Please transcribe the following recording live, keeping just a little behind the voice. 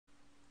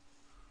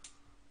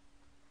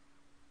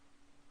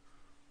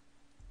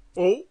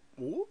Oh,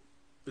 ooh,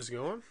 is it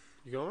going?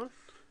 You going?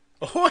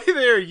 Ahoy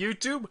there,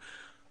 YouTube!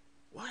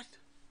 What?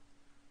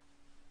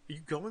 Are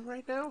you going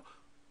right now?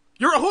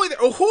 You're ahoy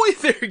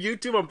there,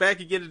 YouTube! I'm back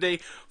again today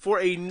for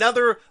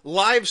another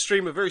live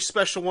stream, a very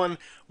special one,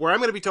 where I'm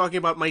going to be talking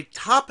about my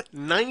top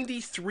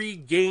 93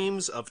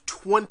 games of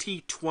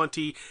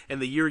 2020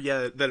 and the year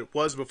that it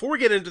was. Before we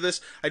get into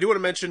this, I do want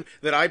to mention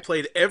that I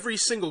played every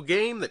single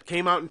game that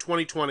came out in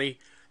 2020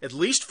 at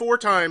least 4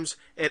 times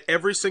at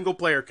every single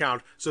player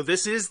count. So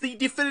this is the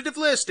definitive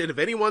list, and if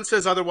anyone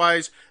says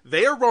otherwise,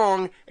 they are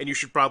wrong, and you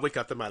should probably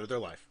cut them out of their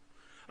life.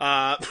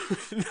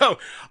 No,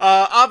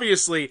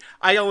 obviously,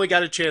 I only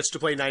got a chance to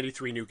play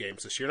 93 new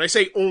games this year, and I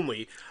say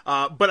only,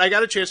 but I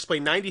got a chance to play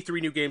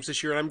 93 new games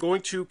this year, and I'm going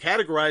to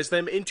categorize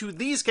them into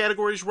these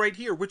categories right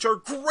here, which are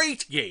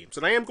great games,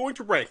 and I am going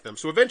to rank them.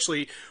 So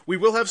eventually, we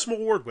will have some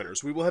award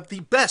winners. We will have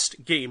the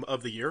best game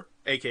of the year,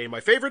 aka my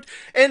favorite,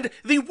 and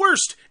the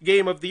worst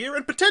game of the year,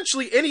 and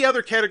potentially any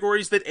other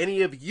categories that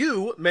any of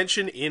you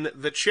mention in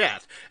the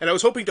chat. And I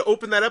was hoping to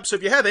open that up, so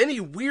if you have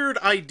any weird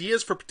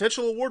ideas for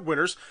potential award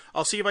winners,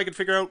 I'll see if I can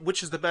figure out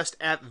which is the best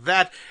at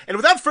that. And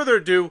without further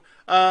ado,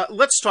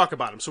 let's talk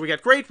about them. So we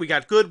got great, we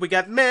got good, we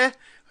got meh,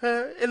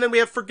 and then we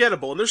have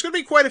forgettable. And there's going to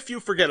be quite a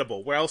few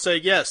forgettable, where I'll say,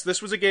 yes, this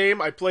was a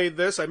game, I played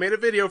this, I made a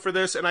video for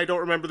this, and I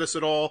don't remember this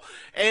at all.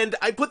 And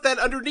I put that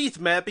underneath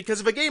meh, because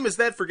if a game is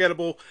that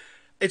forgettable,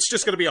 it's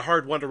just going to be a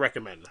hard one to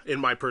recommend, in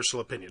my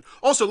personal opinion.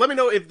 Also, let me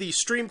know if the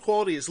stream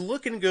quality is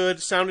looking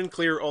good, sounding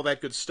clear, all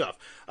that good stuff.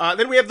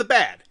 Then we have the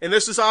bad. And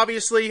this is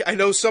obviously, I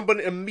know someone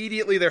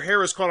immediately, their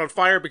hair is caught on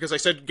fire because I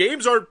said,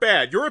 games aren't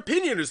bad. Your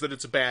opinion is that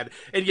it's bad.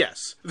 And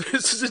yes,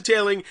 this is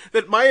entailing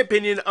that my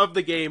opinion of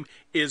the game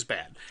is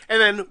bad.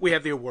 And then we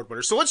have the award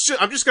winners. So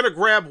I'm just going to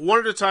grab one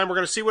at a time. We're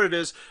going to see what it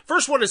is.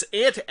 First one is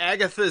Aunt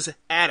Agatha's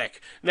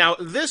Attic. Now,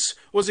 this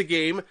was a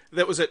game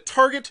that was at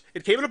Target.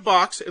 It came in a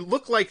box. It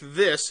looked like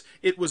this.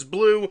 It was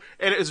blue,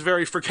 and it was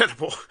very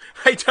forgettable.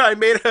 I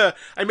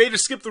made a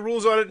skip the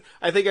rules on it.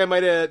 I think I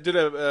might have did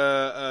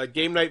a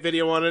game night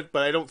video on it,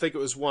 but I don't think it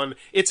was one.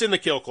 It's in the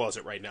kill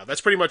closet right now.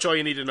 That's pretty much all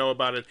you need to know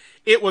about it.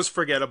 It was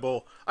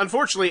forgettable.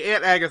 Unfortunately,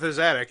 Aunt Agatha's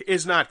Attic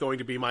is not going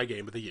to be my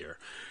game of the year.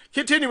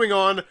 Continuing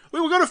on,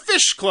 we will go to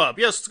Fish Club.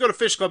 Yes, let's go to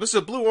Fish Club. This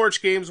is a Blue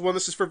Orange Games one.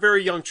 This is for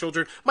very young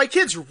children. My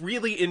kids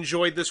really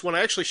enjoyed this one.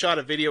 I actually shot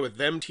a video with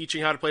them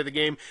teaching how to play the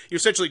game. You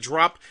essentially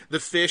drop the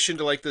fish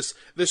into like this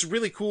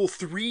really cool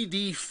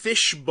 3D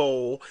fish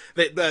bowl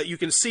that you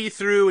can see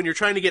through, and you're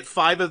trying to get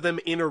 5 of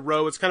them in a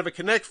row. It's kind of a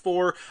Connect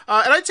 4,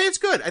 and I'd say it's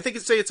good. I think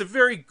it's a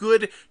very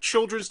good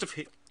children's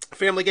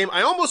family game.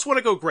 I almost want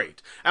to go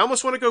great. I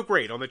almost want to go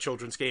great on the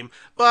children's game,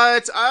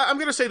 but I'm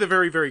going to say they're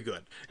very, very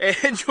good.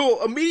 And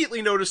you'll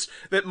immediately notice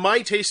that my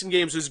taste in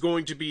games is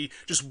going to be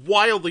just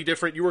wildly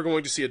different. You are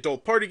going to see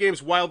adult party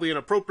games, wildly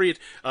inappropriate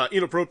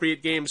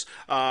games.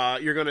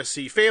 You're going to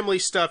see family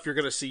stuff. You're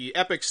going to see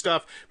epic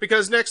stuff.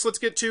 Because next, let's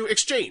get to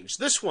Exchange.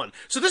 This one.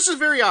 So this is a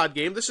very odd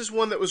game. This is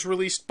one that was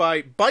released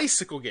by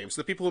Bicycle Games,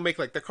 the people who make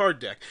like the card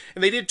deck.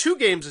 And they did 2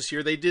 games this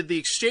year. They did the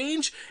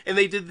Exchange, and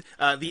they did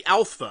the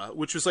Alpha,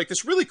 which was like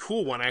this really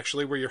cool one,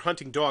 actually, where you're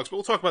hunting dogs, but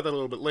we'll talk about that a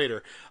little bit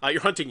later.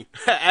 You're hunting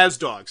as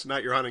dogs,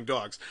 not you're hunting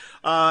dogs.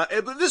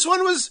 But this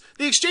one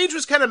the Exchange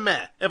was kind of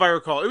meh, if I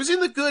recall. It was in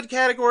the good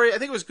category. I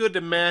think it was good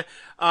to meh,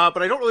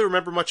 but I don't really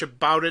remember much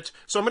about it,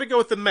 so I'm going to go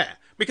with the meh.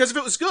 Because if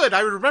it was good,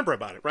 I would remember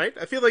about it, right?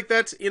 I feel like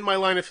that's in my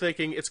line of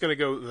thinking. It's going to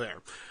go there.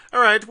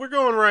 All right, we're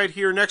going right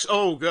here next.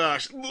 Oh,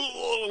 gosh.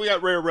 We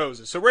got Rare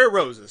Roses. So Rare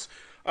Roses.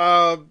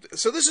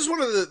 So this is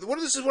one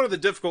of the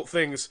difficult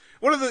things,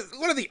 one of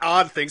the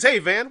odd things. Hey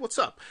Van, what's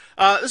up?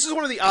 This is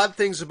one of the odd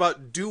things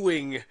about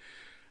doing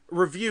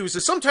reviews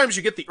is sometimes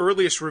you get the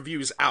earliest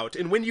reviews out,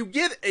 and when you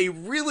get a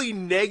really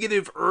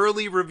negative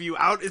early review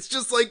out, it's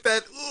just like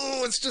that,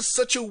 it's just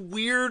such a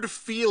weird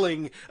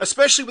feeling,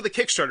 especially with a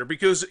Kickstarter,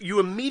 because you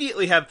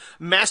immediately have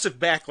massive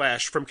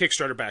backlash from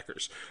Kickstarter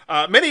backers.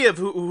 Many of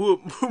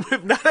who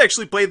have not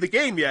actually played the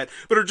game yet,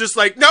 but are just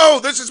like, no,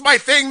 this is my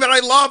thing that I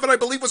love and I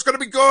believe it's going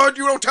to be good,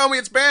 you don't tell me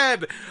it's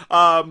bad.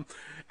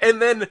 And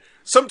then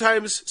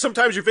sometimes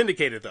you're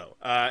vindicated, though.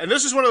 And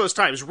this is one of those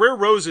times. Rare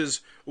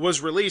Roses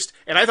was released,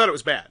 and I thought it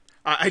was bad.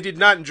 I did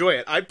not enjoy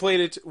it. I played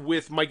it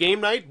with my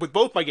game night, with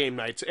both my game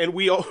nights, and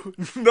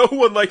no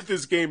one liked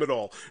this game at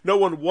all. No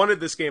one wanted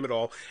this game at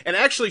all. And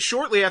actually,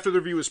 shortly after the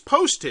review was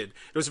posted,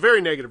 it was a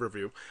very negative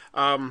review,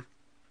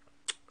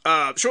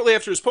 shortly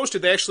after it was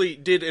posted, they actually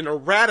did an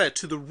errata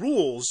to the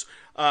rules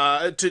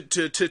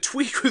to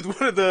tweak with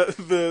one of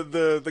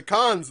the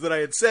cons that I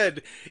had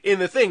said in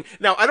the thing.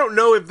 Now, I don't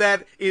know if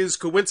that is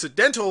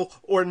coincidental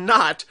or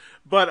not,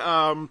 but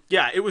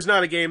yeah, it was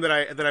not a game that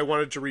I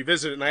wanted to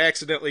revisit, and I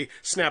accidentally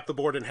snapped the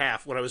board in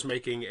half when I was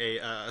making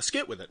a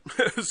skit with it.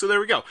 So there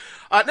we go.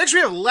 Next we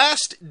have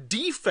Last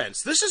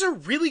Defense. This is a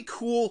really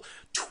cool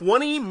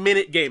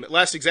 20-minute game. It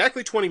lasts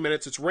exactly 20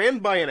 minutes. It's ran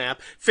by an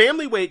app.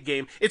 Family weight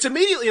game. It's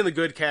immediately in the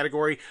good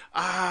category.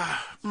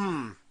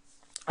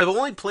 I've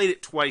only played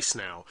it twice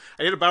now.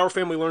 I did a Bauer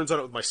Family Learns on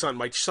it with my son.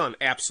 My son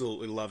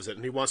absolutely loves it,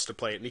 and he wants to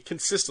play it. And he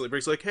consistently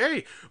brings like,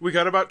 "Hey, we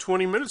got about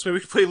 20 minutes. Maybe we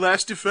can play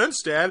Last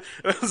Defense, Dad."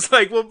 And I was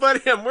like, "Well,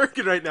 buddy, I'm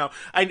working right now.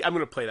 I'm going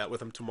to play that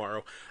with him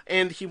tomorrow."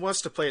 And he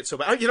wants to play it so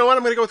bad. You know what?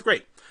 I'm going to go with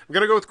Great. I'm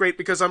going to go with Great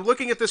because I'm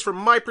looking at this from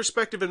my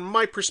perspective. And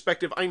my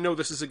perspective, I know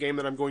this is a game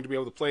that I'm going to be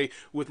able to play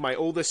with my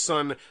oldest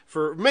son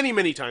for many,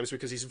 many times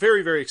because he's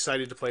very, very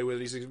excited to play with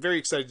it. He's very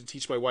excited to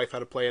teach my wife how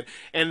to play it.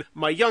 And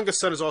my youngest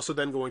son is also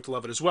then going to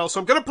love it as well. So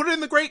I'm going to put it in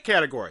the Great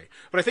category.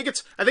 But I think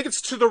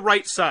it's to the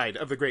right side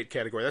of the Great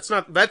category. That's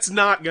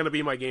not going to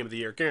be my game of the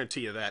year.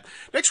 Guarantee you that.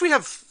 Next we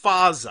have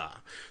Faza.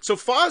 So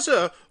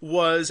Faza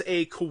was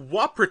a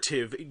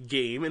cooperative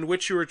game in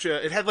which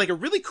it had like a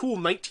really cool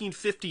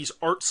 1950s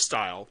art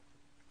style.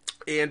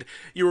 And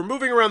you were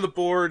moving around the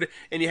board,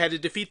 and you had to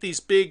defeat these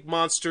big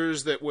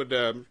monsters that would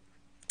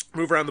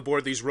move around the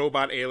board, these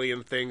robot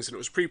alien things, and it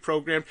was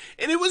pre-programmed.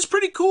 And it was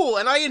pretty cool,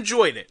 and I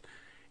enjoyed it.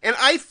 And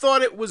I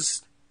thought it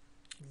was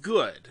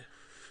good.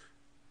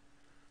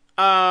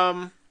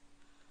 The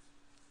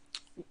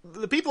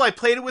people I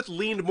played it with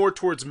leaned more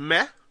towards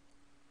meh.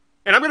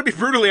 And I'm going to be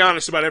brutally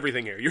honest about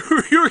everything here. You're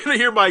going to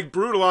hear my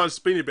brutal, honest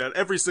opinion about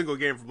every single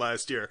game from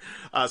last year.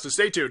 So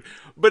stay tuned.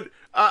 But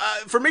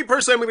for me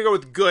personally, I'm going to go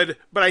with good.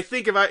 But I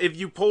think if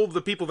you polled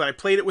the people that I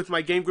played it with in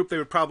my game group, they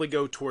would probably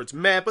go towards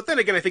meh. But then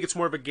again, I think it's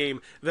more of a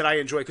game that I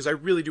enjoy because I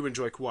really do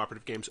enjoy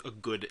cooperative games a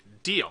good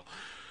deal.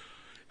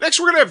 Next,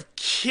 we're going to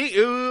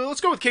have let's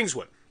go with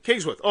Kingswood.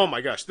 Kingswood. Oh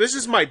my gosh, this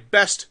is my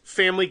best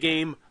family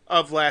game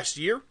of last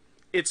year.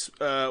 It's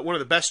one of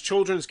the best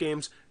children's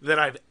games that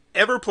I've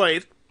ever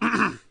played.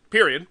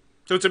 Period.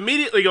 So it's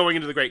immediately going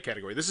into the Great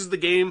category. This is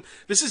Game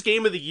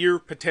of the Year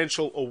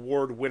potential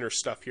award winner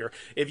stuff here.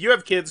 If you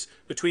have kids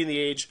between the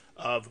age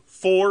of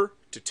 4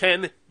 to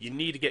 10, you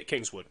need to get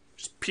Kingswood.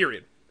 Just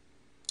period.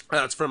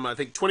 It's from, I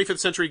think, 25th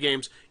Century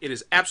Games. It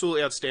is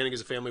absolutely outstanding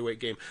as a family weight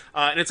game.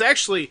 And it's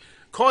actually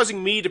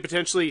causing me to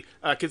potentially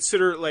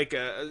consider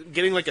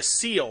getting like a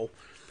seal,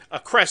 a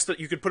crest that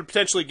you could put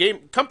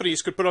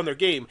companies could put on their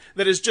game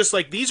that is just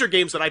like, these are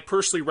games that I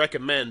personally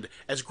recommend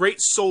as great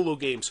solo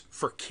games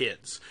for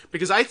kids.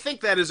 Because I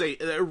think that is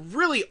a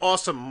really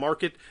awesome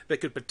market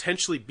that could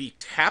potentially be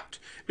tapped.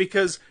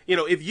 Because, you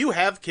know, if you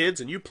have kids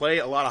and you play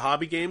a lot of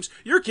hobby games,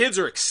 your kids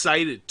are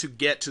excited to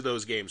get to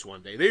those games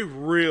one day. They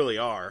really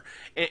are.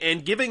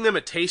 And giving them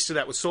a taste of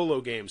that with solo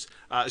games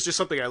is just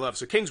something I love.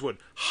 So Kingswood,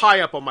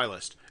 high up on my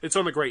list. It's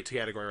on the Great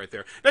category right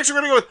there. Next,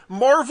 we're going to go with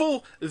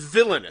Marvel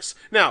Villainous.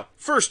 Now,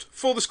 first,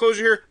 full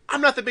disclosure here, I'm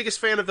not the biggest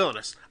fan of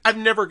Villainous. I've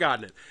never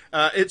gotten it.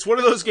 It's one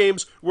of those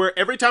games where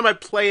every time I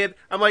play it,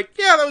 I'm like,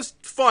 yeah, that was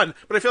fun,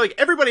 but I feel like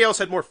everybody else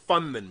had more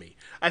fun than me.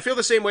 I feel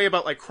the same way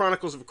about like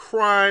Chronicles of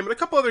Crime and a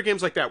couple other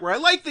games like that, where I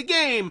like the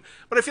game,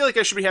 but I feel like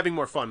I should be having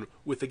more fun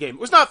with the game.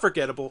 It was not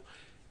forgettable.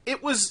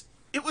 It was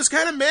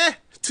kind of meh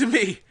to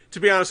me,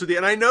 to be honest with you.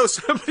 And I know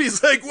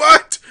somebody's like,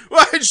 what?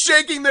 Why?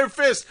 Shaking their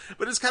fist.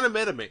 But it's kind of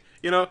meh to me.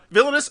 You know,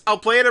 Villainous, I'll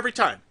play it every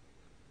time.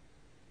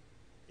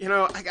 You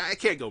know, I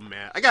can't go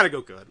meh. I gotta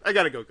go good.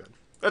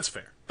 That's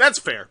fair. That's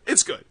fair.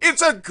 It's good.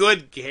 It's a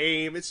good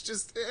game. It's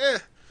just, eh.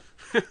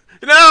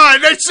 No, I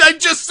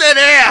just said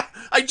eh.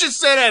 I just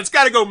said eh. It's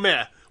gotta go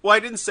meh. Well, I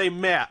didn't say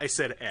meh. I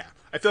said eh.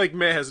 I feel like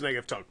meh has a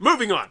negative tone.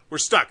 Moving on. We're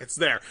stuck. It's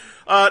there.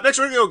 Next,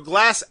 we're going to go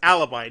Glass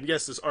Alibi. And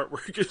yes, this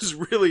artwork is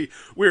really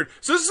weird.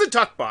 So this is a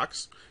tuck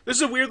box. This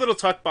is a weird little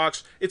tuck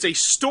box. It's a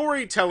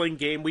storytelling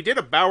game. We did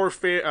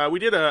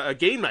a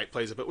game night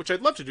plays of it, which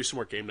I'd love to do some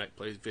more game night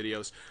plays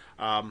videos.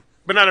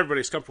 But not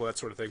everybody's comfortable with that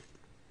sort of thing.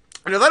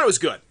 And I thought it was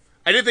good.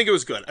 I didn't think it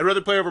was good. I'd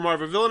rather play over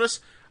Marvel Villainous.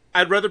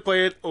 I'd rather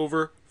play it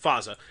over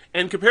Faza.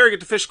 And comparing it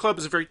to Fish Club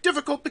is very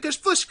difficult because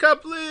Fish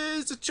Club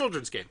is a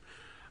children's game.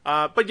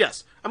 But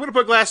yes, I'm going to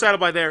put Glass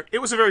Alibi there. It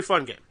was a very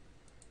fun game.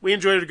 We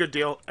enjoyed it a good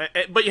deal,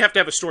 but you have to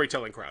have a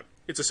storytelling crowd.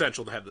 It's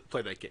essential to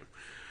play that game.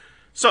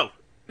 So,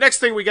 next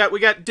thing we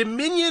got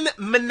Dominion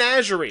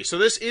Menagerie. So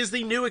this is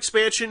the new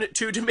expansion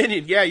to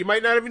Dominion. Yeah, you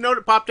might not even know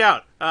it popped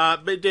out,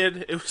 but it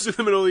did. It was in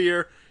the middle of the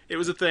year. It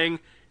was a thing,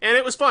 and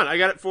it was fun. I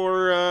got it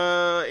for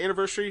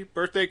anniversary,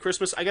 birthday,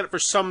 Christmas. I got it for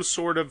some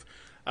sort of,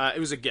 it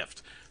was a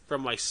gift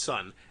from my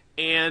son,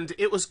 and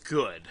it was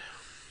good.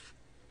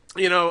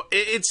 You know,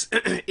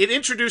 it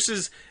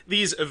introduces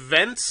these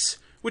events,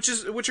 which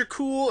are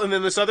cool, and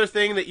then this other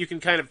thing that you can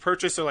kind of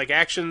purchase, are like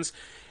actions,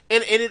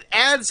 and it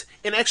adds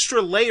an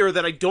extra layer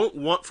that I don't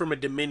want from a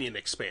Dominion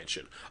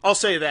expansion. I'll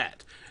say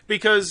that,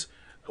 because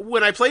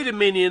when I play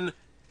Dominion,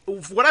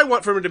 what I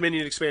want from a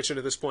Dominion expansion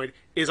at this point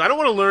is I don't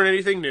want to learn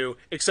anything new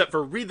except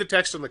for read the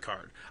text on the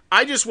card.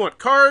 I just want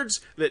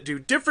cards that do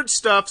different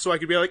stuff so I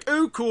could be like,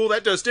 oh, cool,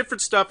 that does different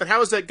stuff, and how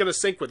is that going to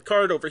sync with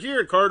card over here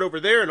and card over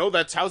there, and oh,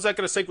 how's that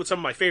going to sync with some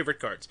of my favorite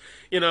cards?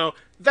 You know,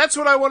 that's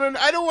what I want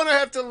to, I don't want to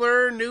have to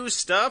learn new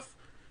stuff,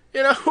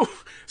 you know?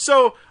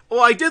 So,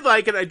 well, I did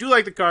like it, I do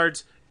like the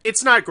cards.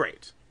 It's not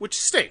great,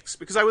 which stinks,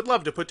 because I would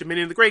love to put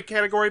Dominion in the great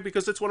category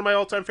because it's one of my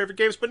all-time favorite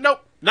games, but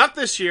nope, not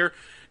this year.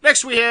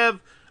 Next we have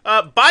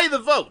By the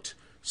Vote.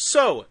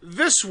 So,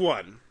 this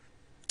was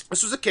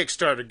a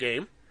Kickstarter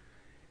game,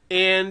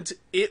 and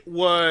it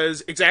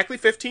was exactly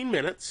 15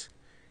 minutes,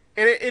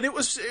 and it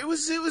was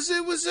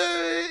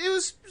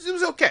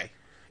okay.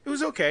 It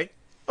was okay,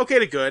 okay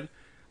to good.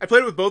 I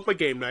played it with both my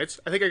game nights.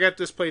 I think I got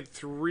this played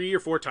 3 or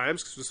 4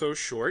 times because it was so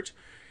short.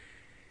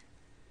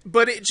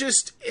 But it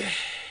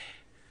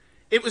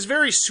was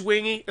very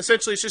swingy.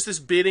 Essentially, it's just this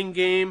bidding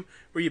game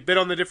where you bid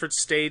on the different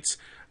states.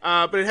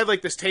 But it had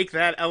like this take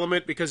that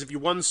element because if you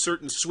won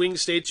certain swing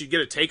states, you get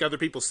to take other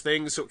people's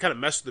things. So it kind of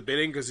messed with the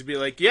bidding because you'd be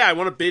like, yeah, I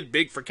want to bid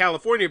big for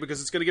California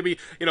because it's going to give me,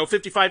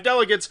 55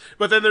 delegates.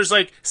 But then there's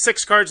like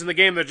 6 cards in the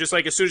game that just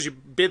like as soon as you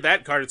bid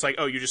that card, it's like,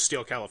 oh, you just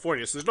steal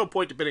California. So there's no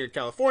point to bidding in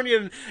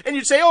California. And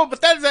you'd say, oh,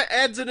 but that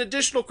adds an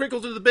additional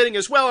crinkle to the bidding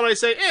as well. And I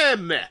say,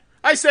 meh.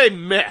 I say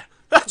meh.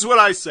 That's what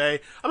I say.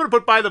 I'm going to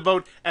put by the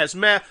vote as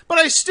meh. But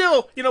I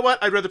still, you know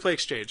what? I'd rather play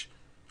Exchange.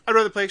 I'd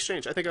rather play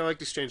Exchange. I think I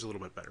like Exchange a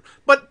little bit better.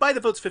 But by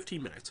the vote's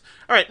 15 minutes.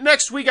 All right,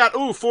 next we got,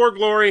 For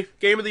Glory,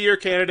 Game of the Year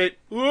candidate.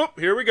 Oop,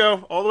 here we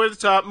go. All the way to the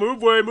top.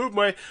 Move way, move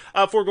way.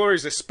 For Glory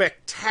is a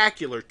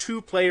spectacular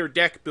 2-player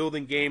deck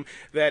building game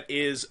that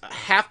is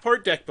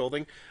half-part deck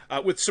building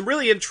with some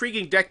really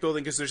intriguing deck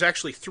building because there's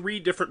actually 3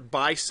 different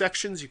buy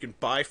sections you can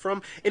buy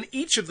from. And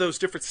each of those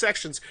different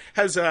sections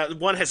has,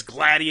 one has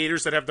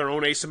gladiators that have their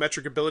own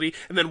asymmetric ability,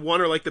 and then one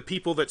are like the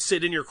people that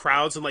sit in your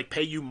crowds and like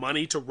pay you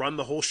money to run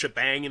the whole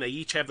shebang, and they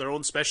each have their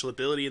own special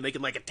ability, and they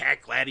can like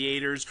attack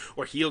gladiators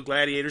or heal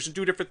gladiators and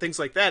do different things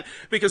like that.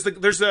 Because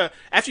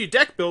after you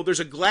deck build,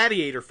 there's a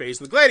gladiator phase,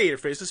 and the gladiator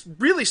phase is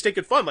really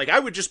stinking fun. Like I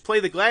would just play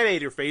the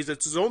gladiator phase;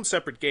 it's its own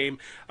separate game.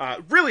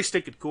 Really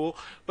stinking cool.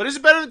 But is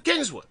it better than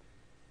Kingswood?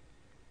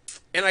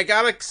 And I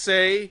gotta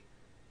say,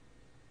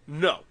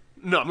 no.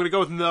 No, I'm gonna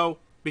go with no,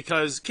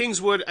 because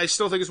Kingswood I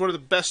still think is one of the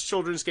best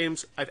children's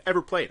games I've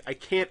ever played. I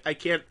can't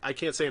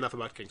say enough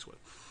about Kingswood.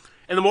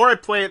 And the more I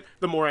play it,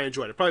 the more I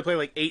enjoy it. I probably play it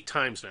like 8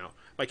 times now.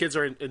 My kids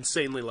are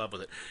insanely in love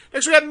with it.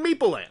 Next we have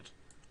Meepleland.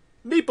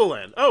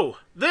 Meepleland. Oh,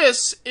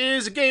 this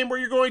is a game where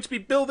you're going to be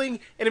building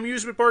an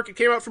amusement park. It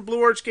came out from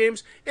Blue Arch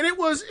Games, and it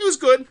was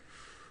good.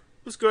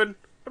 It was good.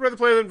 I'd rather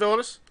play it than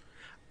Villainous.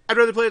 I'd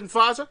rather play it than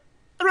Faza.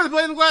 I'd rather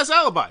play it than Glass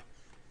Alibi.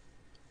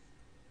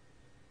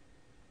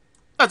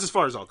 That's as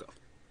far as I'll go.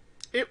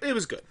 It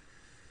was good.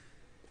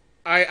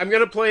 I'm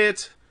going to play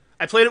it.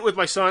 I played it with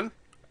my son,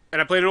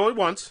 and I played it only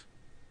once.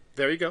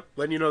 There you go,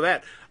 letting you know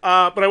that.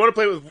 But I want to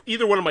play it with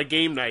either one of my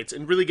game nights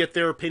and really get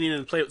their opinion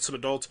and play it with some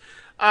adults.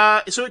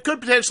 So it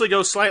could potentially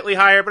go slightly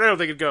higher, but I don't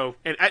think it'd go.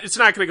 And it's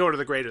not going to go to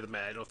the greater than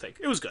that, I don't think.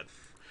 It was good.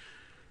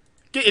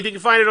 If you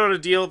can find it on a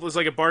deal, if it was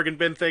like a bargain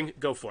bin thing,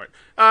 go for it.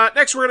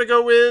 Next, we're going to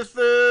go with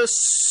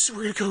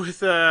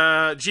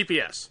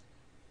GPS.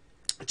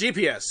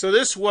 GPS. So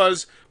this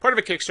was part of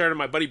a Kickstarter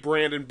my buddy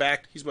Brandon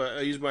backed. This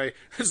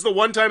is the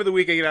one time of the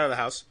week I get out of the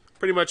house.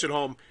 Pretty much at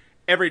home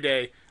every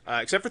day,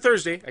 except for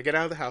Thursday. I get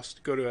out of the house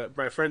to go to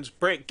my friend's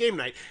game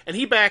night, and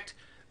he backed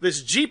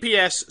this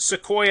GPS,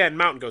 Sequoia, and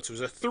Mountain Goats. It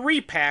was a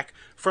 3-pack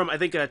from, I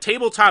think,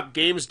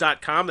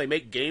 tabletopgames.com. They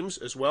make games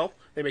as well.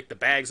 They make the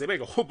bags. They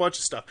make a whole bunch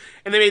of stuff.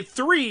 And they made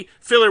 3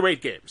 filler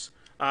weight games.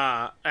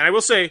 And I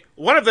will say,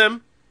 one of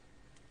them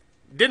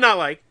did not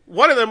like.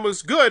 One of them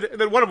was good,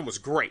 and then one of them was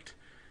great.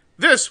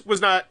 This was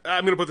not.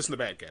 I'm going to put this in the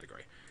bad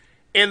category.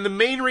 And the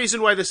main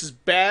reason why this is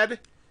bad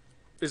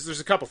is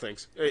there's a couple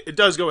things. It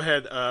does go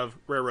ahead of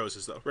Rare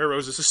Roses, though. Rare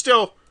Roses is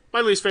still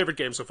my least favorite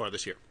game so far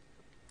this year.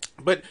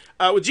 But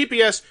with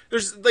GPS,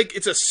 there's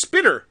it's a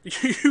spinner.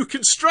 You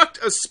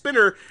construct a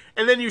spinner,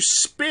 and then you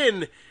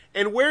spin.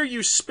 And where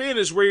you spin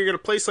is where you're going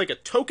to place like a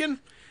token.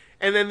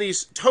 And then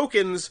these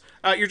tokens,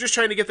 you're just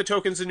trying to get the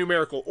tokens in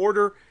numerical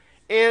order.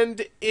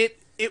 And it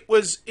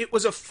was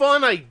a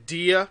fun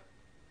idea.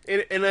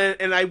 And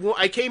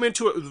I came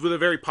into it with a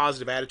very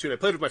positive attitude. I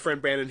played with my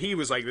friend Brandon. He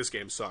was like, "This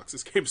game sucks.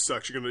 This game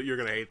sucks. You're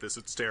gonna hate this.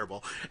 It's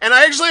terrible." And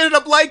I actually ended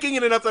up liking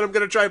it enough that I'm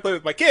gonna try and play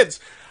with my kids.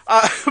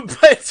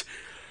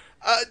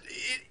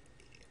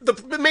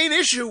 The main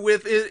issue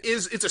with it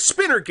is it's a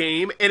spinner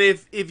game, and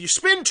if you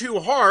spin too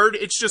hard,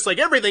 it's just like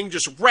everything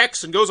just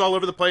wrecks and goes all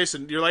over the place,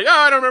 and you're like, oh,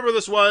 I don't remember what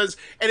this was,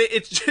 and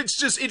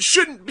it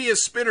shouldn't be a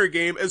spinner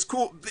game. As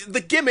cool, the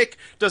gimmick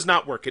does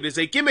not work. It is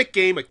a gimmick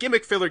game, a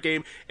gimmick filler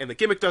game, and the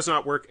gimmick does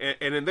not work,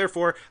 and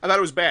therefore I thought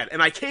it was bad.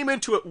 And I came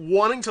into it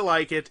wanting to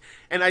like it,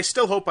 and I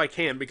still hope I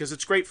can because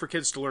it's great for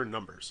kids to learn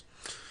numbers.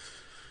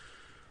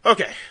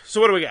 Okay,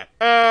 so what do we got?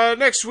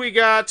 Next we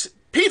got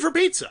P for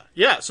Pizza.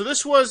 Yeah, so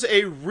this was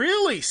a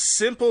really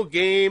simple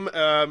game.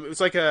 It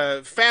was like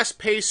a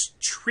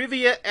fast-paced,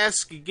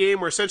 trivia-esque game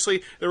where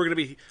essentially there were going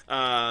to be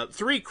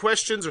 3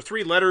 questions or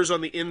 3 letters on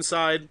the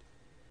inside.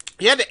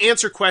 You had to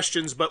answer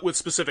questions, but with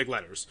specific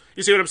letters.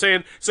 You see what I'm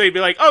saying? So you'd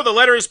be like, oh, the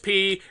letter is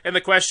P, and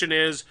the question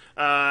is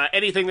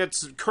anything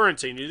that's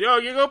currency. And you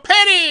go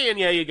penny, and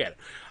yeah, you get it.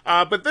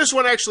 But this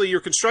one, actually,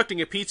 you're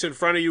constructing a pizza in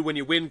front of you when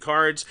you win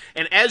cards,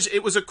 and as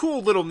it was a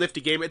cool little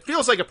nifty game. It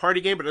feels like a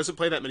party game, but it doesn't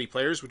play that many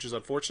players, which is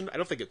unfortunate. I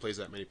don't think it plays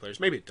that many players.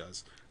 Maybe it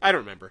does. I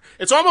don't remember.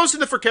 It's almost in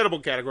the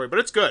Forgettable category, but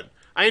it's good.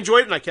 I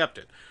enjoyed it, and I kept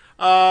it.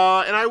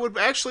 And I would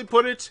actually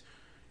put it...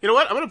 You know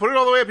what? I'm going to put it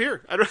all the way up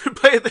here. I'd rather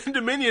play it than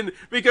Dominion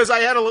because I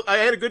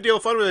had a good deal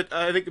of fun with it.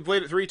 I think I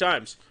played it 3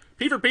 times.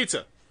 P for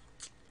Pizza.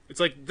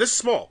 It's like this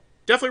small.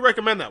 Definitely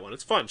recommend that one.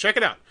 It's fun. Check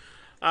it out.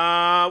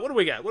 What do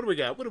we got? We're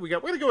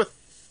going to go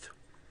with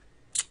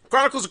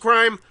Chronicles of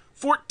Crime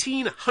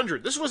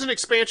 1400. This was an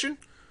expansion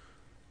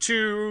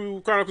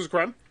to Chronicles of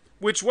Crime,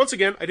 which once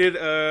again I did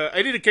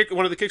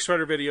one of the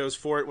Kickstarter videos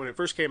for it when it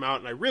first came out,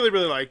 and I really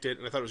liked it,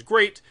 and I thought it was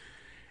great.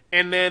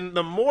 And then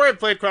the more I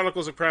played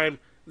Chronicles of Crime,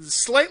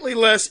 slightly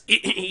less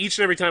each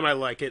and every time I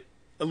like it,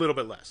 a little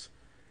bit less.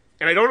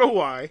 And I don't know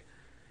why.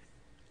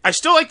 I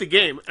still like the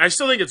game, and I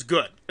still think it's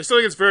good. I still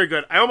think it's very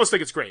good. I almost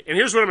think it's great. And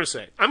here's what I'm going to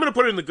say. I'm going to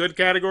put it in the good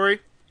category.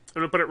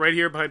 I'm going to put it right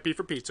here behind P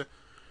for Pizza.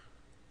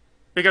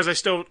 Because I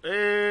still...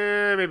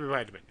 maybe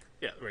behind a minute.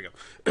 Yeah, there we go.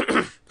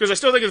 Because I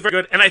still think it's very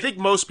good, and I think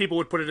most people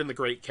would put it in the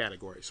great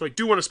category. So I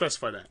do want to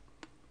specify that.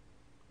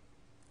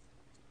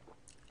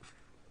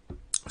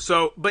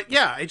 So, but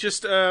yeah, I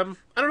just... I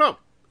don't know.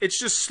 It's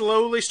just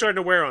slowly starting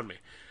to wear on me.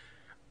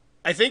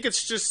 I think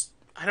it's just...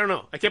 I don't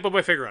know. I can't put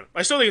my finger on it.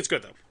 I still think it's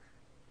good, though.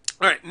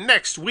 All right,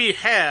 next we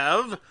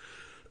have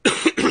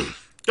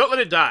Don't Let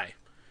It Die.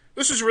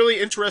 This was a really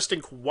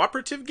interesting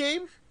cooperative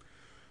game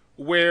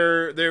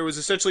where there was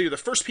essentially the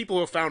first people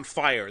who found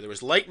fire. There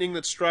was lightning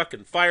that struck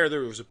and fire. There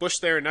was a bush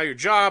there, and now your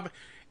job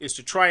is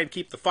to try and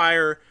keep the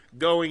fire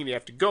going, and you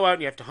have to go out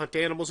and you have to hunt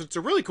animals. It's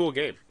a really cool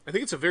game. I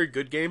think it's a very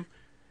good game.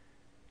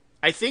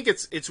 I think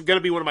it's going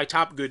to be one of my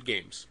top good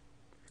games.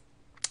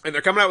 And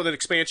they're coming out with an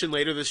expansion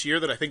later this year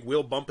that I think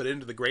will bump it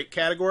into the great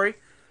category.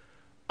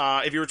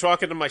 If you were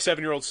talking to my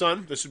 7-year-old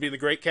son, this would be in the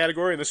great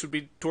category, and this would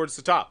be towards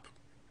the top.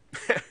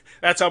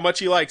 That's how much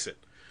he likes it.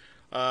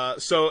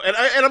 So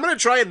I'm going to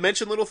try and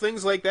mention little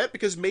things like that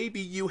because maybe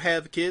you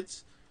have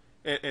kids,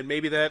 and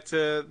maybe that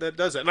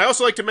does it. And I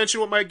also like to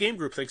mention what my game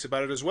group thinks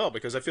about it as well,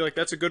 because I feel like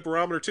that's a good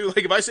barometer too.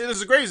 Like if I say this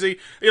is crazy,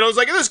 it's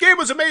like this game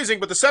was amazing,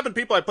 but the 7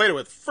 people I played it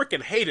with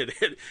freaking hated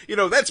it.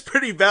 That's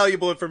pretty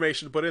valuable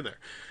information to put in there.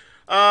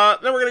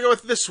 Then we're going to go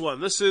with this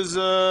one. This is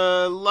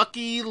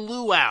Lucky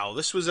Luau.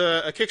 This was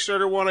a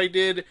Kickstarter one I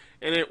did,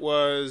 and it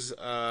was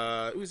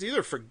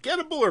either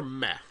Forgettable or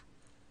Meh.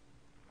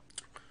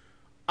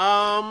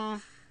 Yeah,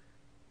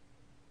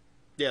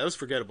 it was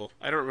Forgettable.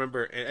 I don't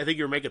remember. I think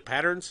you were making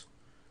patterns.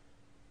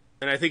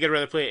 And I think I'd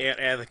rather play Aunt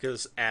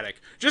Athica's Attic.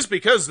 Just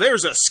because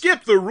there's a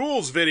Skip the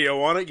Rules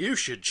video on it you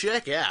should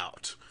check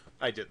out.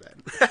 I did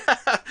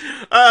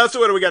that. So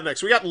what do we got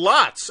next? We got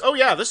Lots. Oh,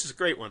 yeah, this is a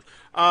great one.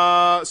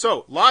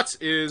 So Lots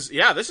is,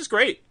 yeah, this is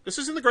great. This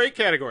is in the great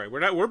category.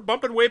 We're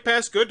bumping way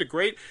past good to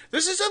great.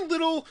 This is a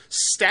little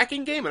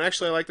stacking game, and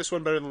actually I like this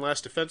one better than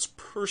Last Defense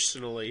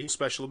personally.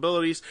 Special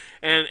abilities.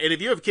 And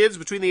if you have kids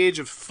between the age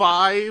of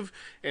 5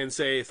 and,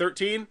 say,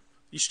 13,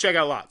 you should check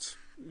out Lots.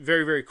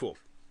 Very, very cool.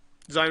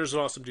 Designer's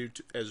an awesome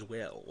dude as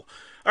well.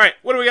 All right,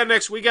 what do we got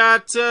next? We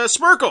got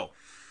Smurkle.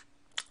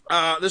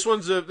 This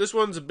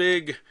one's a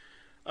big...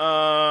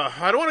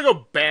 I don't want to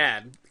go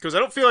bad, because I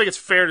don't feel like it's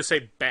fair to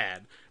say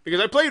bad.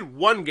 Because I played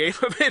one game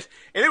of it,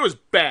 and it was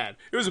bad.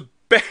 It was a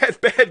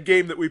bad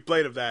game that we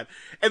played of that.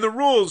 And the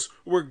rules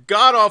were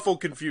god-awful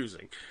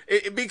confusing.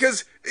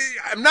 Because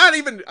I'm not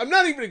even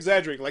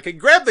exaggerating. Like, I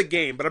grabbed the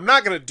game, but I'm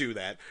not going to do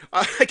that.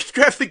 I could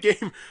grab the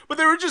game, but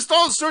there were just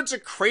all sorts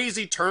of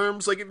crazy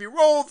terms. Like, if you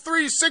roll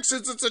 3 6s,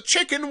 it's a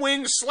chicken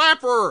wing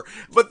slapper.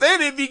 But then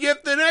if you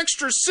get an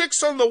extra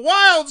 6 on the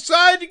wild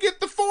side, you get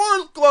the 4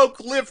 cloak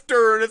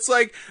lifter. And it's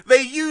like,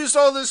 they used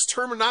all this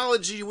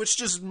terminology, which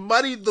just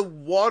muddied the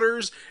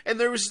waters. And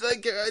there was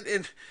like...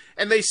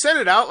 And they sent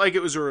it out like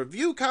it was a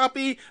review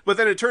copy, but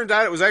then it turned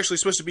out it was actually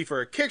supposed to be for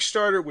a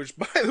Kickstarter, which,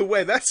 by the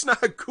way, that's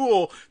not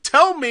cool.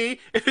 Tell me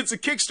if it's a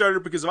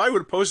Kickstarter, because if I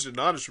would have posted an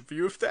honest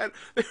review of that,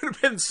 they would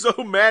have been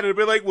so mad. It'd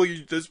be like, well,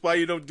 that's why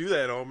you don't do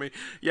that, homie.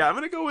 Yeah, I'm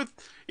going to go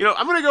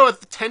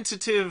with,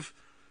 tentative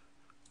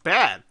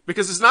bad,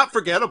 because it's not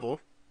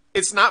forgettable.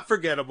 It's not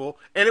forgettable,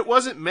 and it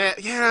wasn't meh.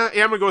 Yeah, I'm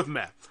going to go with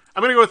meh.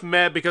 I'm going to go with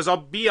meh, because I'll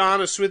be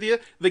honest with you,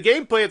 the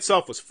gameplay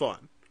itself was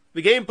fun.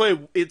 The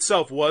gameplay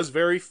itself was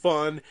very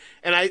fun,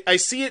 and I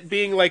see it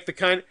being like the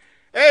kind...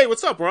 Hey,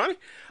 what's up, Ronnie?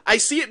 I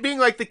see it being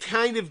like the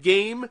kind of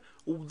game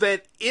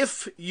that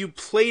if you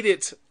played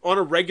it on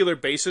a regular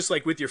basis,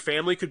 like with your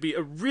family, could be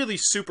a really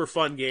super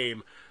fun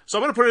game. So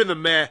I'm going to put it in the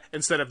meh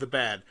instead of the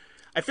bad.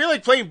 I feel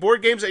like playing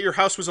board games at your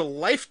house was a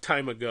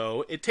lifetime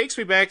ago. It takes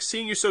me back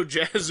seeing you so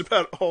jazzed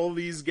about all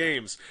these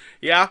games.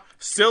 Yeah,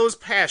 still as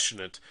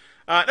passionate.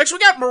 Next we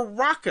got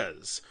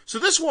Maracas. So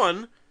this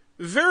one...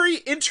 very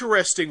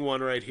interesting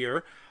one right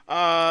here,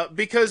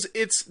 because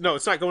it's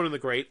not going in the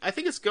great. I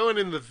think it's going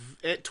in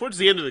the towards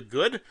the end of the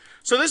good.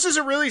 So this is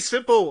a really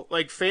simple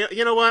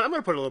you know what? I'm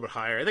gonna put it a little bit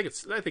higher. I think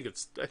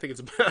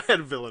it's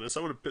bad villainous.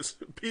 I'm gonna piss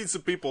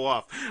some people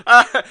off.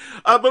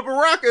 But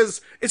maracas,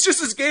 it's just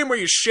this game where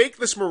you shake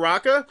this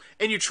maraca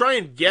and you try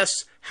and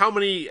guess how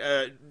many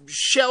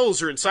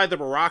shells are inside the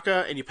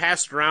maraca, and you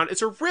pass it around.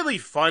 It's a really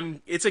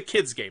fun, it's a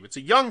kid's game. It's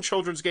a young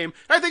children's game.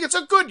 I think it's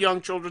a good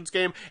young children's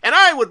game, and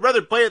I would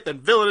rather play it than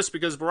Villainous,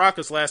 because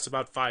maracas last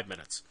about 5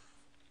 minutes.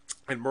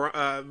 And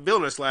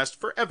Villainous lasts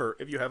forever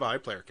if you have a high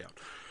player count.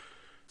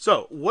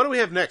 So, what do we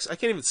have next? I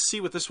can't even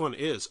see what this one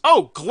is.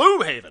 Oh,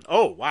 Gloomhaven!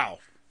 Oh, wow.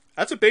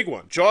 That's a big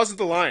one. Jaws of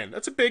the Lion.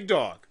 That's a big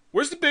dog.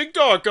 Where's the big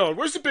dog going?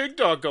 Where's the big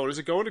dog going? Is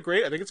it going to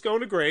great? I think it's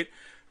going to great.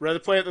 Rather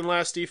play it than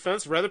Last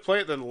Defense. Rather play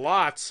it than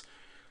Lots.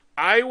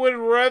 I would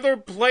rather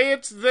play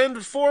it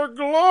than For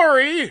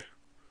Glory.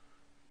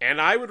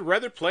 And I would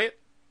rather play it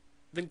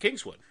than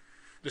Kingswood.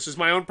 This is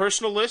my own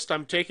personal list.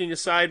 I'm taking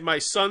aside my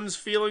son's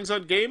feelings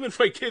on game and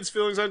my kids'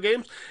 feelings on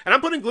games. And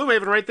I'm putting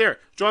Gloomhaven right there.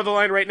 Draw the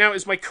Line right now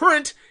is my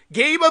current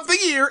game of the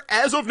year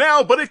as of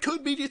now, but it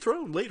could be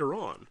dethroned later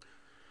on.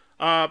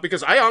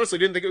 Because I honestly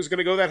didn't think it was going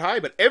to go that high,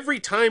 but every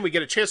time we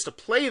get a chance to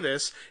play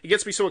this, it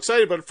gets me so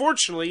excited. But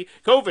unfortunately,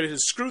 COVID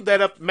has screwed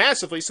that up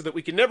massively so that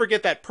we can never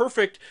get that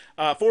perfect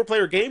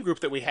 4-player game group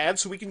that we had,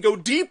 so we can go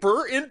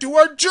deeper into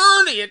our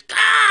journey. And God,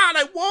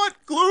 I want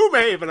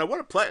Gloomhaven. I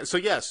want to play it. So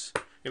yes,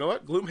 you know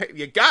what? Gloomhaven,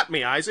 you got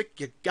me, Isaac.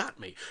 You got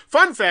me.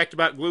 Fun fact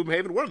about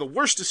Gloomhaven, one of the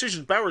worst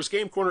decisions Bauer's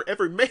Game Corner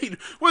ever made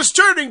was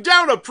turning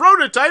down a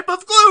prototype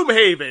of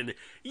Gloomhaven.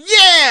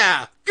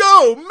 Yeah!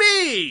 Go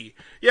me!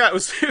 Yeah, it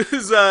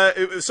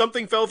was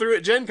something fell through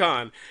at Gen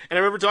Con, and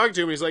I remember talking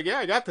to him, he's like, yeah,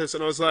 I got this,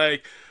 and I was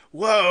like,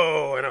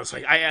 whoa, and I was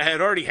like, I had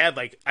already had,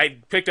 I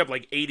picked up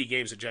 80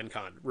 games at Gen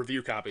Con,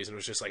 review copies, and it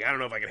was just like, I don't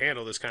know if I can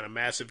handle this kind of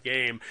massive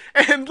game,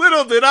 and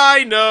little did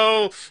I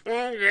know,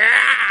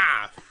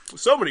 yeah!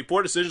 So many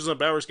poor decisions on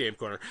Bauer's Game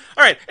Corner.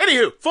 Alright,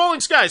 anywho,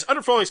 Falling Skies,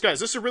 Under Falling Skies,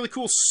 this is a really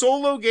cool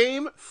solo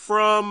game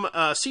from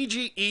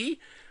CGE.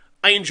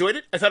 I enjoyed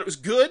it, I thought it was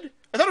good,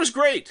 I thought it was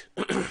great,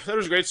 I thought it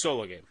was a great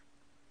solo game.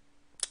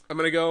 I'm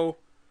going to go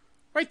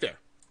right there.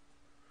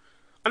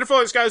 Under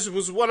Falling Skies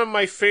was one of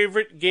my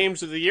favorite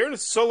games of the year, and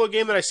it's a solo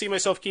game that I see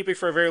myself keeping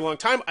for a very long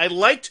time. I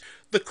liked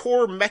the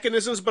core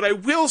mechanisms, but I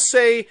will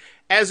say,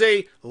 as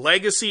a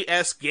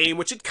Legacy-esque game,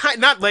 which it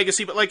not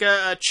Legacy, but like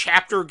a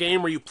chapter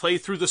game where you play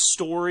through the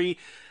story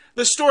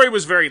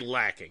was very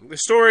lacking. The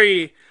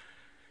story...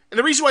 And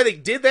the reason why they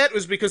did that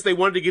was because they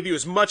wanted to give you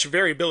as much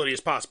variability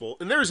as possible,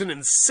 and there's an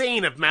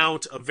insane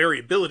amount of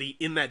variability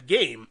in that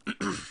game.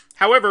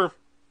 However...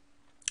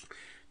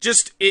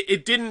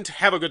 it didn't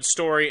have a good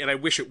story, and I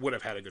wish it would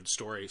have had a good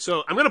story.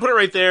 So I'm going to put it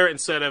right there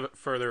instead of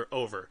further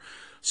over.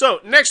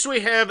 So next we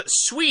have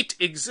Sweet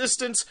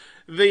Existence.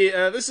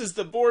 This is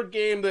the board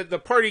game,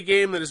 the party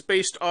game that is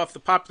based off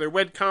the popular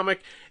webcomic,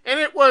 and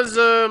it was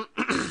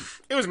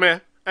it was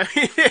meh. I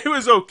mean, it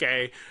was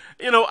okay.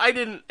 You know,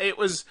 it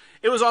was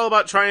all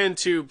about trying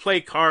to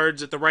play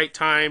cards at the right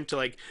time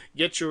to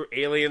get your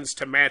aliens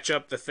to match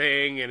up the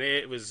thing, and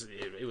it was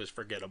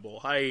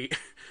forgettable.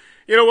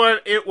 You know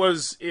what? It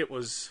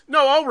was...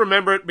 No, I'll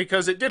remember it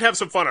because it did have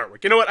some fun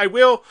artwork. You know what? I'm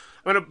going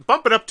to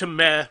bump it up to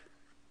meh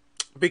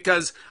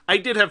because I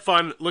did have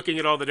fun looking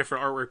at all the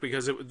different artwork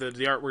because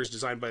the artwork is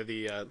designed by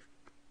the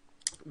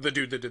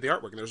dude that did the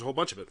artwork, and there's a whole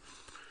bunch of it.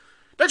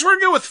 Next, we're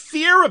going to go with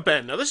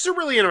Fierabend. Now, this is a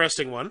really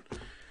interesting one.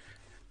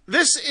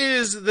 This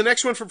is the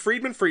next one from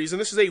Friedman Freeze, and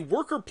this is a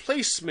worker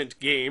placement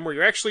game where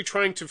you're actually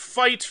trying to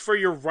fight for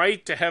your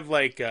right to have,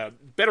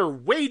 better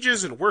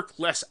wages and work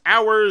less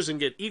hours and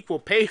get equal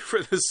pay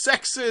for the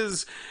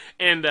sexes.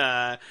 And,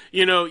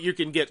 you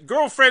can get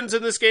girlfriends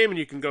in this game, and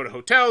you can go to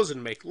hotels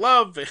and make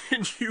love,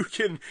 and you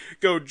can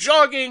go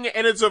jogging,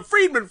 and it's a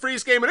Friedman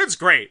Freeze game, and it's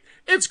great.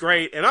 It's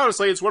great, and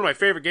honestly, it's one of my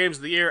favorite games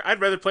of the year.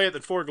 I'd rather play it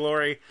than For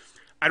Glory.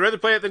 I'd rather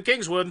play it than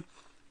Kingswood.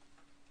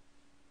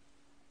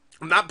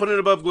 I'm not putting it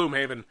above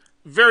Gloomhaven.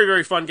 Very,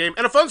 very fun game.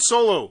 And a fun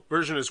solo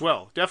version as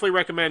well. Definitely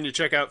recommend you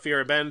check out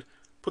Fierabend.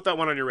 Put that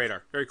one on your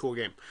radar. Very cool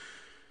game.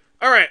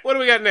 Alright, what do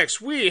we got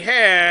next? We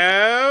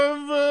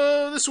have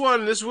this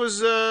one. This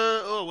was,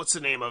 what's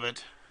the name of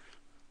it?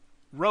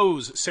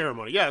 Rose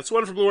Ceremony. Yeah, it's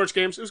one from Blue Orange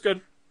Games. It was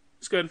good.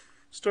 It's good.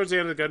 It's towards the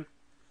end of the good.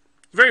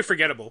 Very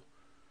forgettable.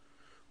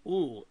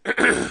 Ooh.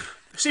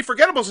 See,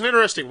 Forgettable's an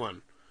interesting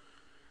one.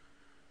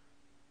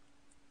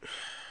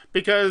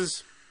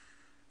 Because...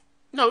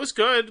 No, it was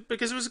good,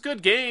 because it was a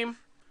good game,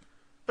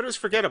 but it was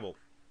forgettable.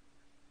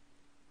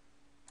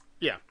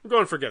 Yeah, I'm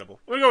going forgettable.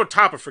 I'm going to go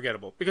top of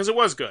forgettable, because it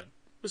was good.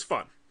 It was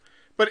fun.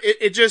 But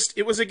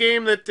it was a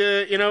game that,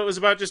 it was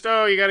about just,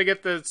 you got to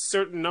get the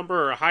certain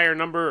number, or a higher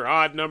number, or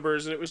odd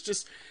numbers, and it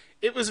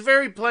was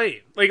very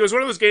plain. It was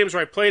one of those games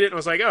where I played it, and I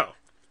was like,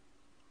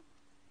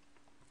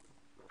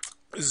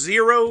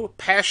 zero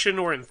passion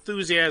or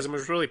enthusiasm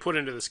was really put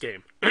into this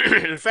game.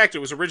 In fact, it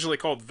was originally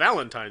called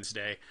Valentine's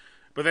Day,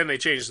 but then they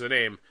changed the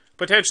name.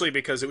 Potentially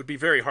because it would be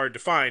very hard to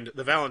find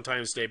the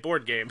Valentine's Day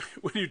board game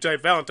when you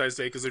type Valentine's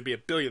Day, because there'd be a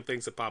billion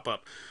things that pop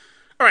up.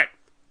 Alright,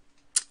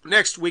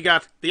 next we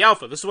got the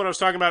Alpha. This is what I was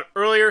talking about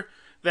earlier.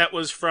 That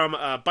was from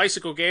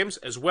Bicycle Games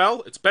as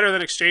well. It's better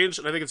than Exchange,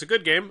 and I think it's a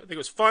good game. I think it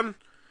was fun.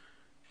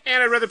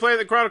 And I'd rather play it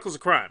than Chronicles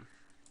of Crime.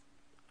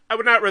 I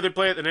would not rather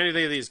play it than any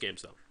of these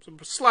games, though. So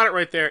slot it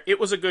right there. It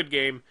was a good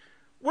game.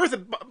 Worth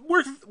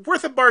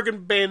a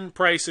bargain bin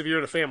price if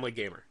you're a family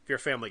gamer. If you're a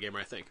family gamer,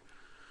 I think.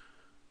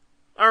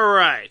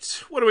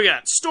 Alright, what do we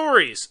got?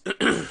 Stories.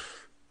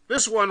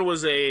 This one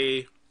was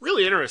a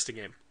really interesting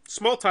game.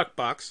 Small talk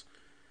box,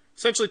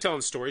 essentially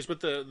telling stories,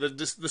 but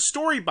the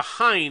story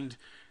behind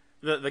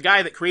the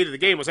guy that created the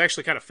game was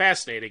actually kind of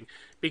fascinating,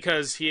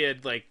 because he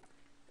had,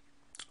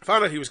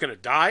 found out he was going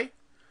to die,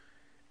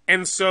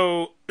 And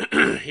so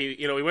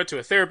he went to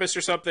a therapist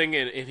or something,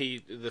 and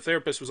the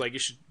therapist was like, you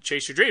should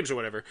chase your dreams or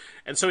whatever.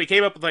 And so he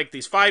came up with like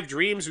these 5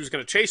 dreams he was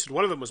going to chase, and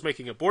one of them was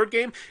making a board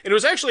game. And it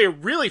was actually a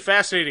really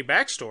fascinating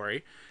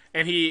backstory.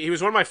 And he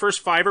was one of my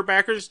first Fiverr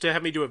backers to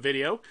have me do a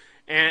video,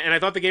 and I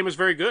thought the game was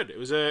very good. It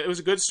was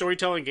a good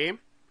storytelling game,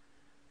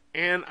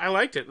 and I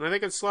liked it. And I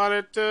think it's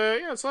slotted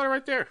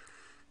right there.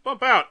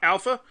 Bump out,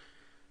 Alpha.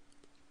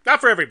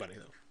 Not for everybody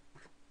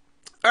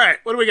though. All right,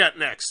 what do we got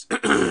next?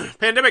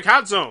 Pandemic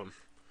Hot Zone.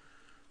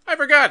 I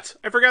forgot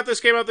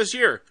this came out this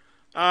year.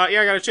 I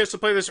got a chance to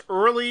play this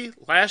early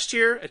last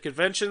year at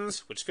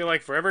conventions, which feel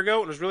like forever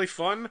ago, and it was really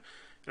fun,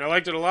 and I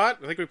liked it a lot.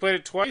 I think we played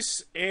it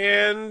twice,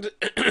 and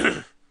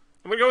I'm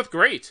going to go with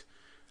great.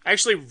 I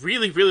actually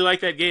really, really like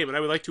that game, and I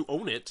would like to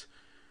own it.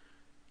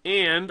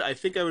 And I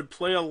think I would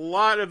play a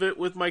lot of it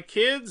with my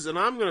kids, and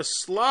I'm going to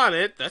slot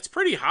it. That's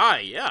pretty high,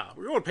 yeah.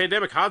 We're going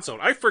Pandemic Hot Zone.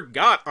 I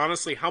forgot,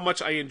 honestly, how much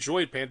I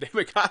enjoyed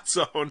Pandemic Hot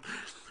Zone.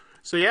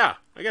 So yeah,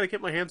 I got to get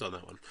my hands on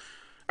that one.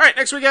 All right,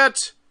 next we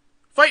got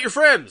Fight Your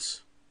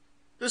Friends.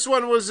 This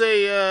one was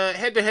a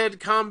head-to-head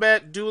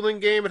combat dueling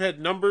game. It had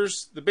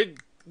numbers.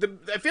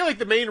 I feel like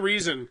the main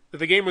reason that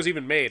the game was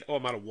even made... Oh,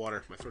 I'm out of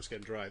water. My throat's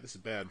getting dry. This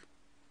is bad.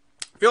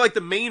 I feel like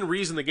the main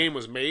reason the game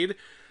was made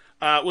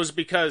was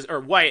because... Or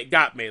why it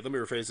got made, let me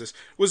rephrase this.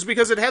 Was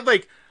because it had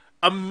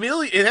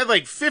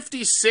like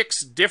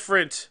 56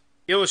 different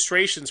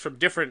illustrations from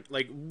different,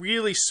 like,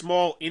 really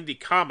small indie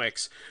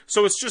comics.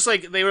 So it's just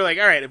like, they were like,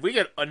 all right, if we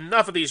get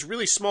enough of these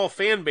really small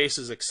fan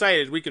bases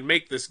excited, we can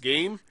make this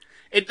game.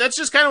 That's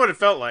just kind of what it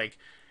felt like.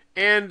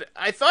 And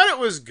I thought it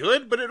was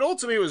good, but it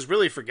ultimately was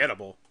really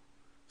forgettable.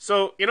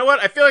 So, you know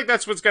what? I feel like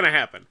that's what's going to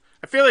happen.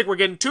 I feel like we're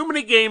getting too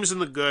many games in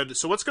the good,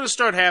 so what's going to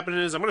start happening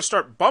is I'm going to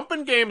start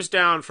bumping games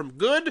down from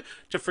good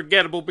to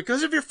forgettable,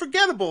 because if you're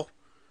forgettable,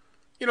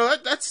 you know,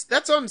 that's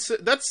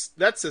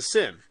a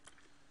sin.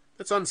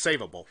 That's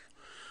unsavable.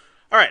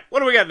 All right, what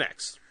do we got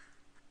next?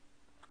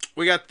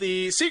 We got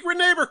the Secret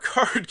Neighbor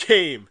card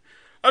game.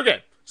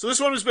 Okay, so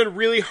this one has been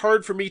really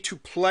hard for me to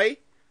play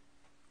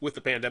with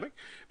the pandemic,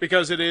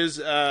 because it is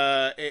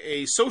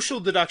a social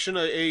deduction,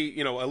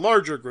 a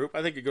larger group.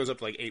 I think it goes up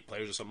to like 8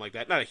 players or something like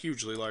that. Not a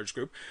hugely large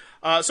group.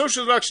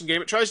 Social deduction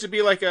game. It tries to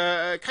be like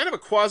a kind of a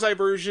quasi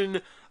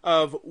version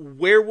of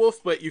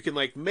Werewolf, but you can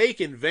like make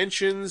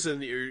inventions,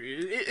 and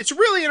it's a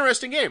really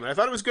interesting game. And I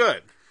thought it was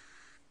good.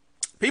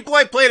 People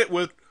I played it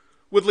with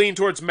would lean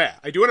towards meh.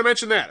 I do want to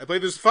mention that. I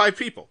played this with 5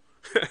 people.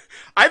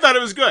 I thought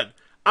it was good.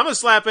 I'm going to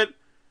slap it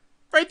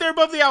right there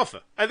above the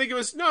Alpha. I'm going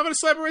to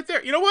slap it right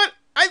there. You know what?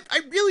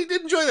 I really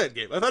did enjoy that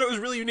game. I thought it was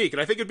really unique,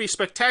 and I think it'd be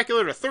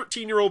spectacular at a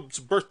 13-year-old's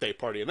birthday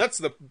party, and that's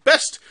the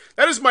best.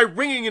 That is my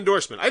ringing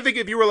endorsement. I think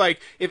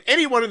if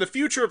anyone in the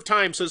future of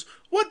time says,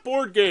 what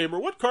board game or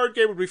what card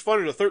game would be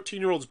fun at a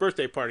 13-year-old's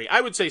birthday party,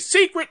 I would say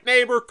Secret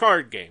Neighbor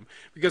card game,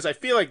 because I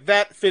feel like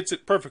that fits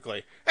it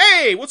perfectly.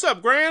 Hey, what's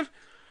up, Gran?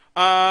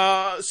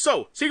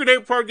 So, Secret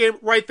Neighbor card game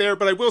right there,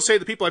 but I will say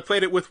the people I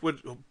played it with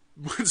would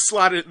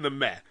slot it in the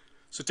meh.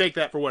 So take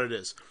that for what it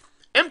is.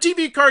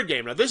 MTV card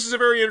game. Now, this is a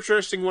very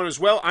interesting one as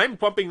well. I'm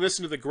bumping this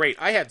into the great.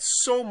 I had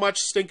so much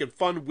stinking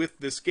fun with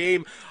this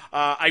game.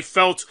 I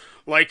felt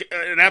like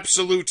an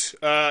absolute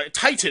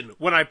titan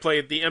when I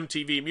played the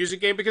MTV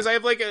music game, because I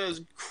have like a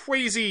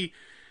crazy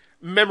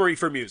memory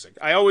for music.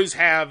 I always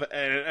have,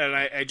 and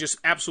I just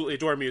absolutely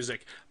adore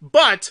music.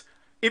 But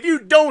if you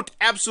don't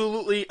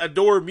absolutely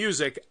adore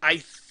music, I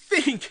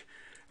think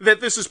that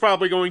this is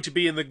probably going to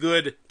be in the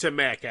good to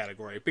meh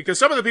category. Because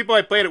some of the people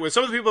I played it with,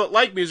 some of the people that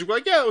like music were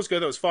like, yeah, that was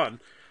good, that was fun.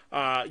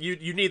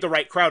 You need the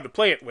right crowd to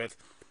play it with.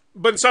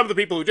 But some of the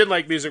people who didn't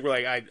like music were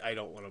like, I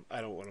don't want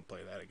to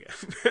play that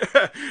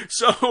again.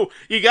 So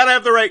you gotta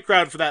have the right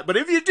crowd for that. But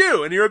if you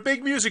do, and you're a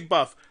big music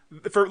buff,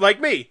 like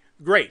me,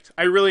 great.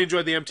 I really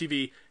enjoyed the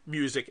MTV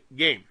music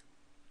game.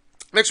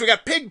 Next, we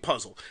got Pig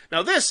Puzzle.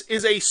 Now, this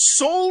is a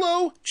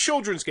solo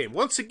children's game.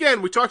 Once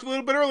again, we talked a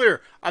little bit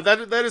earlier.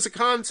 That is a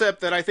concept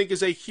that I think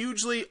is a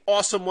hugely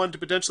awesome one to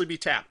potentially be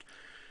tapped.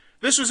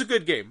 This was a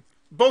good game.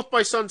 Both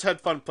my sons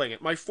had fun playing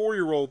it. My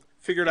 4-year-old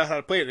figured out how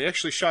to play it. He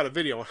actually shot a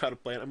video on how to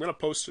play it. I'm going to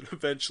post it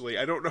eventually.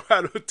 I don't know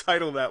how to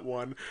title that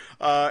one.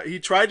 He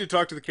tried to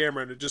talk to the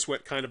camera, and it just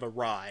went kind of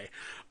awry.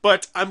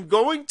 But I'm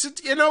going to,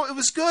 it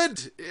was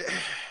good.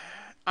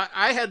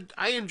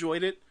 I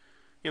enjoyed it.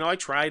 I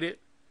tried it.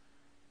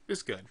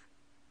 It's good.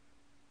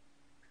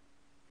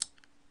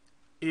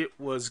 It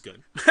was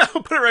good.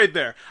 I'll put it right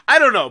there. I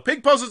don't know.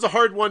 Pig Puzzle's a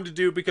hard one to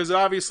do, because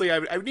obviously I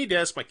would need to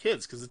ask my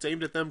kids, because it's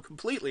aimed at them,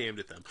 completely aimed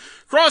at them.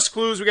 Cross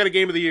Clues, we got a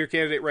Game of the Year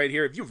candidate right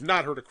here. If you've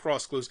not heard of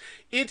Cross Clues,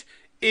 it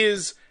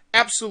is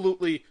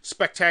absolutely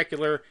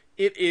spectacular.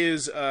 It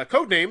is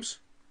Codenames,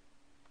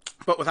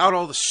 but without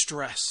all the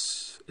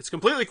stress. It's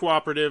completely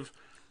cooperative,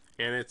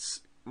 and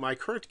it's my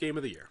current Game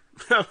of the Year.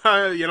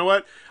 You know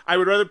what? I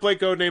would rather play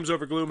Codenames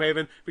over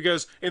Gloomhaven,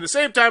 because in the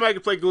same time I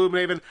could play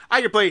Gloomhaven,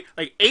 I could play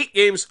like 8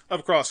 games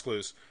of Cross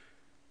Clues.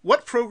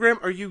 What program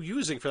are you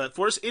using for that,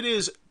 Forrest? It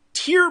is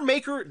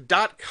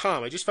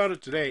tiermaker.com. I just found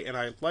it today, and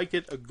I like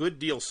it a good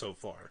deal so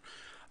far.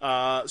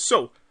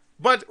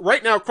 But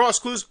right now, Cross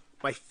Clues,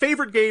 My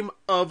favorite game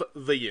of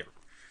the year.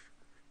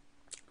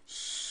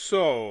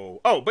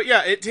 So, but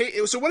yeah,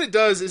 so what it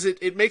does is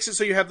it makes it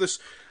so you have this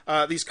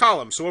these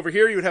columns. So over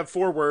here you would have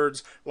 4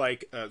 words,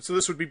 like so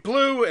this would be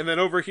blue, and then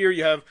over here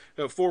you have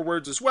 4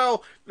 words as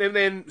well, and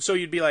then so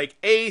you'd be like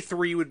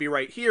A3 would be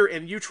right here,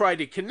 and you try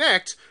to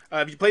connect.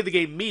 If you play the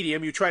game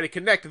medium, you try to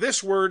connect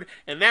this word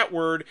and that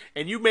word,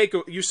 and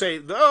you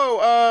say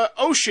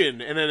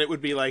ocean, and then it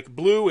would be like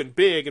blue and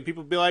big, and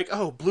people would be like,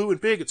 oh, blue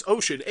and big, it's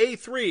ocean,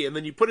 A3, and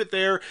then you put it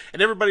there,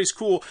 and everybody's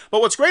cool.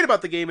 But what's great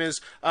about the game is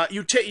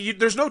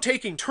there's no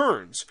taking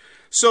turns.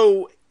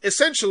 So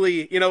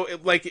essentially,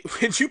 like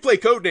when you play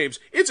Codenames,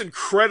 it's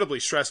incredibly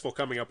stressful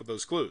coming up with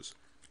those clues.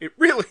 It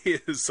really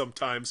is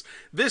sometimes.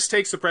 This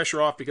takes the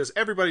pressure off because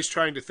everybody's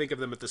trying to think of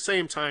them at the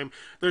same time.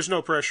 There's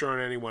no pressure on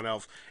anyone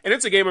else. And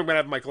it's a game I'm going to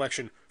have in my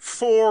collection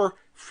for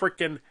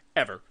frickin'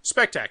 ever.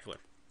 Spectacular.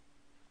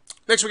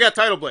 Next, we got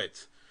Title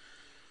Blades.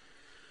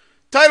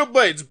 Title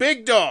Blades,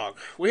 big dog.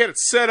 We had it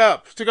set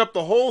up. Took up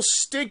the whole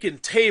stinking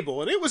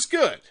table, and it was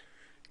good.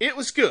 It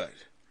was good.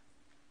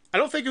 I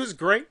don't think it was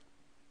great.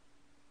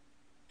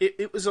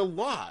 It was a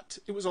lot.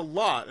 It was a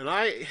lot. And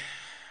I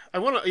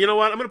want to, you know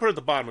what? I'm going to put it at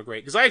the bottom of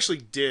great, because I actually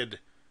did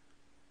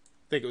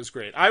think it was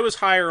great. I was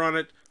higher on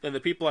it than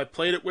the people I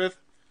played it with,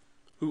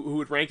 who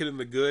would rank it in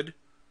the good.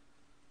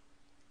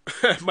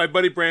 My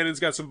buddy Brandon's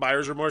got some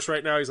buyer's remorse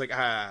right now. He's like,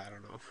 I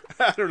don't know.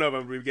 I don't know if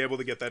I'm going to be able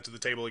to get that to the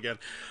table again.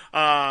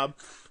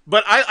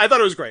 But I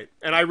thought it was great,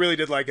 and I really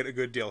did like it a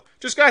good deal.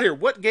 Just got here.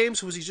 What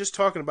games was he just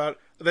talking about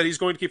that he's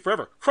going to keep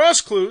forever?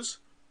 Cross Clues,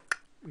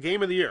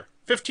 Game of the Year.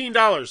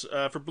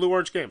 $15 for Blue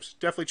Orange Games.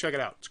 Definitely check it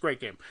out. It's a great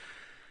game.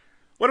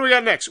 What do we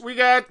got next? We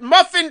got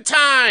Muffin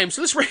Time.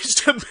 So this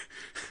raised him.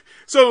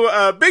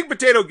 So Big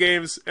Potato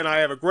Games and I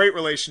have a great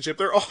relationship.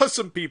 They're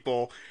awesome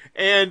people.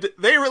 And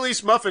they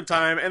released Muffin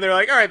Time, and they're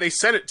like, all right, they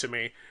sent it to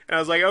me. And I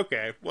was like,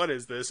 okay, what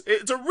is this?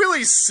 It's a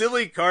really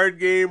silly card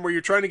game where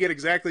you're trying to get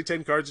exactly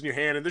 10 cards in your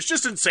hand, and there's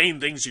just insane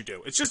things you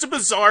do. It's just a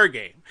bizarre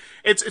game.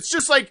 It's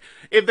just like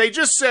if they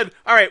just said,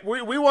 all right,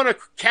 we want to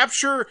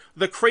capture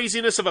the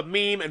craziness of a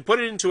meme and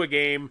put it into a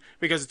game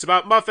because it's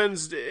about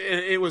muffins.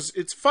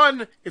 It's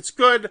fun. It's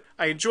good.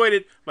 I enjoyed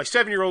it. My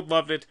 7-year-old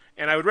loved it,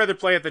 and I would rather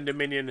play it than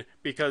Dominion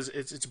because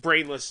it's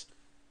brainless.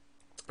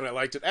 And I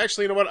liked it.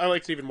 Actually, you know what? I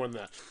liked it even more than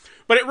that.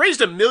 But it raised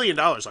 $1 million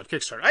on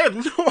Kickstarter. I have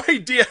no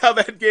idea how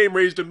that game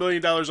raised $1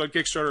 million on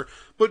Kickstarter,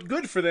 but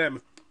good for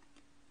them.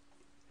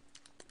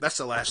 That's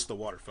the last of the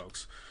water,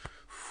 folks.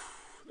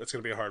 That's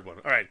going to be a hard one.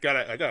 All right,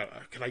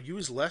 can I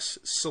use less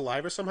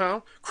saliva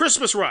somehow?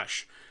 Christmas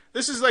Rush.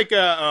 This is like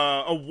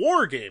a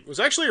war game. It was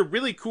actually a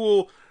really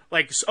cool,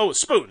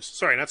 Spoons.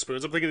 Sorry, not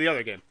Spoons. I'm thinking of the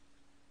other game.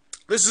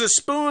 This is a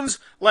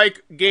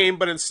spoons-like game,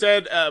 but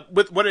instead,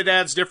 with what it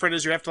adds different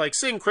is you have to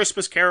sing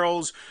Christmas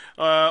carols,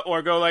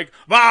 or go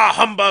 "Bah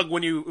humbug"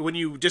 when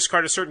you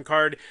discard a certain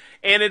card,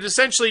 and it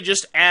essentially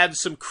just adds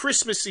some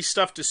Christmassy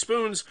stuff to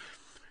Spoons.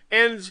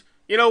 And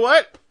you know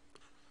what?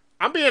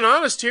 I'm being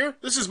honest here.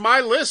 This is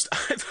my list.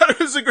 I thought it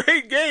was a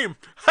great game.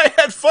 I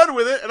had fun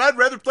with it, and I'd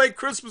rather play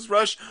Christmas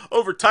Rush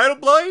over Title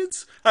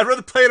Blades. I'd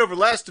rather play it over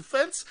Last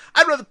Defense.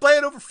 I'd rather play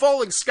it over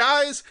Falling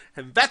Skies,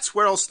 and that's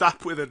where I'll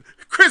stop with it.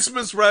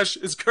 Christmas Rush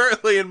is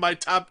currently in my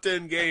top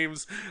 10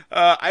 games.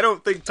 I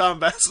don't think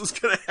Tom Vassel's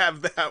going to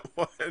have that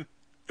one.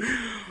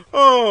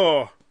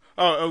 Oh,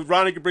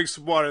 Ronnie can bring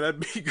some water.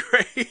 That'd be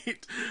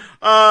great.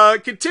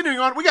 Continuing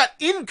on, we got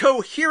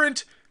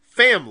Incoherent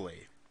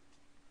Family.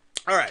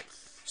 All right.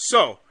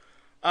 So,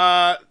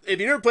 if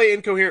you never play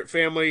Incoherent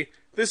Family,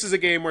 this is a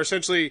game where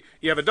essentially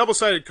you have a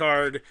double-sided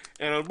card,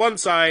 and on one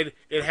side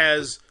it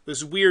has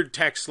this weird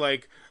text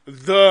like,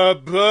 "The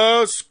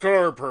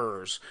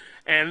Buscarpers."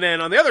 And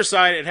then on the other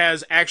side it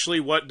has actually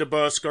what the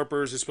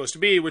Buscarpers is supposed to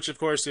be, which of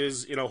course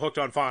is, Hooked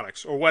on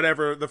Phonics, or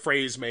whatever the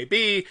phrase may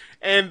be.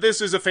 And this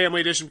is a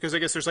family edition because I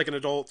guess there's an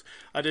adult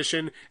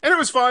edition. And it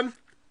was fun.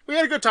 We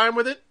had a good time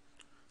with it.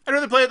 I'd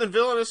rather play it than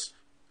Villainous,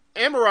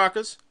 and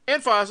Maracas,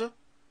 and Faza,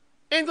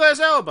 and Glass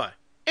Alibi,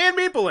 and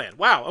Meeple Land.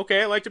 Wow,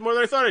 okay, I liked it more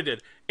than I thought I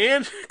did.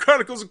 And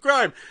Chronicles of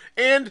Crime,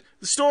 and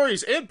The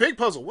Stories, and Big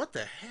Puzzle. What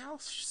the hell?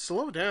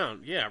 Slow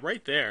down. Yeah,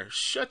 right there.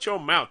 Shut your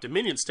mouth.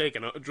 Dominion's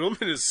taken.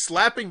 Drummond is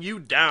slapping you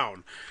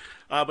down.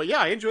 But yeah,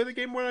 I enjoyed the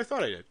game more than I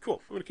thought I did.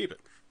 Cool, I'm going to keep it.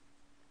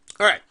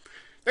 All right,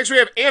 next we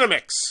have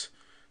Animix.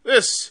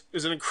 This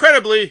is an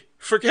incredibly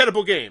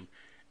forgettable game.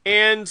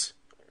 And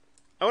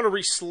I want to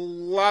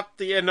re-slot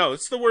the... No,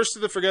 it's the worst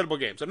of the forgettable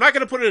games. I'm not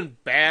going to put it in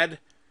bad.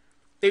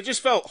 It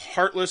just felt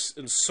heartless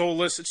and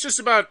soulless. It's just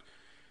about...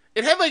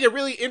 It had a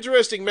really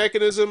interesting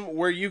mechanism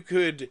where you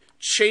could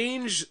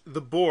change the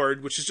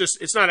board, which is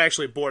just... It's not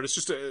actually a board. It's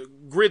just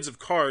grids of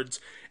cards.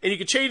 And you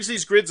could change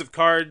these grids of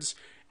cards,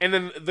 and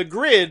then the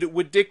grid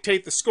would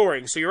dictate the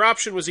scoring. So your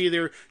option was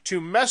either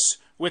to mess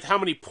with how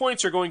many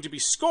points are going to be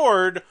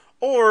scored,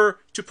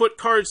 or to put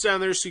cards down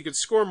there so you could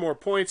score more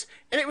points.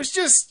 And it was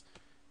just...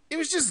 It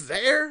was just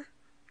there,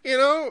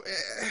 No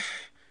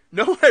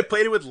one I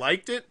played it with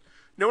liked it.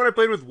 No one I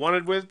played with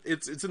wanted with.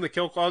 It's in the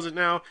kill closet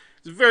now.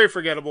 It's very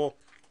forgettable.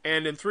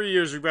 And in 3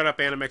 years, we brought up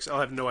Animix. I'll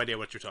have no idea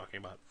what you're talking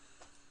about.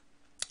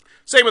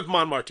 Same with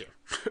Montmartre.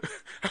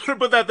 I'm going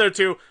to put that there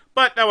too,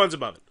 but that one's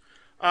above it.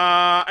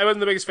 I wasn't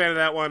the biggest fan of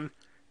that one.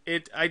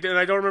 I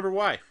don't remember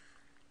why.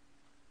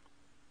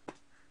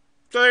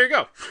 So there you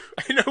go.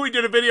 I know we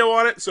did a video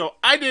on it, so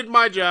I did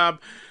my job.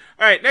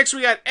 All right, next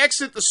we got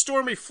Exit the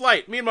Stormy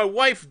Flight. Me and my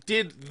wife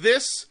did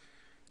this,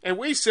 and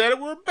we said it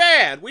were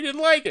bad. We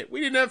didn't like it. We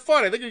didn't have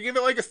fun. I think we gave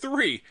it like a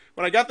 3.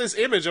 When I got this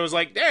image, I was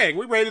like, dang,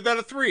 we rated that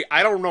a 3.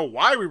 I don't know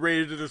why we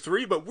rated it a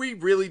 3, but we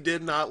really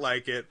did not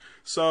like it.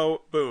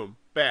 So, boom,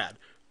 bad.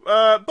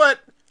 But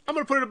I'm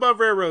going to put it above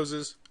Rare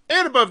Roses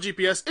and above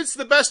GPS. It's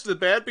the best of the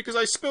bad because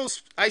I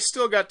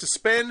still got to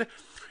spend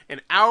an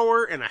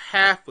hour and a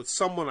half with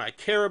someone I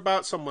care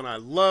about, someone I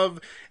love,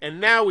 and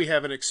now we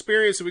have an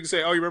experience that we can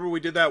say, oh, you remember we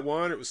did that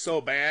one? It was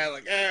so bad.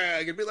 Like,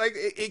 it can be like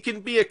it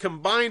can be a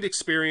combined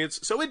experience,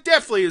 so it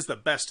definitely is the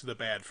best of the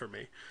bad for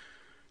me.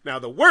 Now,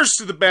 the worst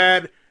of the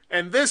bad,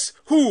 and this,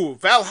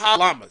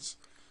 Valhallamas.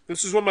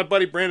 This is one my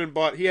buddy Brandon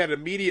bought. He had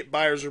immediate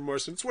buyer's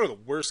remorse, and it's one of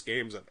the worst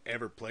games I've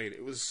ever played.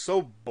 It was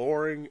so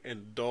boring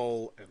and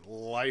dull and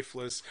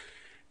lifeless,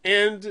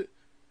 and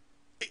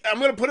I'm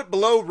going to put it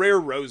below Rare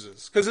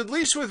Roses, because at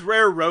least with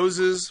Rare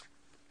Roses,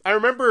 I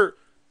remember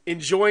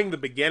enjoying the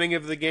beginning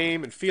of the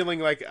game and feeling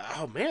like,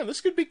 oh man,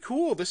 this could be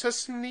cool. This has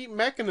some neat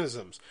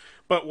mechanisms.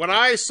 But when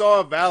I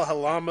saw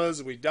Valhallamas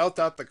and we dealt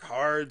out the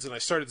cards and I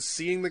started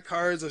seeing the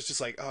cards, I was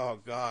just like, oh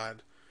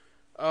god.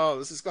 Oh,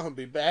 this is going to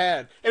be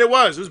bad. And it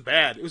was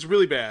bad. It was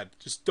really bad.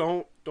 Just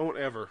don't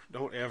ever.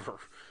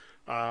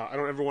 I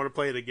don't ever want to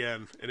play it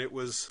again. And it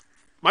was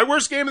my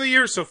worst game of the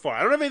year so far.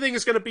 I don't have anything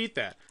that's going to beat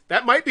that.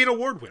 That might be an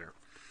award winner.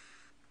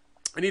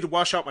 I need to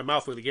wash out my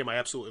mouth with a game I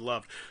absolutely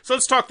love. So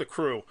let's talk The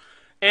Crew.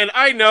 And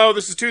I know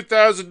this is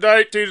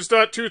 2019, it's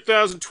not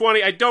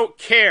 2020, I don't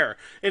care.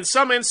 In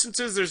some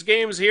instances, there's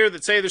games here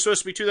that say they're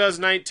supposed to be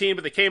 2019,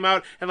 but they came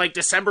out in like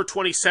December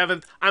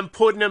 27th. I'm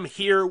putting them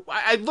here.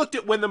 I looked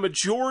at when the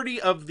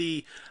majority of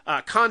the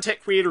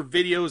content creator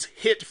videos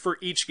hit for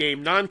each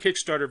game,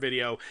 non-Kickstarter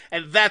video,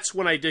 and that's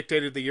when I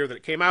dictated the year that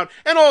it came out.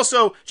 And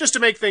also, just to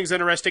make things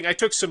interesting, I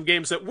took some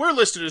games that were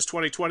listed as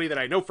 2020 that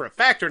I know for a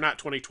fact are not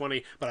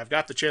 2020, but I've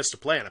got the chance to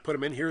play, and I put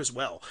them in here as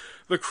well.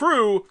 The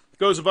Crew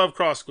goes above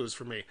Cross Clues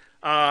for me.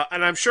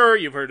 And I'm sure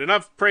you've heard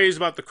enough praise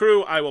about The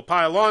Crew. I will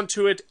pile on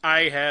to it.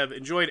 I have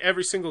enjoyed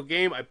every single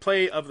game I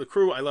play of The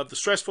Crew. I love the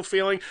stressful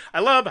feeling.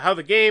 I love how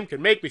the game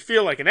can make me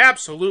feel like an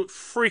absolute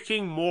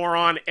freaking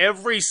moron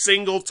every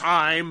single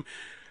time.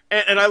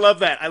 And I love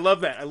that. I love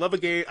that. I love a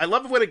game. I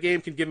love when a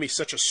game can give me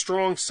such a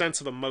strong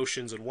sense of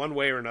emotions in one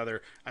way or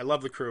another. I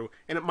love The Crew,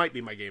 and it might be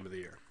my game of the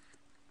year.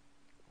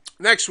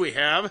 Next we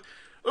have,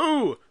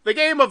 The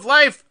Game of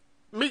Life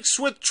mixed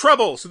with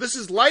Trouble. So this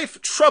is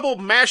Life Trouble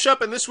mashup,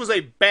 and this was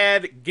a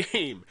bad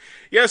game.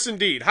 Yes,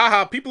 indeed.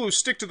 Haha, people who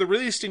stick to the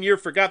released in year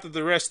forgot that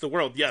the rest of the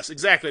world. Yes,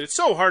 exactly. It's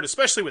so hard,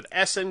 especially with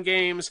SN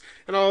games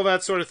and all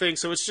that sort of thing.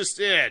 So it's just,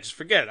 just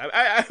forget it.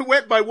 I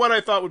went by what I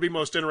thought would be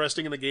most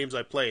interesting in the games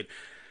I played.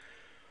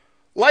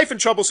 Life in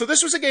Trouble. So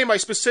this was a game I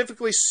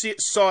specifically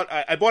sought.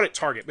 I bought at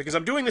Target because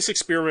I'm doing this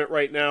experiment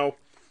right now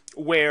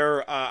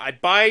where I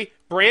buy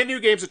brand new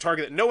games at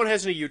Target that no one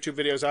has any YouTube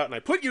videos out, and I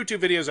put YouTube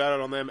videos out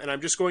on them, and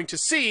I'm just going to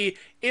see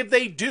if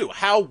they do,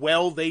 how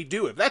well they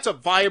do, if that's a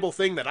viable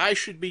thing that I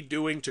should be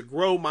doing to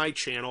grow my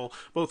channel,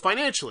 both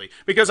financially.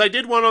 Because I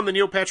did one on the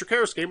Neil Patrick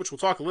Harris game, which we'll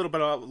talk a little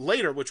bit about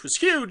later, which was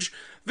huge.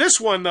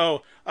 This one,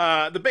 though,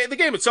 the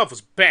game itself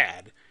was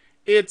bad.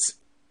 And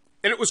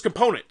it was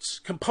components.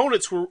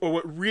 Components were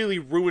what really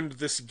ruined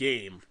this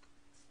game.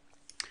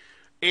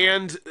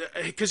 And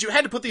because you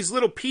had to put these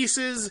little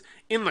pieces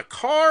in the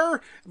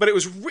car, but it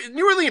was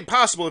nearly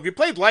impossible. If you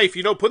played Life,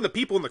 you know, putting the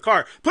people in the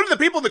car. Putting the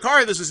people in the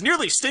car, this is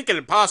nearly stinking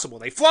impossible.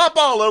 They flop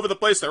all over the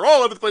place. They're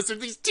all over the place. There's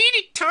these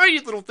teeny tiny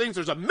little things.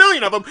 There's a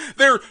million of them.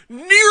 They're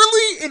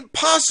nearly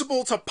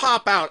impossible to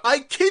pop out. I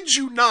kid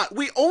you not.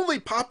 We only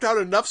popped out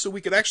enough so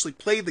we could actually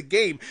play the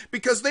game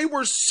because they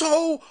were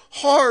so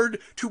hard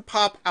to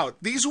pop out.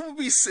 These will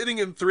be sitting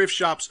in thrift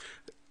shops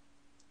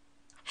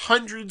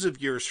hundreds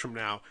of years from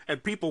now,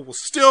 and people will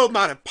still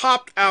not have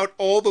popped out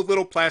all the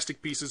little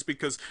plastic pieces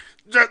because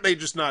they're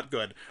just not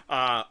good.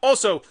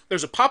 Also,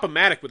 there's a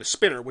pop-o-matic with a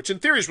spinner, which in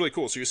theory is really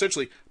cool. So you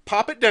essentially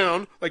pop it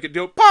down, like it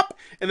do pop,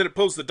 and then it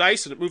pulls the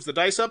dice and it moves the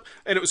dice up,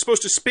 and it was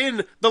supposed to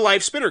spin the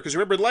Life spinner, because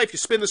remember in Life, you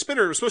spin the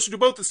spinner. It was supposed to do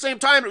both at the same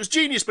time. It was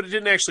genius, but it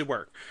didn't actually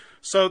work.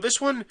 So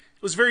this one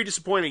was very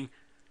disappointing,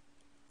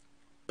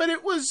 but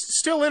it was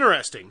still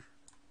interesting.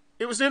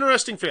 It was an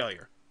interesting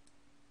failure,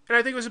 and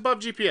I think it was above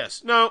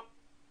GPS. No,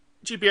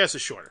 GPS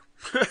is shorter.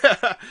 All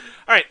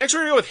right, next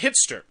we're going to go with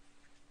Hitster.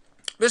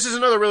 This is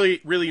another really,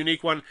 really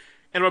unique one,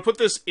 and I'm going to put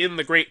this in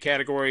the great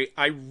category.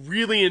 I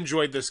really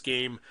enjoyed this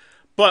game,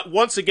 but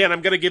once again,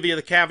 I'm going to give you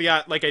the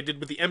caveat, like I did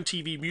with the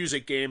MTV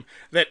Music game,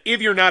 that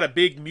if you're not a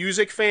big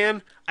music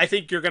fan, I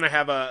think you're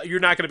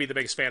not going to be the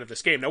biggest fan of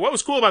this game. Now, what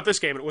was cool about this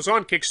game, and it was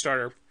on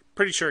Kickstarter,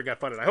 pretty sure it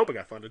got funded. I hope it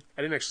got funded.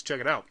 I didn't actually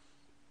check it out.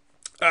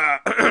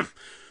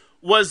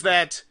 Was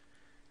that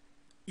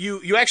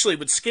you actually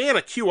would scan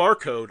a QR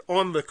code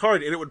on the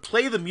card and it would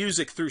play the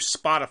music through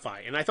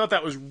Spotify. And I thought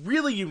that was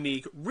really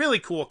unique, really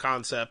cool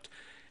concept.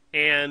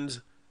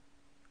 And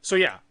so,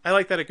 yeah, I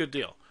like that a good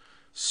deal.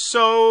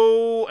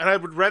 So, and I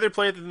would rather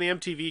play it than the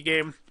MTV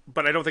game,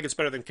 but I don't think it's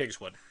better than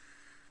Kingswood.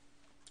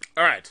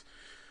 All right.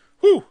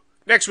 Whew.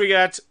 Next we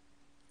got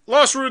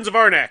Lost Ruins of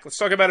Arnak. Let's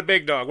talk about a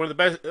big dog. One of the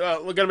best.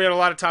 We're going to be on a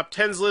lot of top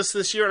 10s lists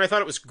this year, and I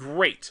thought it was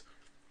great.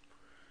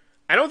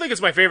 I don't think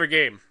it's my favorite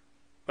game,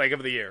 like,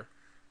 of the year.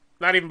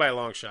 Not even by a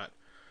long shot.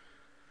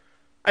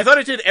 I thought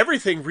it did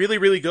everything really,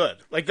 really good.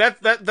 Like,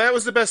 that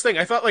was the best thing.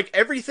 I thought, like,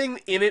 everything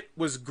in it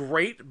was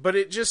great, but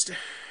it just...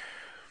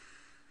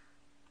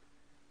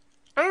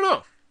 I don't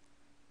know.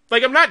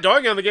 Like, I'm not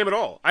dogging on the game at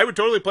all. I would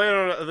totally play it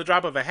on the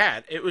drop of a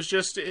hat. It was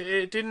just,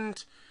 it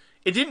didn't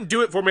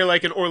do it for me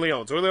like in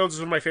Orleans. Orleans is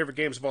one of my favorite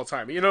games of all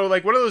time. You know,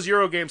 like one of those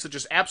Euro games that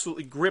just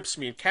absolutely grips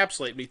me,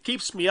 encapsulates me,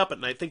 keeps me up at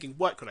night thinking,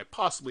 what could I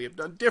possibly have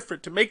done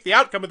different to make the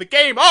outcome of the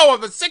game? Oh, on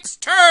the 6th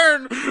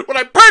turn, when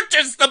I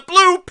purchased the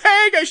blue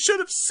peg, I should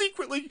have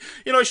secretly,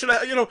 I should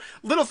have,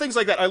 little things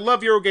like that. I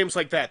love Euro games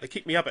like that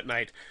keep me up at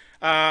night.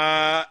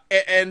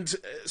 And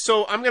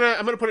so I'm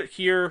gonna put it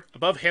here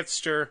above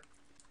Hitster,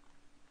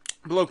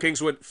 below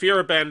Kingswood.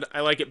 Fear of Bend,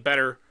 I like it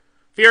better.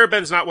 Fear of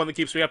Bend's not one that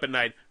keeps me up at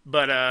night,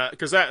 but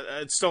because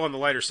it's still on the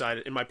lighter side,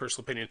 in my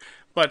personal opinion.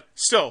 But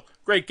still,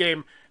 great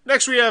game.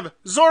 Next we have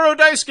Zorro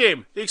Dice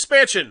Game, the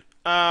expansion.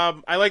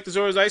 I like the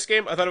Zorro Dice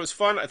Game. I thought it was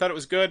fun. I thought it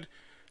was good.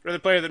 Rather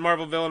play than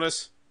Marvel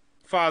Villainous,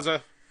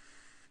 Faza.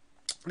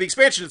 The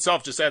expansion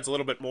itself just adds a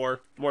little bit more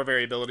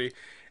variability,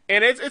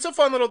 and it's a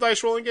fun little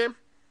dice rolling game.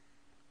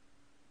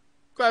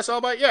 Glass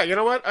Alibi, yeah, you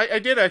know what? I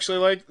did actually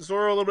like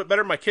Zorro a little bit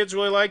better. My kids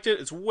really liked it.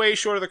 It's way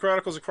short of the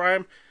Chronicles of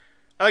Crime.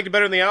 I liked it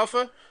better than the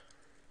Alpha.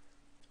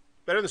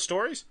 Better than the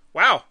stories?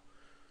 Wow.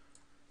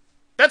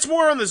 That's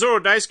more on the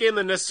Zorro Dice Game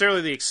than necessarily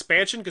the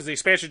expansion, because the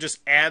expansion just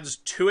adds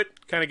to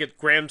it, kind of get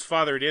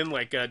grandfathered in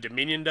like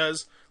Dominion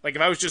does. Like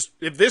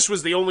if this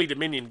was the only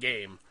Dominion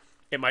game,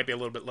 it might be a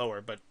little bit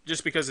lower, but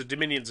just because of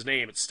Dominion's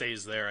name, it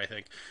stays there, I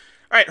think.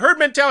 All right, Herd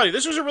Mentality.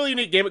 This was a really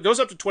unique game. It goes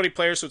up to 20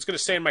 players, so it's going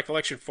to stay in my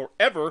collection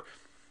forever.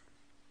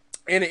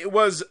 And it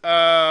was,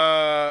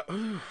 what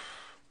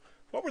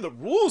were the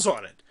rules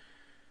on it?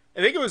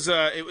 I think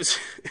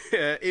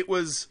it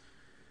was,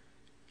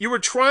 you were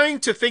trying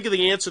to think of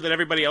the answer that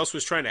everybody else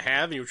was trying to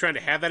have, and you were trying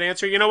to have that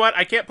answer. You know what?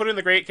 I can't put it in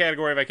the great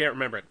category if I can't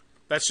remember it.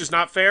 That's just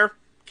not fair.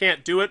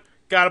 Can't do it.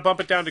 Gotta bump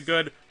it down to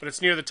good, but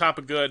it's near the top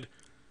of good.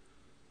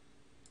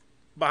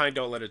 Behind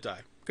Don't Let It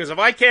Die. Because if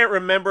I can't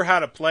remember how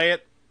to play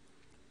it,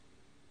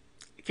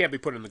 it can't be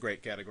put in the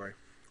great category.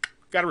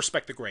 Gotta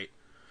respect the great.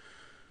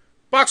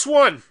 Box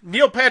 1,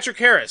 Neil Patrick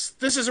Harris.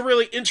 This is a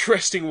really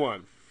interesting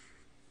one.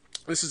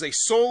 This is a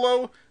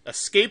solo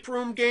escape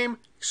room game,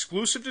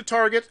 exclusive to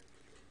Target,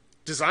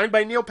 designed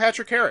by Neil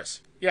Patrick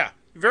Harris. Yeah,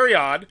 very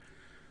odd.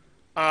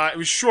 It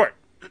was short.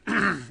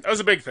 That was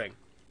a big thing.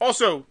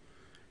 Also,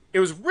 it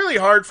was really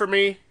hard for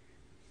me,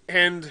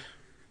 and,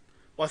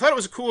 well, I thought it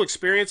was a cool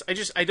experience.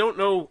 I don't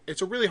know.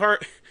 It's a really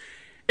hard...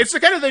 It's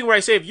the kind of thing where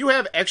I say, if you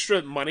have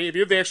extra money, if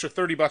you have the extra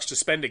 $30 to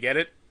spend to get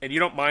it, and you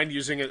don't mind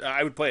using it,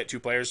 I would play it 2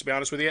 players, to be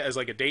honest with you, as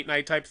like a date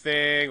night type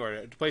thing,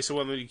 or to play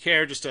someone that you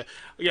care, just to,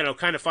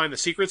 kind of find the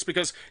secrets,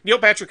 because Neil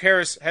Patrick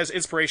Harris has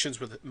inspirations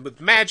with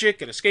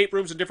magic and escape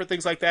rooms and different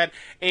things like that,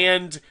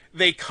 and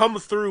they come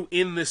through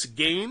in this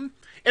game,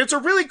 and it's a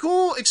really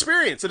cool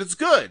experience, and it's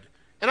good.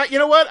 And you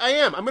know what?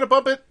 I'm going to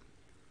bump it.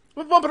 I'm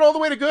going to bump it all the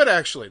way to good,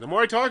 actually. The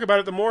more I talk about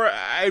it, the more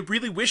I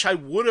really wish I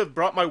would have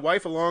brought my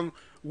wife along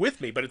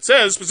with me, but it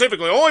says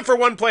specifically only for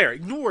 1 player.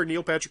 Ignore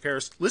Neil Patrick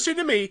Harris. Listen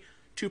to me,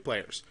 2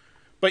 players.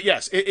 But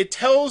yes, it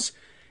tells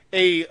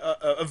a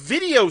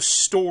video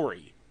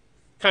story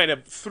kind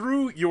of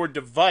through your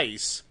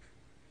device,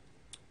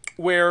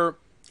 where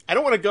I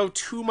don't want to go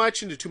too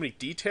much into too many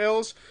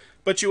details,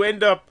 but you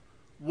end up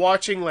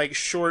watching like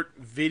short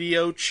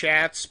video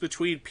chats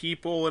between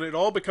people, and it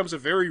all becomes a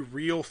very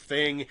real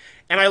thing,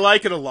 and I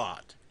like it a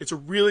lot. It's a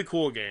really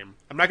cool game.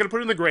 I'm not going to put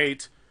it in the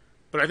great,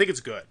 but I think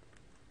it's good.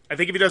 I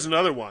think if he does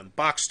another one,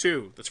 Box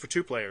 2, that's for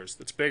 2 players,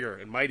 that's bigger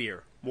and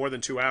mightier, more than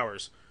 2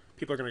 hours,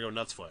 people are going to go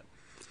nuts for it.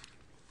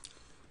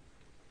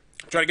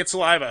 Try to get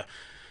saliva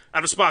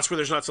out of spots where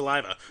there's not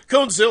saliva.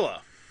 Conezilla.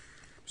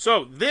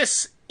 So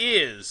this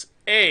is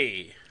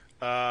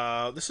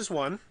this is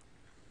one.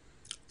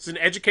 It's an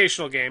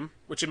educational game,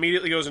 which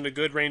immediately goes into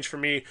good range for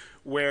me,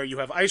 where you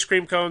have ice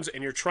cream cones,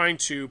 and you're trying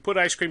to put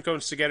ice cream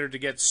cones together to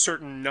get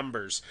certain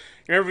numbers.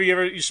 You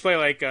used to play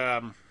like,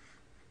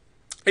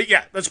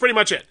 yeah, that's pretty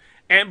much it.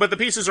 But the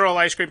pieces are all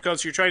ice cream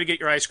cones, so you're trying to get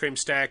your ice cream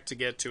stack to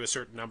get to a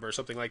certain number or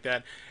something like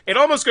that. It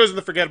almost goes in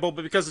the forgettable,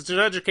 but because it's an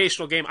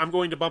educational game, I'm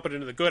going to bump it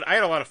into the good. I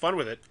had a lot of fun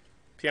with it,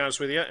 to be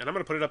honest with you, and I'm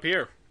going to put it up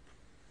here.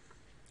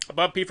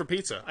 Above P for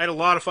Pizza. I had a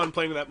lot of fun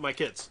playing with that with my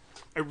kids.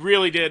 I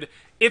really did.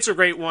 It's a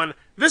great one.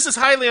 This is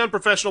highly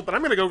unprofessional, but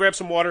I'm going to go grab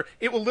some water.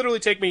 It will literally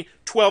take me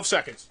 12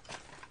 seconds.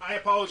 I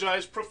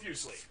apologize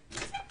profusely.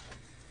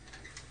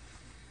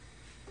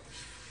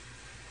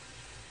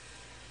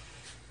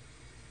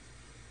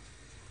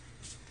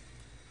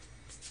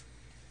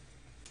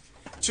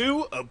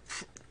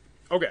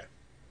 Okay.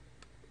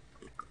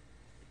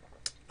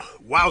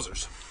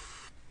 Wowzers.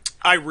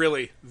 I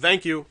really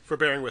thank you for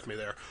bearing with me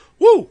there.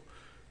 Woo!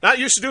 Not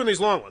used to doing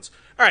these long ones.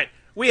 All right,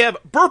 we have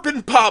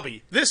Burpin'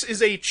 Bobby. This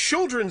is a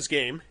children's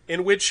game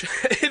in which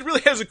it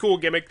really has a cool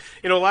gimmick.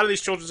 You know, a lot of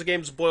these children's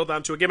games boil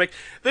down to a gimmick.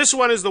 This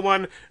one is the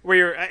one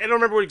where I don't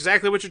remember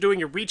exactly what you're doing.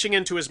 You're reaching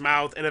into his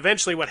mouth, and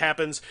eventually what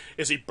happens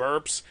is he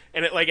burps,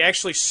 and it like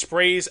actually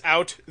sprays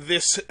out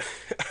this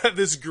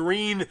this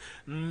green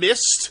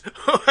mist.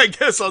 I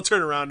guess I'll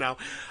turn around now.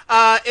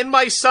 And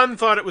my son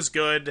thought it was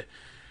good,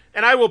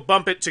 and I will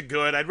bump it to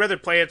good. I'd rather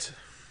play it.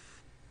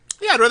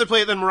 Yeah, I'd rather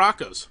play it than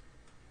Morocco's.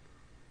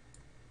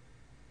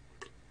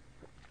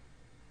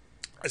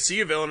 I see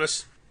you,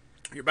 villainous.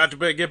 You're about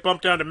to get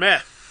bumped down to meh.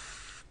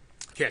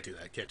 Can't do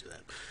that. Can't do that.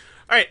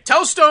 All right,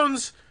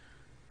 Tellstone's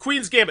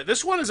Queen's Gambit.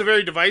 This one is a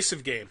very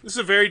divisive game. This is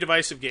a very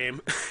divisive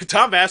game.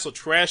 Tom Vassell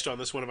trashed on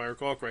this one, if I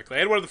recall correctly. I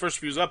had one of the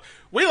first reviews up.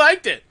 We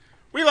liked it.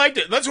 We liked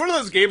it. That's one of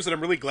those games that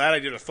I'm really glad I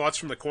did a Thoughts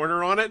from the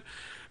Corner on it.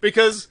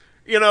 Because,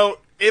 you know,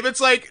 if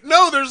it's like,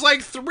 no, there's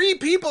like 3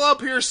 people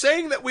up here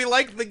saying that we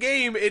like the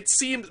game, it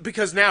seems,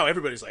 because now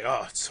everybody's like,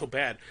 oh, it's so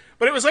bad.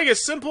 But it was like a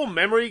simple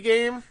memory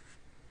game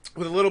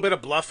with a little bit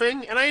of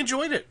bluffing, and I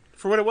enjoyed it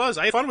for what it was.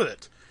 I had fun with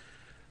it.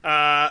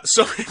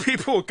 So many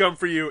people will come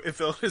for you if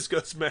Illness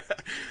goes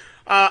mad.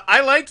 I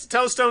liked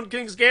Tellstone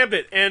King's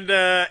Gambit, and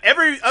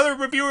every other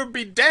reviewer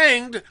be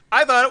danged,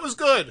 I thought it was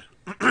good.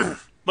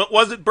 But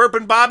was it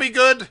Burpin' Bobby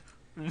good?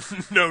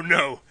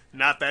 No,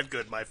 not that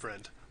good, my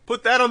friend.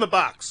 Put that on the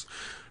box.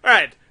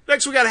 Alright,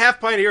 next we got Half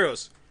Pint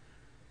Heroes.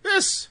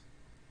 This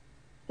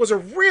was a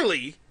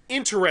really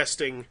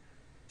interesting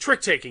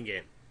trick-taking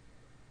game.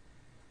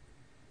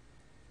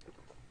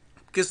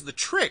 Because the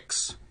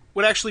tricks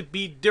would actually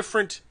be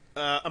different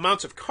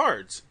amounts of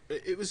cards.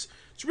 It's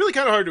really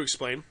kind of hard to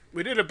explain.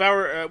 We did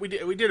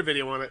we did a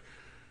video on it.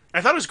 I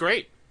thought it was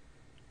great,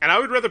 and I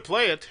would rather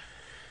play it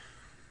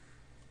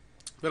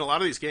than a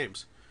lot of these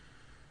games.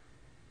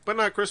 But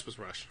not Christmas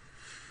Rush.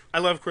 I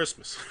love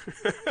Christmas.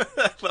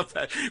 I love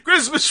that.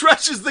 Christmas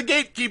Rush is the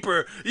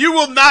gatekeeper. You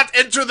will not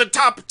enter the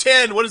top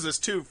 10. What is this?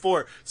 2,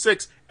 4,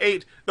 6,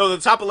 8. No, the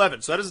top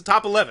 11. So that is the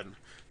top 11.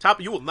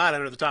 You will not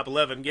enter the top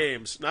 11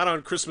 games. Not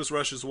on Christmas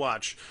Rush's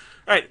watch.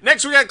 All right,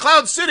 next we got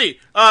Cloud City,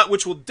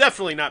 which will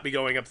definitely not be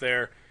going up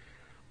there.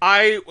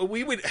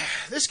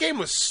 This game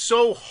was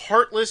so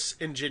heartless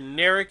and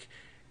generic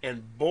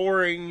and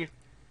boring.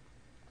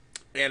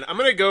 And I'm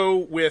going to go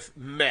with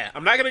meh.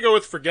 I'm not going to go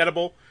with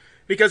Forgettable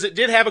because it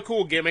did have a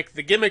cool gimmick.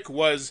 The gimmick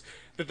was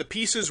that the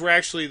pieces were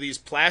actually these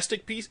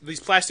plastic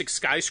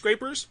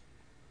skyscrapers.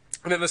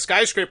 And then the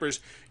skyscrapers,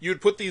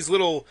 you'd put these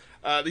little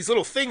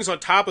things on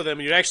top of them,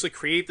 and you'd actually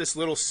create this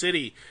little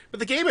city. But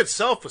the game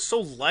itself was so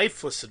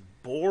lifeless and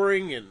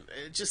boring, and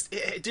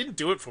it didn't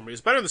do it for me. It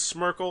was better than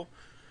Smirkle.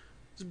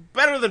 It was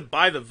better than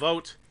Buy the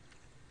Vote.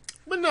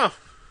 But no,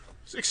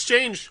 it's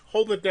Exchange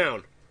holding it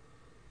down.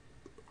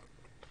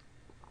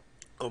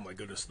 Oh my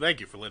goodness, thank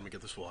you for letting me get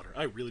this water.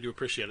 I really do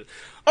appreciate it.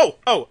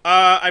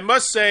 I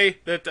must say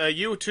that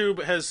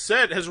YouTube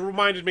has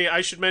reminded me I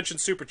should mention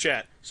Super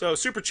Chat. So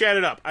Super Chat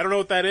it up. I don't know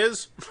what that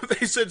is.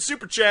 They said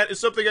Super Chat is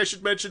something I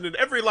should mention in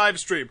every live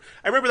stream.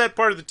 I remember that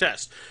part of the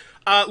test.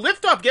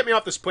 Lift Off, Get Me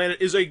Off This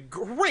Planet is a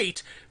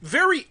great,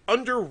 very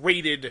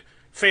underrated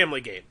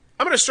family game.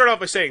 I'm going to start off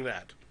by saying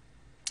that.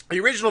 The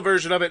original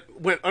version of it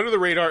went under the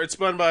radar. It's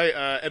spun by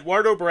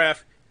Eduardo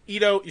Braff.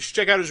 Ito, you should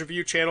check out his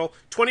review channel,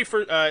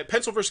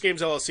 Pencil First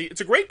Games LLC.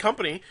 It's a great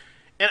company,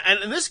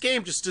 and this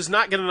game just does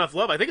not get enough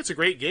love. I think it's a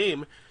great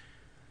game,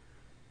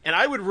 and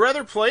I would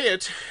rather play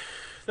it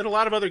than a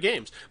lot of other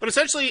games. But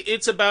essentially,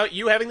 it's about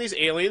you having these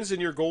aliens,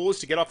 and your goal is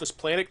to get off this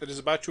planet that is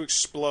about to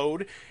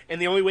explode,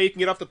 and the only way you can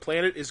get off the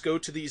planet is go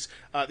to these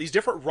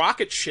different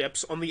rocket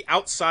ships on the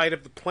outside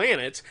of the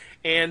planet,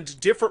 and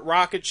different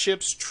rocket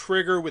ships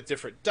trigger with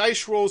different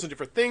dice rolls and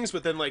different things,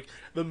 but then, like,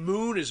 the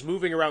moon is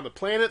moving around the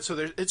planet,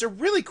 so it's a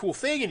really cool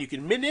thing, and you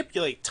can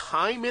manipulate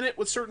time in it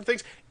with certain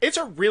things. It's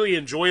a really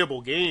enjoyable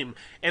game,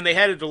 and they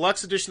had a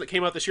deluxe edition that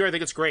came out this year. I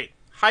think it's great.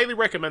 Highly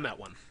recommend that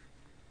one.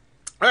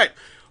 All right.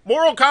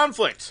 Moral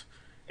Conflict,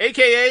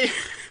 a.k.a.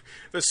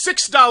 the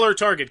 $6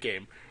 Target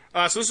game.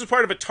 So this is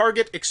part of a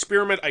Target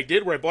experiment I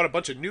did where I bought a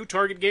bunch of new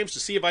Target games to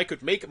see if I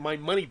could make my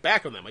money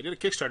back on them. I did a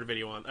Kickstarter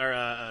video on,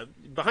 or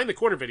Behind the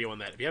Corner video on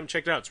that. If you haven't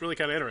checked it out, it's really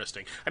kind of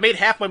interesting. I made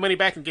half my money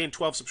back and gained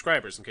 12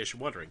 subscribers, in case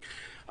you're wondering,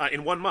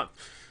 in 1 month.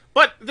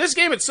 But this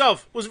game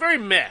itself was very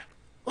meh.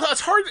 Well,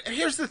 it's hard.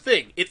 Here's the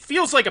thing. It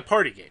feels like a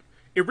party game.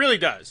 It really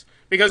does.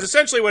 Because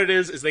essentially what it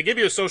is they give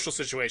you a social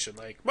situation,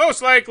 like,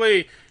 most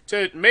likely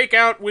to make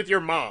out with your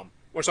mom,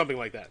 or something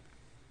like that.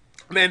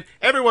 And then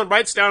everyone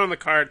writes down on the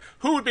card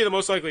who would be the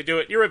most likely to do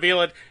it. You reveal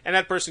it, and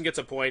that person gets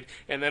a point.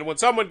 And then when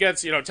someone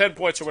gets, 10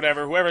 points or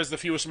whatever, whoever has the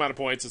fewest amount of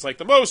points is like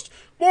the most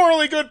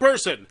morally good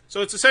person.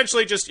 So it's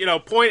essentially just,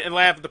 point and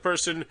laugh at the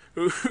person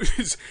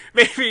who's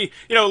maybe,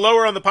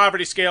 lower on the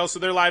poverty scale, so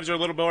their lives are a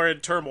little more in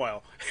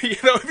turmoil.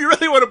 If you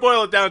really want to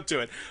boil it down to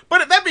it.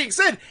 But that being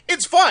said,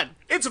 it's fun.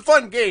 It's a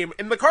fun game,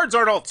 and the cards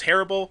aren't all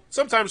terrible.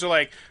 Sometimes they're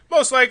like,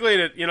 most likely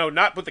to,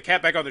 not put the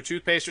cap back on their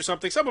toothpaste or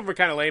something. Some of them are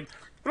kind of lame.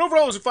 But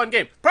overall, it was a fun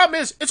game. Problem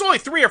is, it's only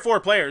 3 or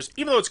 4 players,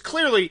 even though it's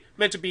clearly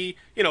meant to be,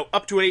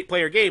 up to an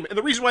 8-player game. And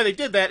the reason why they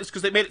did that is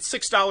because they made it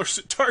 $6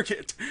 at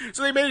Target.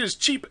 So they made it as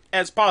cheap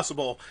as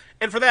possible.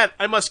 And for that,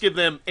 I must give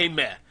them a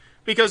meh.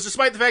 Because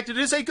despite the fact it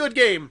is a good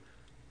game,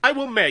 I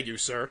will meh you,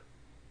 sir.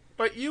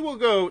 But you will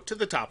go to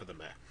the top of the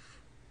meh.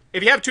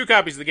 If you have 2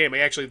 copies of the game, I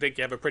actually think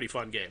you have a pretty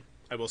fun game.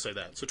 I will say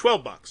that. So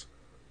 $12.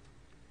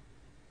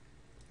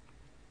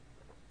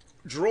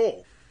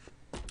 Droll.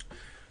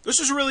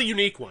 This is a really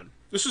unique one.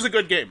 This is a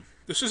good game.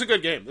 This is a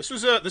good game. This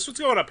was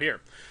going up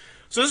here.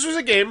 So this was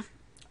a game.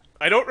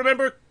 I don't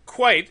remember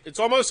quite. It's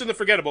almost in the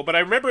Forgettable, but I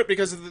remember it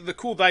because of the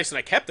cool dice, and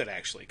I kept it,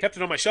 actually. Kept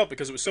it on my shelf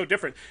because it was so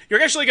different.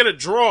 You're actually going to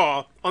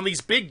draw on these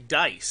big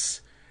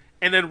dice,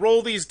 and then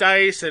roll these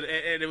dice, and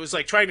it was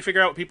like trying to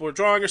figure out what people were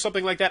drawing or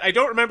something like that. I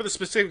don't remember the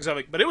specifics of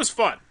it, but it was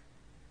fun.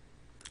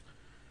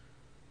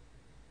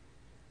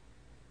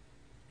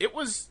 It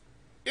was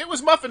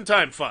muffin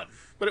time fun,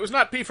 but it was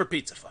not P for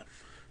pizza fun.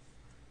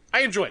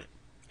 I enjoyed it.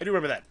 I do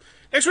remember that.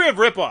 Next we have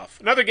Rip-Off,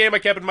 another game I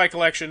kept in my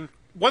collection.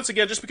 Once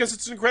again, just because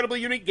it's an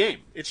incredibly unique game.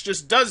 It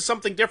just does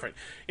something different.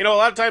 A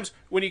lot of times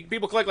when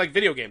people collect like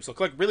video games, they'll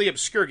collect really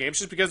obscure games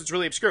just because it's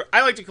really obscure.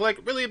 I like to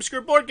collect really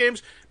obscure board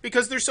games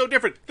because they're so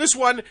different. This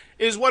one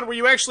is one where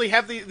you actually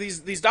have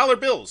these dollar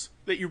bills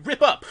that you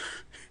rip up.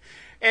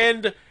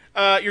 And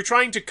you're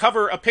trying to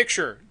cover a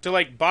picture to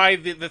like buy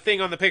the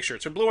thing on the picture.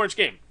 It's a Blue Orange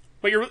game.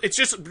 But it's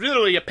just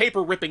literally a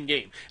paper ripping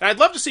game. And I'd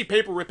love to see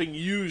paper ripping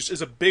used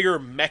as a bigger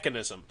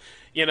mechanism.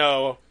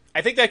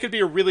 I think that could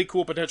be a really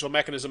cool potential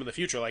mechanism in the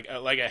future, like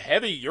a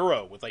heavy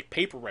Euro with like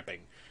paper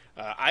ripping.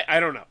 I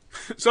don't know.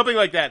 Something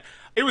like that.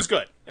 It was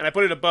good. And I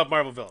put it above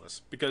Marvel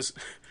Villainous because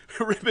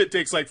Rip It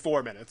takes like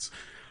 4 minutes.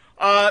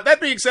 That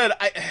being said,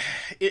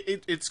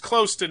 it's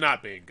close to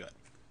not being good.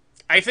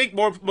 I think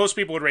most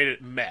people would rate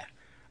it meh.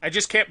 I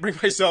just can't bring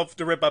myself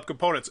to rip up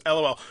components.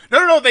 LOL.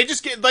 No. They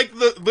just get, like,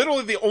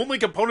 literally the only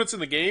components in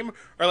the game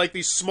are, like,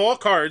 these small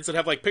cards that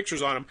have, like,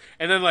 pictures on them,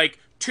 and then, like,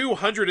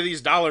 200 of these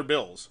dollar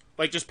bills.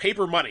 Like, just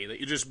paper money that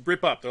you just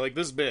rip up. They're, like,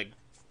 this big.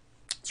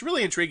 It's a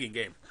really intriguing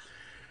game.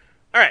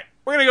 Alright,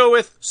 we're going to go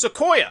with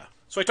Sequoia.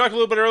 So I talked a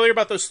little bit earlier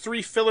about those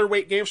 3 filler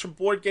weight games from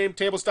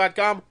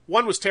boardgametables.com.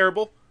 One was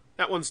terrible.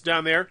 That one's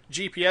down there.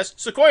 GPS.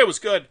 Sequoia was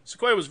good.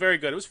 Sequoia was very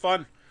good. It was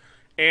fun.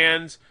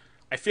 And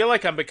I feel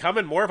like I'm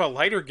becoming more of a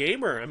lighter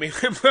gamer. I mean,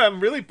 I'm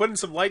really putting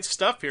some light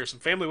stuff here, some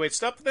family weight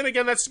stuff. But then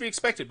again, that's to be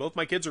expected. Both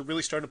my kids are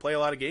really starting to play a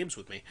lot of games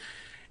with me.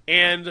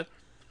 And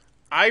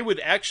I would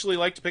actually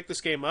like to pick this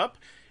game up.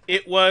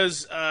 It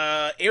was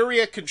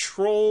area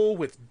control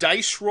with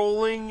dice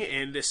rolling,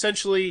 and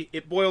essentially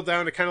it boiled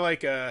down to kind of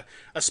like a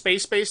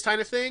space-based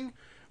kind of thing,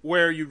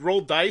 where you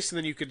roll dice and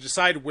then you could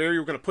decide where you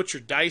were going to put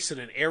your dice in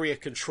an area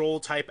control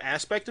type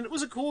aspect. And it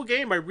was a cool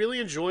game. I really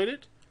enjoyed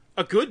it.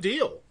 A good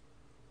deal.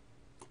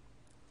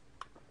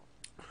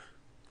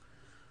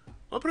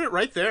 I'll put it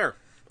right there.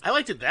 I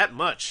liked it that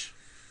much.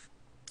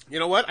 You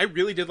know what? I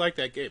really did like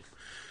that game.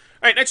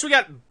 All right, next we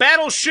got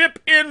Battleship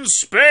in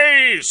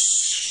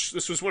Space.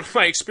 This was one of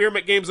my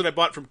experiment games that I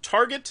bought from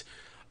Target.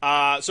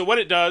 So what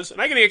it does,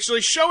 and I can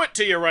actually show it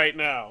to you right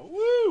now.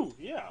 Woo!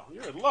 Yeah,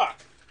 you're in luck.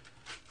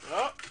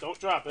 Oh, don't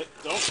drop it.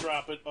 Don't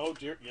drop it. Oh,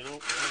 dear. Oh my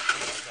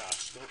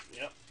gosh.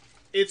 Yep.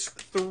 It's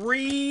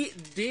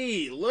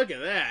 3D. Look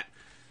at that.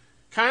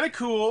 Kind of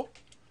cool.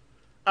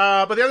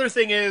 But the other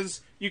thing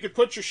is, you could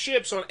put your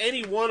ships on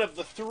any one of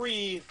the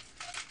three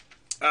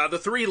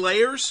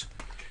layers,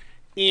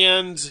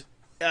 and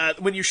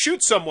when you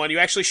shoot someone, you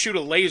actually shoot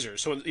a laser.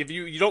 So if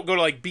you don't go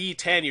to like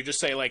B10, you just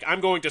say like, I'm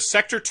going to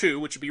sector 2,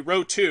 which would be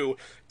row 2,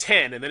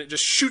 10, and then it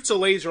just shoots a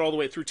laser all the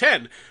way through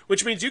 10,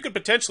 which means you could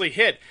potentially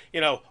hit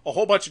a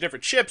whole bunch of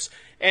different ships,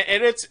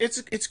 and it's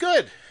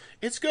good.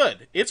 It's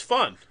good. It's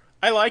fun.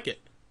 I like it.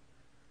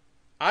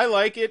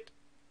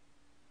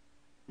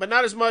 But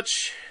not as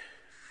much.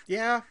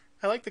 Yeah,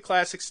 I like the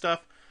classic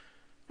stuff.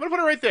 I'm going to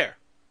put it right there.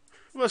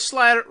 I'm going to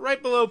slide it right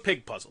below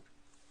Pig Puzzle.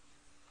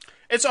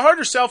 It's a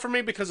harder sell for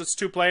me because it's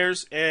 2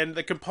 players, and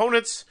the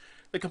components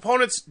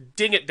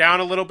ding it down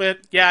a little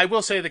bit. Yeah, I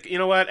will say that, you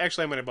know what?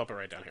 Actually, I'm going to bump it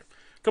right down here.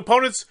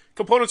 Components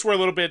were a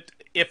little bit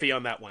iffy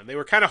on that one. They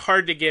were kind of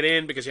hard to get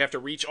in because you have to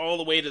reach all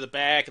the way to the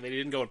back, and they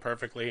didn't go in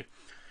perfectly.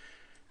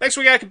 Next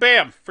we got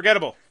Kabam!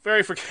 Forgettable.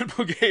 Very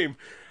forgettable game.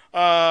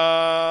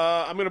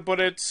 I'm going to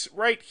put it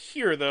right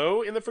here,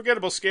 though, in the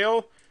forgettable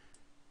scale,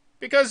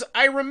 because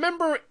I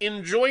remember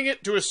enjoying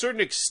it to a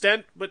certain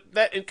extent, but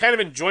that kind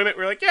of enjoyment,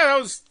 we're like, yeah, that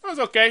was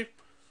okay.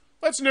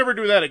 Let's never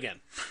do that again.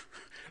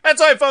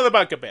 That's how I felt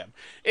about Kabam.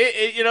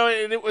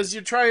 And it was,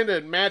 you're trying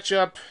to match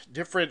up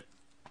different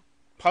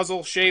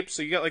puzzle shapes,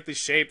 so you got like these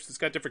shapes, it's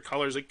got different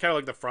colors, like kind of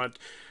like the front.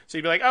 So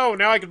you'd be like, oh,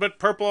 now I can put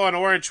purple and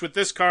orange with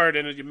this card,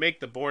 and you make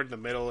the board in the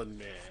middle,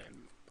 and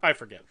I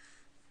forget.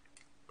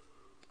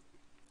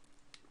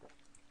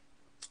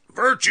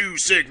 Virtue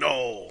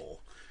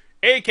Signal,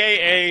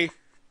 a.k.a.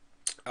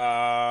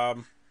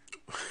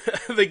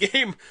 the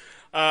game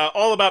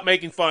all about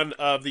making fun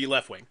of the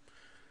left wing.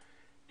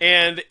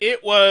 And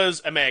it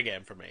was a mad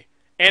game for me.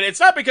 And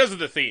it's not because of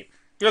the theme.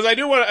 Because I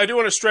do want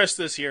to stress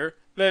this here,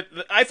 that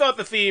I thought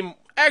the theme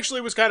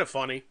actually was kind of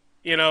funny.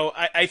 You know,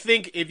 I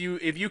think if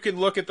you can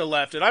look at the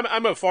left, and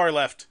I'm a far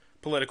left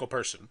political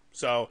person,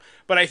 so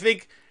but I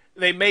think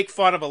they make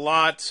fun of a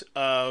lot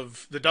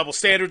of the double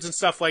standards and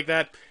stuff like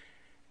that.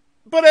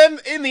 But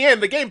in the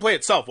end, the gameplay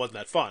itself wasn't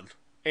that fun,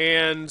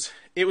 and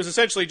it was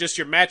essentially just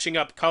you're matching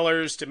up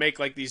colors to make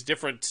like these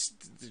different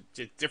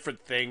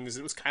things.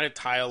 It was kind of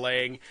tile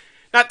laying.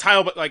 Not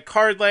tile, but like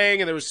card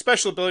laying, and there was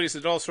special abilities that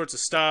did all sorts of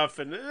stuff,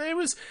 and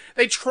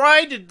they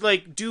tried to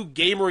like do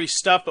gamery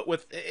stuff, but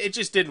it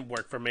just didn't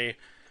work for me.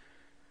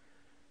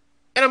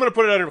 And I'm gonna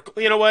put it under.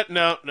 You know what?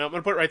 No, I'm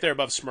gonna put it right there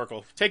above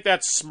Smirkle. Take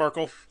that,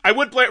 Smirkle. I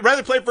would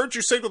rather play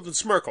Virtue Signal than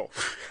Smirkle.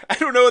 I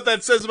don't know what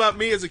that says about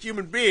me as a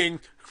human being,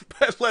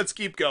 but let's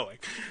keep going.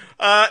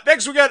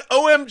 Next we got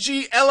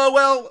OMG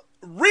LOL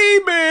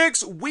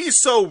Remix. We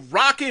So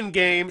Rockin'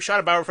 Game.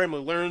 Shot Bauer Family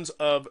learns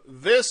of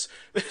this.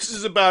 This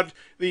is about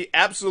the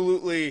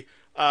absolutely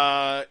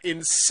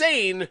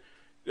insane.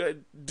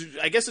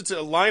 I guess it's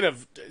a line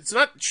of. It's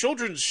not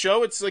children's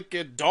show. It's like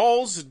a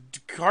dolls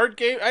card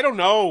game. I don't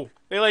know.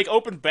 They like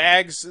open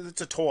bags.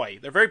 It's a toy.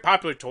 They're very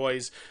popular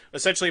toys.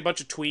 Essentially, a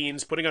bunch of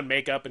tweens putting on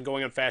makeup and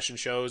going on fashion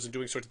shows and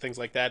doing sorts of things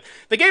like that.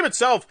 The game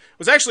itself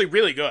was actually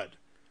really good,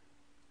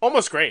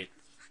 almost great.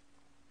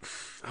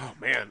 Oh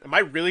man, am I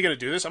really going to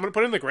do this? I'm going to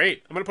put in the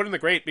great. I'm going to put in the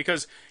great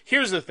because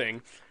here's the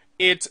thing.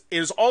 It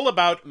is all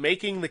about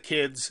making the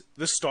kids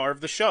the star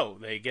of the show.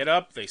 They get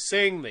up, they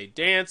sing, they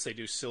dance, they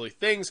do silly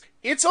things.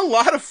 It's a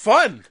lot of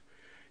fun.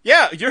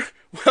 Yeah,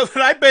 well,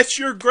 then I bet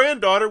your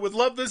granddaughter would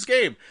love this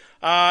game.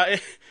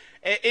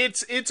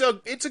 It's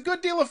a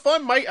good deal of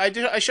fun.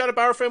 I shot a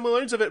Bauer Family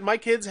Learns of it, and my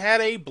kids had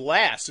a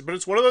blast. But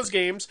it's one of those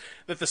games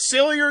that the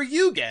sillier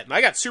you get, and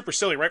I got super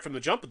silly right from the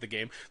jump of the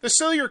game, the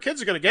sillier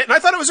kids are going to get, and I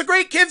thought it was a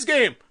great kids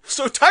game.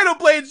 So Tidal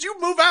Blades, you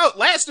move out.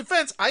 Last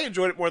Defense, I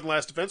enjoyed it more than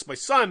Last Defense. My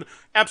son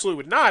absolutely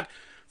would not.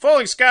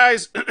 Falling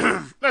Skies,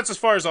 that's as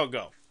far as I'll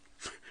go.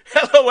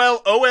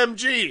 LOL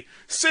OMG,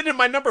 sitting in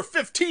my number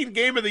 15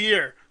 game of the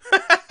year.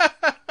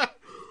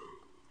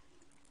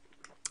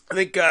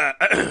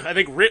 I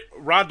think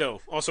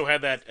Rondo also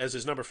had that as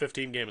his number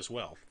 15 game as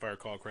well, if I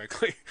recall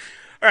correctly.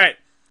 All right,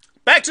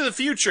 Back to the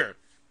Future.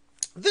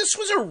 This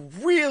was a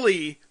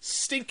really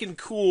stinking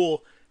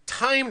cool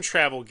time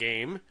travel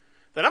game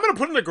that I'm going to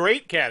put in the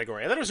great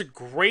category. I thought it was a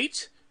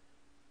great.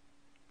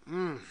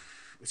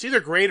 It's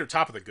either great or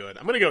top of the good.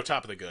 I'm going to go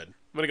top of the good.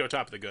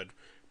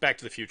 Back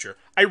to the Future.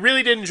 I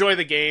really did enjoy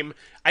the game.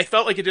 I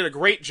felt like it did a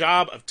great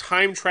job of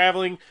time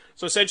traveling.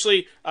 So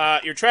essentially,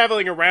 you're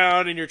traveling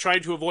around and you're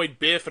trying to avoid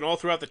Biff and all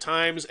throughout the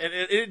times. And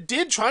it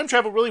did time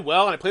travel really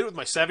well. And I played it with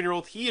my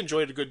 7-year-old. He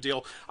enjoyed it a good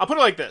deal. I'll put it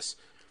like this.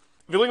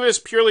 If you're looking at this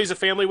purely as a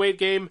family weight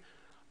game,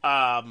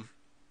 I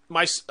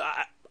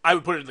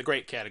would put it in the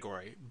great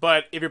category.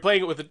 But if you're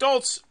playing it with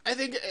adults, I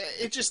think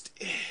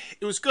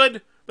it was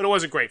good, but it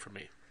wasn't great for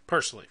me,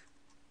 personally.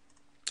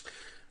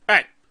 All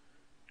right.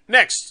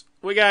 Next.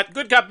 We got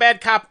Good Cop, Bad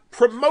Cop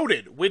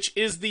Promoted, which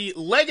is the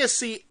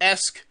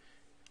Legacy-esque,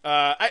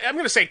 I'm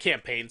going to say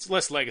campaign, it's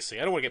less Legacy,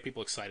 I don't want to get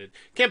people excited.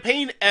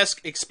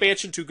 Campaign-esque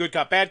expansion to Good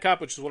Cop, Bad Cop,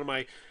 which is one of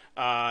my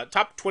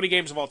top 20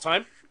 games of all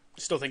time.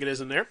 Still think it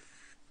is in there.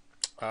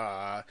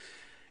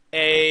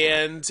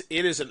 And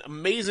it is an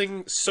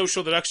amazing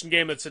social deduction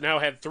game that's now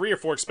had 3 or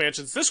 4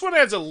 expansions. This one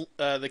adds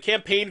the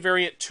campaign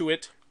variant to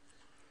it.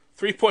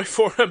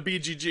 3.4 on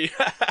BGG.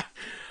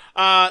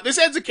 This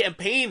adds a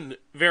campaign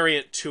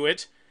variant to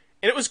it.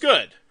 And it was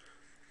good.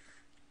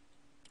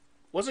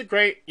 Was it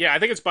great? Yeah, I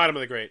think it's bottom of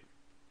the great.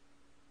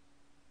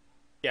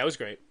 Yeah, it was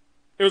great.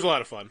 It was a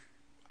lot of fun.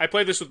 I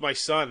played this with my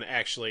son,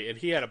 actually, and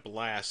he had a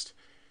blast.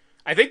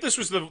 I think this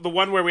was the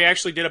one where we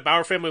actually did a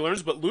Bauer Family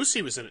Learns, but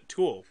Lucy was in it,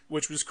 too,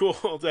 which was cool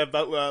to have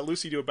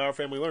Lucy do a Bauer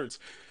Family Learns.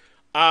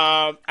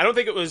 I don't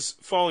think it was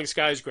Falling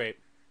Skies great,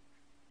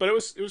 but it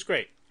was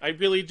great. I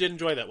really did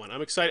enjoy that one.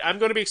 I'm excited. I'm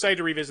going to be excited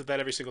to revisit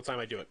that every single time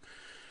I do it.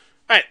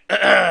 All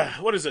right,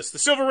 what is this? The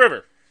Silver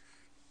River.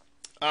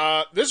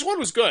 This one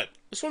was good.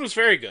 This one was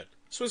very good.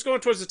 This one's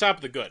going towards the top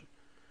of the good.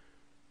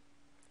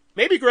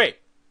 Maybe great.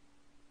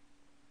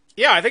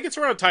 Yeah, I think it's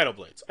around Tidal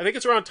Blades. I think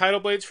it's around Tidal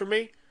Blades for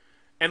me.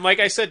 And like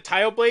I said,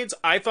 Tidal Blades,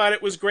 I thought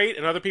it was great,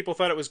 and other people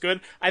thought it was good.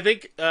 I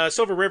think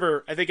Silver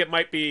River, I think it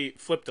might be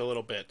flipped a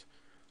little bit.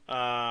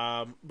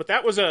 But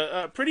that was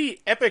a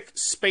pretty epic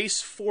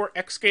Space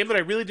 4X game that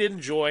I really did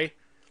enjoy.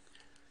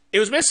 It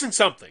was missing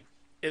something.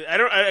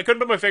 I couldn't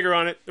put my finger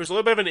on it. There was a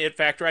little bit of an it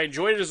factor. I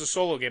enjoyed it as a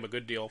solo game a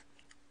good deal.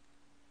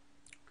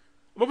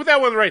 I'm going to put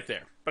that one right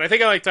there. But I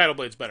think I like Tidal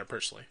Blades better,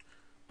 personally.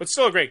 But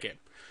still a great game.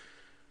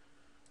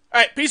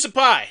 Alright, Piece of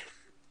Pie.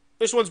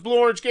 This one's Blue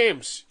Orange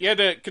Games. You had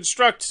to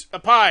construct a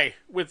pie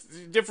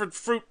with different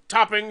fruit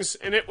toppings,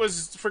 and it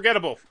was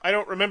forgettable. I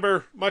don't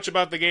remember much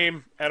about the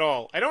game at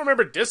all. I don't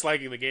remember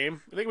disliking the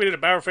game. I think we did a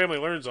Bauer Family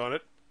Learns on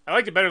it. I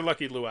liked it better than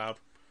Lucky Luau.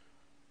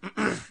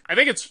 I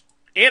think it's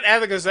Aunt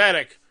Athica's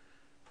Attic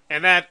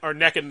and that are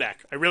neck and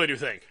neck. I really do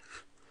think.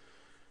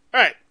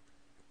 Alright.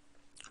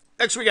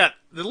 Next we got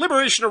The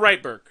Liberation of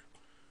Reitberg.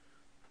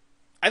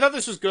 I thought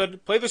this was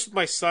good. Played this with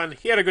my son.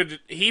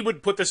 He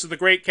would put this in the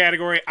great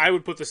category. I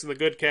would put this in the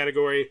good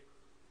category.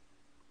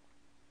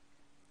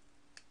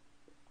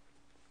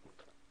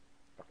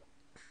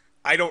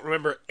 I don't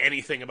remember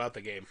anything about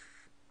the game.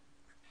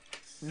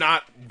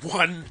 Not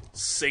one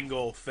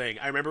single thing.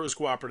 I remember it was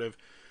cooperative.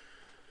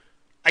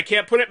 I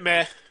can't put it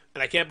meh,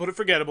 and I can't put it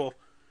forgettable.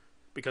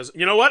 Because,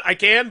 you know what? I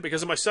can,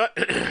 because of my son.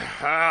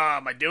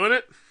 Am I doing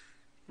it?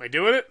 Am I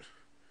doing it?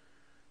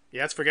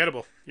 Yeah, it's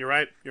forgettable. You're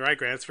right. You're right,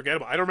 Grant. It's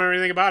forgettable. I don't remember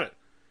anything about it.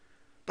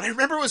 But I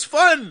remember it was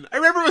fun. I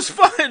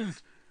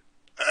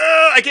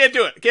can't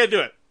do it. I can't do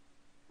it.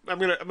 I'm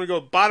gonna go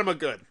bottom of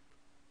good.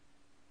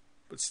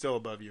 But still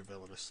above your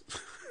villainous.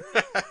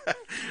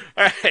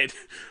 Alright.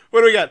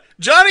 What do we got?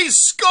 Johnny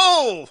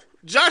Skull!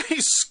 Johnny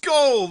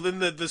Skull in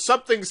the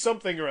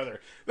something or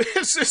other.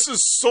 This is a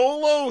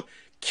solo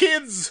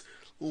kids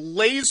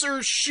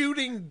laser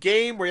shooting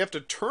game where you have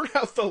to turn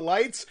out the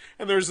lights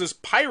and there's this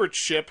pirate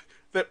ship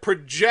that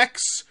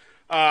projects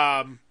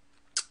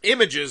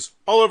images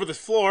all over the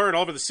floor and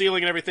all over the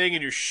ceiling and everything,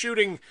 and you're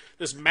shooting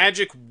this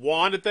magic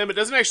wand at them. It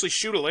doesn't actually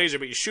shoot a laser,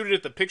 but you shoot it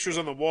at the pictures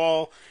on the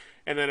wall,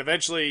 and then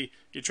eventually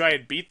you try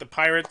and beat the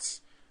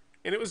pirates.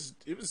 And it was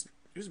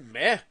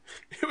meh.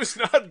 It was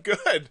not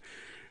good.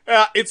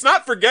 It's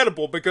not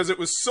forgettable because it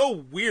was so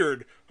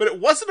weird, but it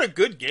wasn't a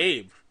good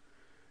game.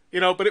 You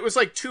know, but it was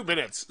like 2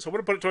 minutes, so I'm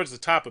going to put it towards the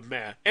top of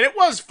meh. And it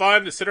was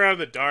fun to sit around in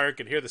the dark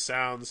and hear the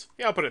sounds.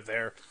 Yeah, I'll put it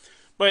there.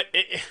 But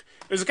it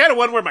was the kind of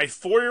one where my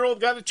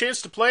 4-year-old got the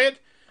chance to play it,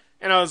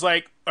 and I was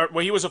like, well,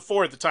 he was a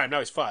 4 at the time, now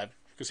he's 5,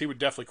 because he would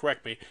definitely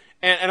correct me.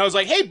 And I was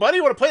like, hey, buddy,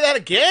 you want to play that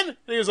again? And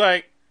he was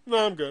like,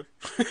 no, I'm good.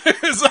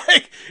 It's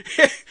like,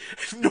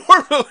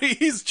 normally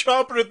he's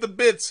chomping at the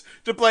bits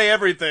to play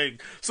everything,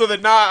 so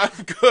that, nah,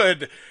 I'm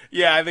good.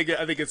 Yeah, I think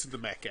it's in the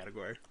mech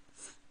category.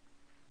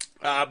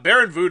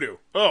 Baron Voodoo.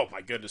 Oh, my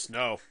goodness,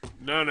 no.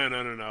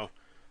 No.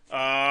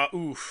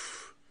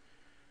 Oof.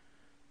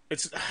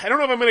 I don't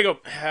know if I'm going to go,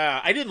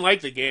 I didn't like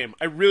the game.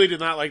 I really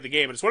did not like the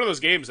game. And it's one of those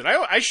games that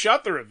I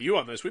shot the review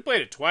on this. We played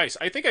it twice.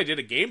 I think I did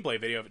a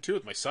gameplay video of it too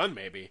with my son,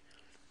 maybe.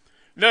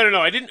 No,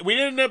 I didn't. We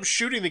didn't end up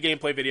shooting the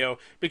gameplay video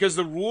because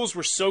the rules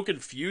were so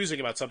confusing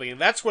about something. And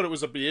that's what it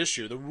was the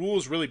issue. The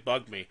rules really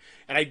bugged me.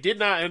 And I did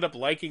not end up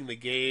liking the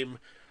game,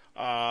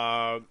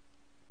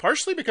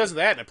 partially because of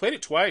that. And I played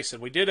it twice.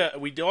 And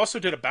we also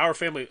did a Bauer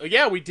family.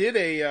 Yeah, we did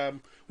a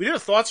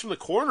thoughts from the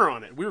corner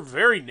on it. We were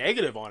very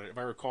negative on it, if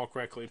I recall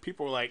correctly.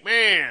 People were like,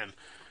 man,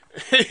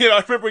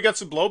 I remember we got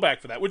some blowback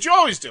for that, which you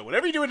always do.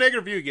 Whenever you do a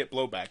negative review, you get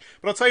blowback.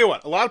 But I'll tell you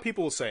what, a lot of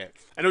people will say it.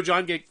 I know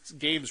John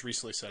Games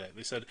recently said it.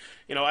 They said,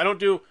 I don't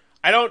do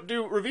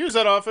reviews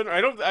that often. Or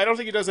I don't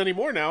think he does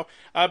anymore now,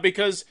 and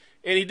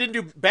he didn't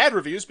do bad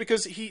reviews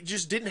because he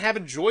just didn't have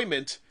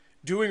enjoyment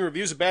doing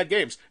reviews of bad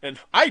games. And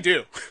I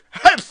do.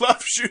 I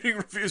love shooting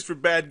reviews for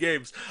bad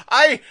games.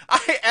 I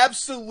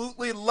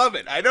absolutely love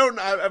it.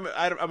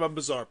 I'm a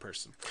bizarre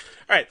person.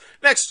 All right,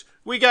 next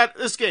we got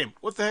this game.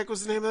 What the heck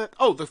was the name of that?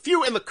 Oh, The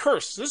Few and the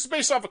Curse. This is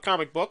based off a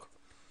comic book.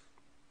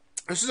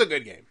 This is a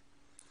good game.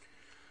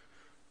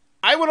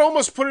 I would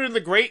almost put it in the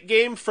great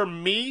game for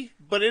me,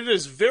 but it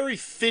is very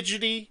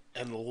fidgety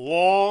and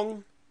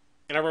long.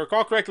 And if I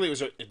recall correctly, it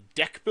was a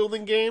deck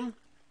building game.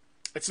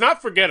 It's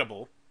not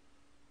forgettable.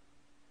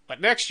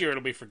 But next year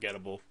it'll be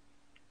forgettable,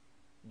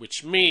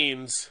 which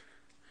means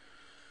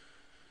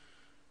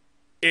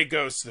it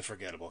goes to the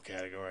forgettable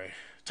category.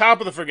 Top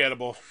of the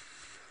forgettable.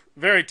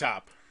 Very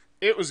top.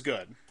 It was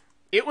good.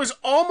 It was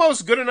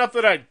almost good enough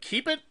that I'd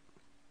keep it,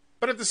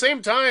 but at the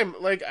same time,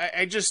 like,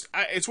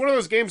 it's one of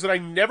those games that I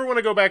never want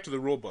to go back to the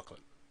rule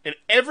booklet. And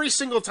every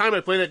single time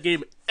I play that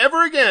game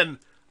ever again,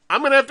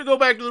 I'm going to have to go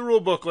back to the rule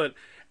booklet.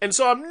 And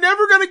so I'm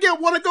never going to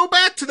want to go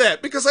back to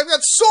that because I've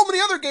got so many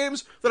other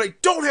games that I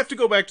don't have to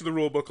go back to the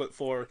rule booklet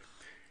for.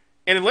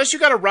 And unless you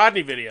got a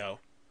Rodney video,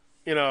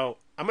 I'm going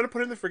to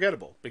put in the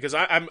forgettable because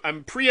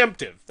I'm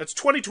preemptive. That's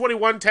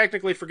 2021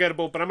 technically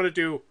forgettable, but I'm going to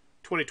do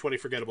 2020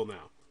 forgettable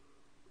now.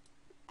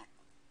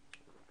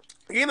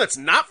 A game that's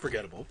not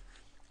forgettable,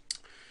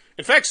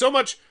 in fact, so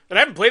much that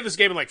I haven't played this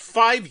game in like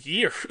 5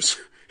 years,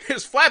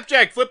 is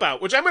Flapjack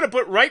Flip-Out, which I'm going to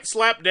put right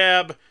slap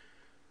dab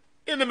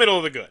in the middle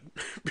of the good.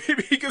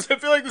 Because I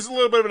feel like this is a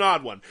little bit of an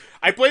odd one.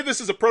 I played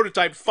this as a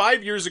prototype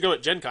 5 years ago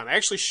at Gen Con. I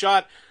actually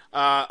shot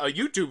a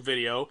YouTube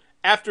video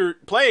after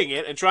playing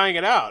it and trying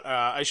it out.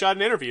 I shot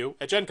an interview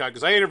at Gen Con,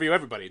 because I interview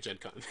everybody at Gen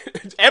Con.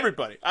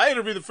 Everybody. I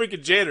interview the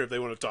freaking janitor if they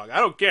want to talk. I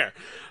don't care.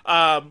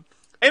 I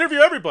interview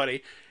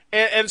everybody.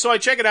 And so I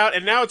check it out,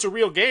 and now it's a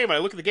real game. I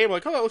look at the game, I'm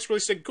like, oh, that looks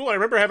really sick cool. I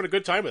remember having a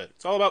good time with it.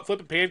 It's all about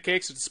flipping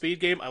pancakes. It's a speed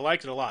game. I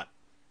liked it a lot.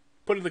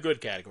 Put it in the good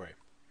category.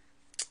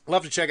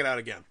 Love to check it out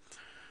again.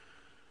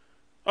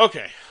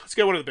 Okay, let's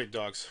get one of the big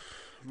dogs.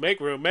 Make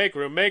room, make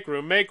room, make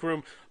room, make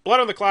room. Blood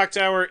on the Clock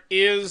Tower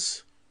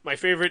is my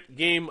favorite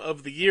game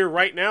of the year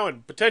right now,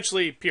 and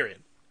potentially, period.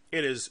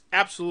 It is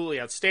absolutely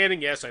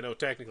outstanding. Yes, I know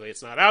technically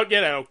it's not out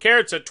yet. I don't care.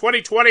 It's a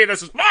 2020, and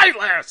this is my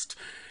list.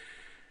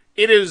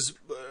 It is...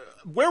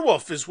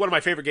 Werewolf is one of my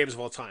favorite games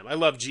of all time. I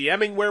love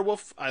GMing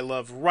Werewolf. I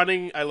love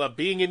running. I love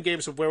being in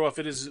games of Werewolf.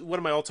 It is one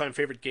of my all-time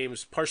favorite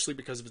games, partially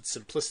because of its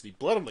simplicity.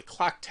 Blood on the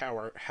Clock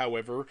Tower,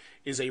 however,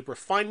 is a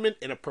refinement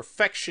and a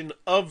perfection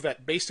of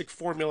that basic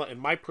formula, in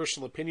my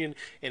personal opinion,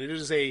 and it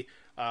is a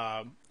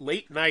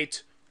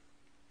late-night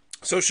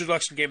social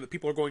deduction game that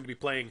people are going to be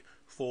playing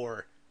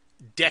for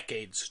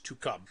decades to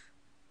come.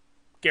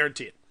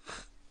 Guarantee it.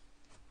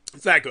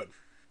 It's that good.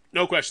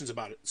 No questions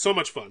about it. So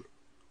much fun.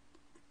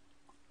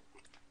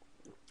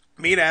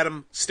 Me and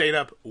Adam stayed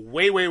up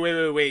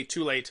way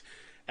too late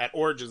at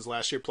Origins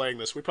last year playing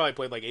this. We probably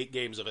played like 8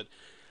 games of it.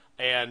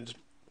 And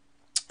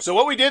so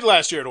what we did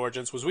last year at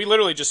Origins was we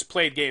literally just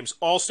played games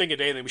all stinking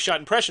day, and then we shot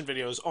impression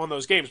videos on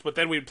those games, but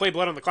then we'd play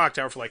Blood on the Clock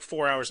Tower for like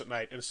 4 hours at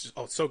night, and it's just,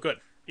 it's so good.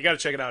 You gotta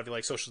check it out if you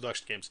like social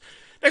deduction games.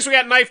 Next we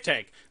got Knife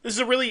Tank. This is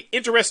a really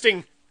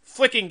interesting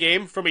flicking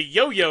game from a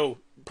yo-yo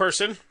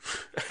person.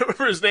 I don't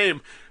remember his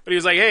name, but he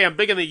was like, hey, I'm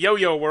big in the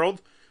yo-yo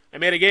world. I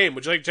made a game.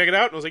 Would you like to check it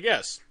out? And I was like,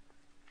 yes.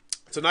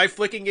 It's a knife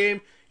flicking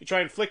game. You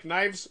try and flick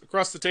knives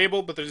across the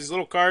table, but there's these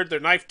little cards. They're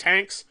knife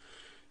tanks.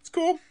 It's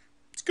cool.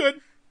 It's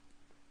good.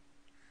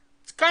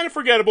 It's kind of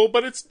forgettable,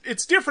 but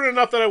it's different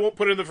enough that I won't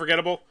put it in the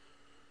forgettable.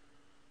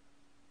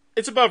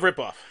 It's above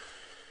ripoff.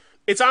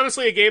 It's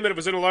honestly a game that if it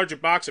was in a larger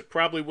box, it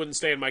probably wouldn't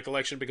stay in my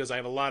collection because I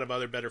have a lot of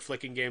other better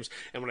flicking games.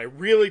 And when I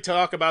really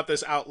talk about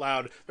this out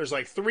loud, there's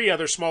like 3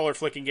 other smaller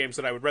flicking games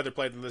that I would rather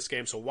play than this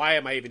game. So why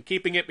am I even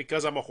keeping it?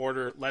 Because I'm a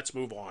hoarder. Let's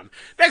move on.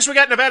 Next, we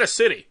got Nevada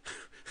City.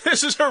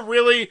 This is a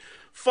really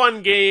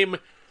fun game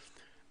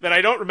that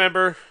I don't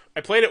remember.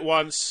 I played it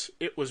once.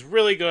 It was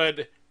really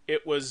good.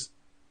 It was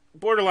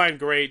borderline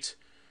great.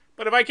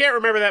 But if I can't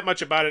remember that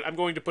much about it, I'm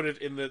going to put it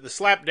in the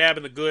slap dab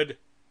and the good.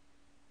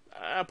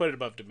 I'll put it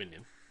above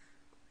Dominion.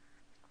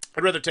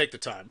 I'd rather take the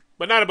time,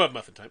 but not above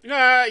Muffin Time.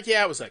 Yeah,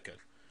 it was that good.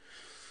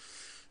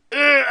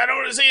 I don't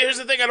want to say, here's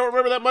the thing, I don't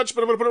remember that much,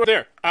 but I'm going to put it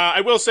there.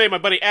 I will say my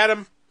buddy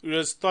Adam, who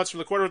does Thoughts from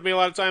the Corner with me a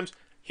lot of times,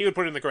 he would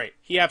put it in the great.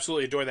 He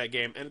absolutely enjoyed that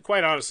game, and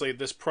quite honestly,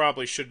 this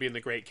probably should be in the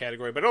great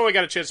category, but I only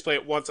got a chance to play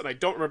it once, and I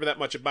don't remember that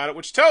much about it,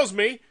 which tells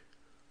me,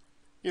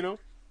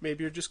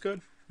 maybe you're just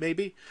good.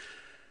 Maybe.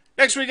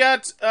 Next we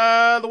got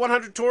the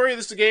 100 Tori.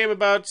 This is a game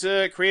about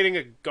creating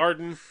a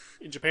garden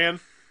in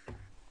Japan.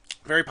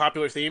 Very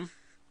popular theme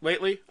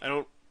lately. I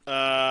don't,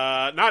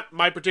 not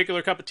my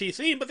particular cup of tea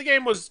theme, but the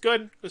game was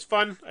good. It was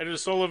fun. I did a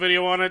solo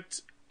video on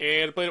it,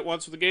 and I played it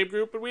once with the game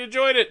group, and we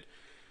enjoyed it.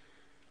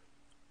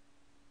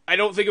 I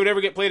don't think it would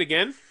ever get played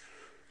again,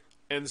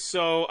 and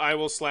so I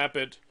will slap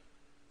it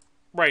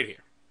right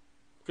here,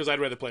 because I'd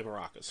rather play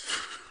maracas.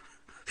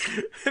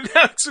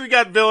 Next, we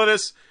got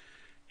Villainous.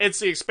 It's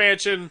the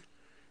expansion.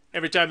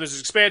 Every time there's an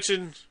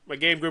expansion,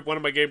 one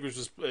of my game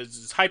groups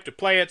was hyped to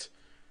play it.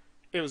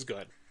 It was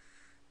good.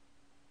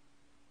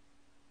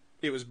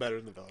 It was better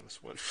than the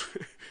Villainous one.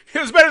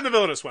 It was better than the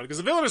Villainous one, because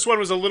the Villainous one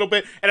was a little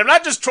bit... And I'm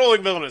not just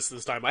trolling Villainous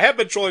this time. I have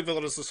been trolling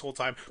Villainous this whole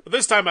time. But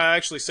this time I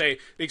actually say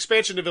the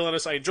expansion to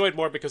Villainous I enjoyed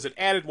more because it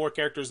added more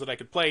characters that I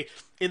could play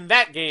in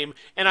that game.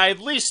 And I at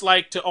least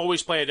like to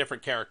always play a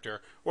different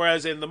character.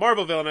 Whereas in the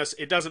Marvel Villainous,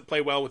 it doesn't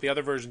play well with the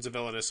other versions of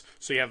Villainous.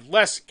 So you have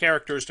less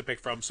characters to pick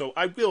from. So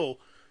I will...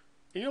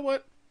 You know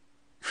what?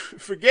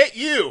 Forget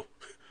you.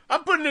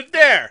 I'm putting it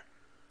there.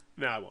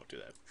 No, I won't do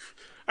that.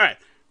 Alright.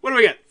 What do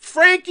we got?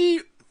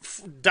 Frankie...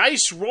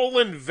 Dice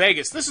Rollin'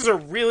 Vegas. This is a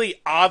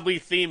really oddly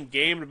themed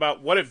game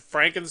about what if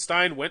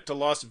Frankenstein went to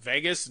Las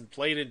Vegas and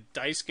played in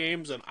dice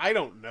games, and I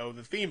don't know.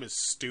 The theme is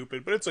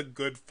stupid, but it's a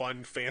good,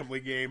 fun family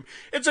game.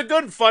 It's a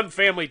good, fun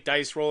family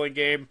dice rolling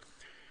game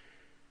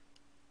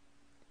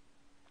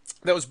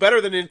that was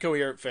better than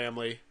Incoherent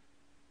Family.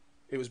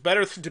 It was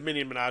better than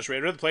Dominion Menagerie.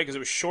 I'd rather play it because it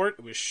was short.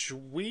 It was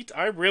sweet.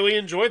 I really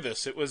enjoyed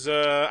this. It was,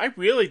 I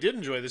really did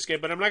enjoy this game,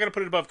 but I'm not going to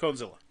put it above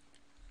Conezilla.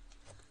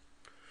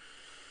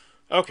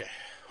 Okay.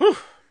 Whew.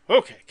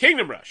 Okay,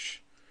 Kingdom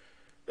Rush.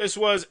 This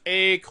was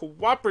a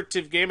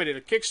cooperative game. I did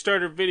a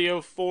Kickstarter video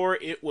for.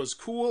 It was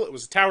cool. It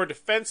was a tower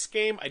defense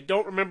game. I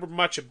don't remember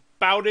much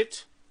about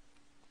it.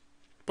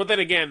 But then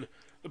again,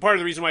 the part of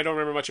the reason why I don't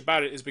remember much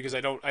about it is because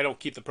I don't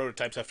keep the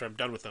prototypes after I'm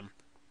done with them.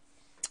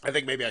 I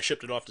think maybe I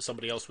shipped it off to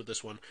somebody else with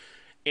this one.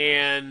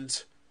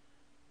 And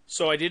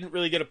so I didn't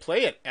really get to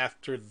play it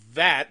after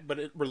that, but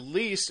it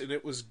released and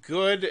it was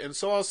good, and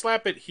so I'll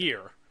slap it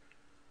here.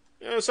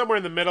 Somewhere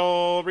in the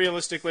middle.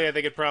 Realistically, I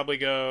think it'd probably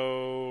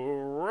go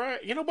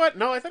right... You know what?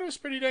 No, I thought it was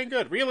pretty dang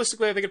good.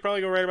 Realistically, I think it'd probably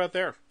go right about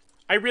there.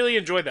 I really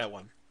enjoyed that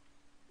one.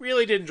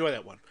 Really did enjoy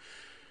that one.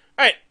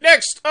 Alright,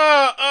 next.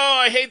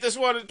 I hate this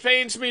one. It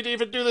pains me to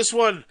even do this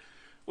one.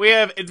 We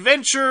have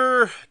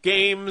Adventure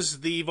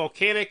Games, The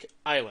Volcanic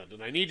Island.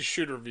 And I need to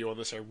shoot a review on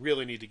this. I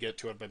really need to get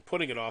to it. I've been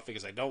putting it off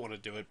because I don't want to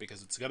do it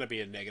because it's going to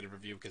be a negative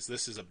review because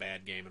this is a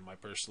bad game in my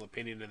personal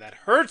opinion. And that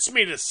hurts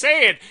me to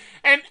say it.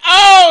 And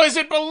oh, is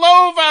it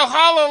below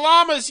Valhalla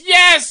Llamas?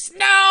 Yes!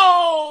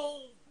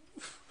 No!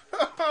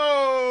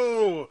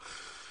 Oh!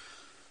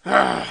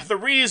 The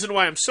reason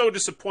why I'm so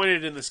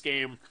disappointed in this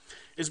game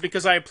is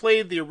because I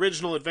played the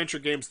original Adventure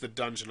Games The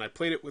Dungeon. I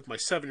played it with my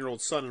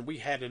 7-year-old son, and we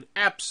had an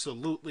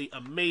absolutely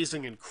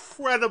amazing,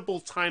 incredible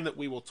time that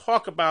we will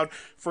talk about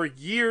for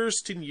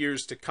years and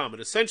years to come. It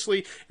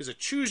essentially is a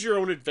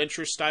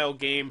choose-your-own-adventure style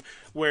game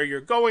where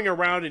you're going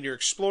around and you're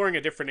exploring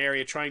a different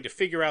area, trying to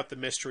figure out the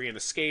mystery and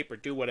escape or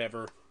do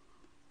whatever.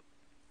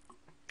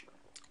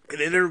 And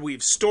it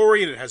interweaves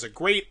story, and it has a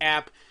great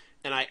app.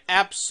 and I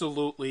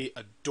absolutely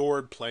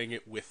adored playing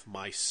it with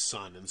my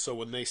son. And so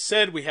when they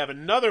said we have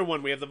another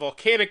one, we have the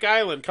Volcanic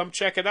Island, come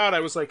check it out,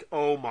 I was like,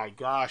 oh my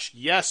gosh,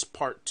 yes,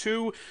 part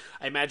 2.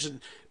 I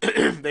imagine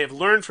they have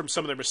learned from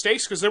some of their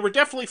mistakes, because there were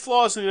definitely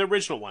flaws in the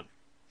original one.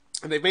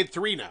 And they've made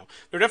 3 now.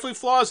 There are definitely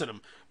flaws in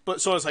them. But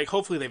so I was like,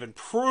 hopefully they've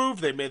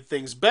improved, they've made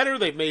things better,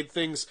 they've made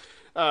things...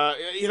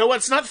 you know what,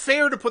 it's not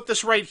fair to put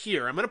this right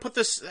here. I'm going to put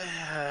this...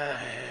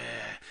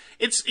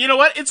 you know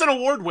what, it's an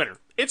award winner.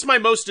 It's my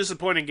most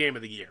disappointing game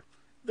of the year.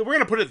 We're going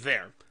to put it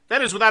there.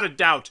 That is without a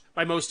doubt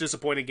my most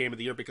disappointing game of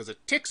the year, because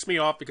it ticks me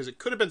off, because it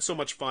could have been so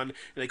much fun, and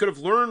they could have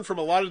learned from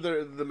a lot of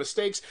the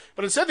mistakes,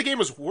 but instead the game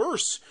was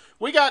worse.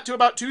 We got to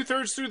about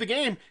 2/3 through the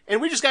game, and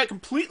we just got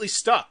completely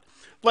stuck.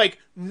 Like,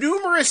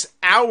 numerous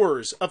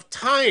hours of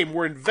time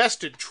were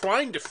invested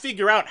trying to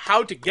figure out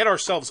how to get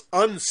ourselves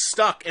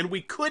unstuck, and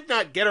we could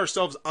not get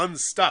ourselves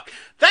unstuck.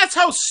 That's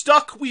how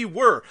stuck we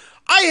were.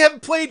 I have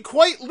played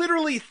quite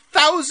literally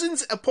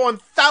thousands upon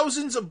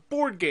thousands of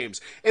board games,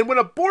 and when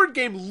a board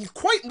game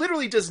quite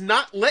literally does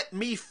not let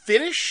me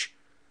finish,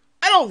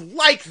 I don't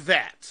like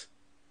that.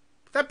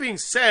 That being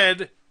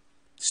said, it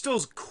still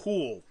is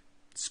cool.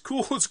 It's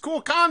cool. It's a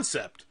cool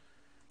concept.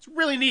 It's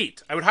really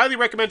neat. I would highly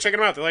recommend checking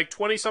them out. They're like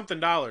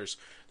 $20-something.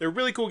 They're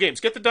really cool games.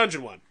 Get the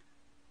dungeon one.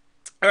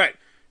 All right.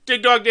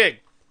 Dig Dog Dig.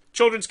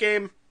 Children's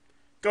game.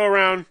 Go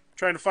around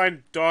trying to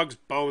find dogs'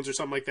 bones or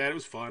something like that. It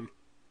was fun.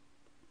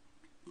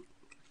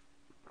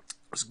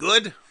 It was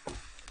good.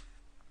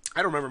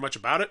 I don't remember much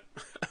about it.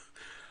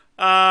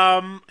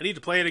 I need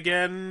to play it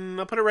again.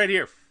 I'll put it right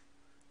here.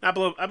 Not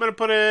below. I'm going to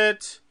put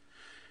it...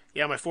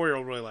 Yeah, my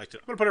 4-year-old really liked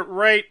it. I'm going to put it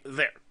right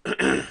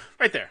there.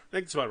 Right there. I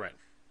think that's about right.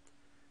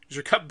 Is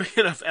your cup big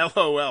enough?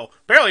 LOL.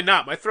 Barely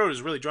not. My throat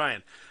is really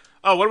drying.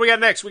 Oh, what do we got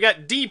next? We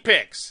got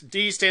D-Picks.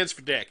 D stands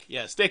for dick.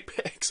 Yes, dick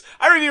picks.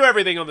 I review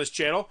everything on this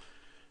channel.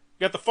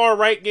 Got the far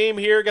right game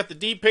here. Got the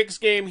D-Picks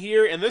game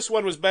here. And this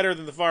one was better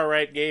than the far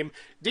right game.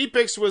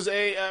 D-Picks was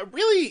a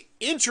really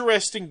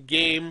interesting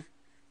game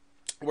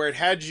where it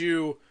had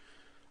you...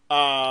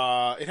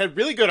 it had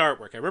really good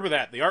artwork. I remember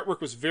that. The artwork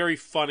was very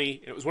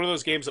funny. It was one of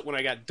those games that when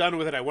I got done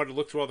with it, I wanted to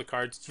look through all the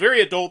cards. It's very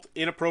adult,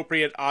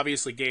 inappropriate,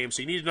 obviously, game,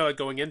 so you need to know that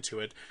going into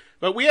it.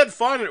 But we had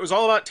fun, and it was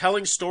all about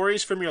telling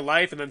stories from your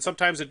life, and then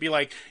sometimes it'd be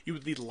like you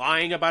would be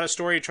lying about a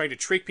story, trying to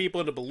trick people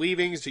into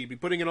believing, so you'd be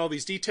putting in all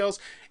these details.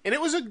 And it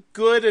was a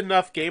good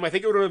enough game. I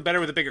think it would have been better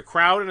with a bigger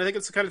crowd, and I think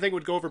it's the kind of thing that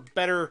would go over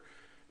better,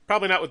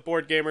 probably not with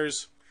board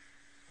gamers.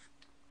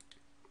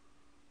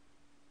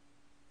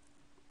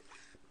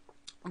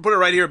 I'll put it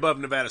right here above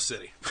Nevada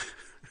City.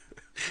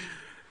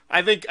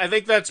 I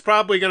think that's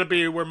probably going to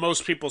be where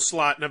most people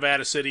slot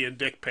Nevada City and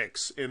Dick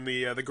Picks in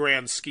the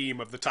grand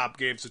scheme of the top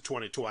games of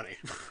 2020.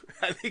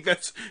 I think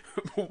that's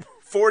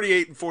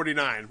 48 and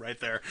 49 right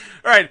there.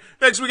 All right,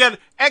 next we got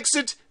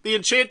Exit the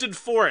Enchanted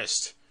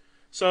Forest.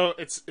 So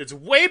it's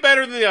way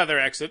better than the other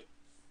Exit.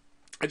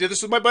 I did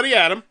this with my buddy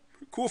Adam.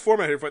 Cool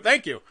format here for it.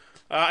 Thank you.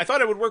 I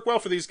thought it would work well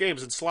for these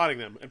games and slotting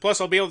them. And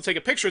plus, I'll be able to take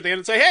a picture at the end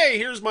and say, hey,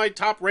 here's my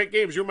top ranked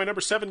games. You're my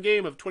number 7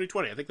 game of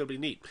 2020. I think that'll be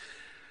neat.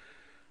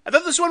 I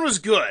thought this one was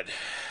good.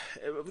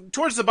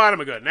 Towards the bottom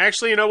of good. And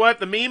actually, you know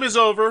what? The meme is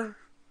over.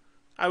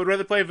 I would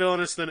rather play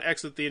Villainous than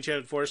Exit the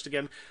Enchanted Forest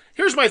again.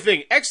 Here's my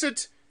thing.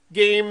 Exit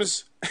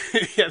games...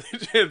 yeah, the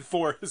Enchanted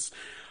Forest.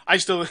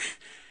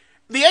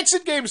 The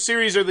Exit games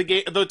series are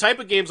the type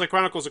of games like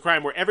Chronicles of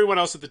Crime where everyone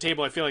else at the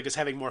table, I feel like, is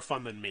having more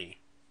fun than me.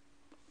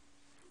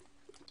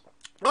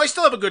 Well, I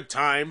still have a good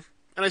time,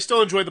 and I still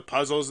enjoy the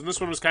puzzles, and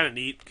this one was kind of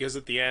neat, because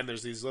at the end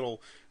there's these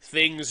little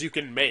things you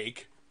can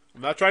make.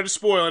 I'm not trying to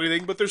spoil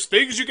anything, but there's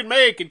things you can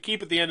make and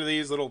keep at the end of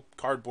these little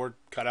cardboard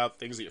cutout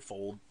things that you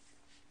fold.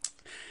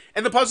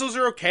 And the puzzles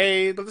are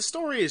okay, but the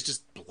story is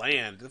just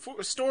bland.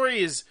 The story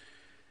is...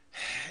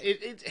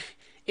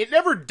 It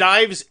never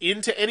dives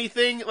into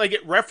anything. Like,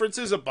 it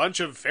references a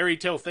bunch of fairy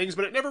tale things,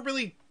 but it never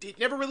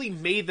really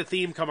made the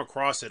theme come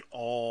across at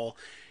all.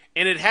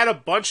 And it had a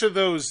bunch of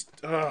those...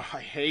 I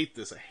hate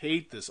this.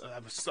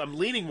 I'm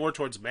leaning more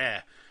towards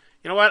meh.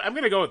 You know what? I'm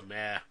going to go with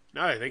meh,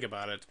 now that I think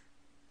about it.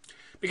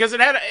 Because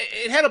it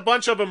had a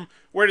bunch of them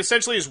where it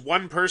essentially is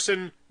one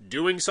person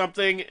doing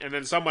something, and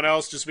then someone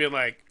else just being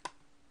like,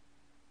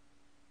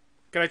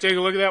 can I take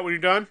a look at that when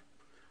you're done?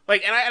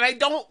 Like, and I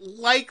don't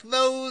like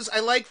those.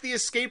 I like the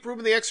escape room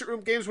and the exit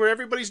room games where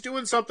everybody's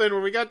doing something,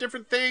 where we got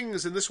different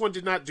things, and this one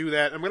did not do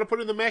that. I'm going to put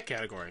it in the meh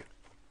category.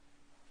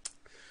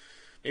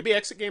 Maybe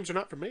exit games are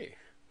not for me.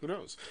 Who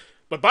knows?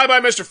 But Bye Bye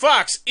Mr.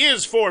 Fox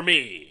is for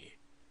me.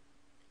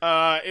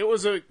 It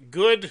was a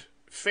good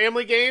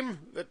family game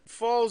that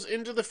falls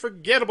into the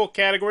forgettable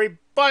category,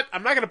 but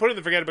I'm not going to put it in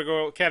the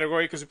forgettable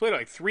category because we played it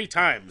like 3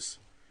 times.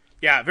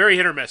 Yeah, very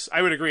hit or miss.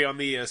 I would agree on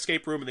the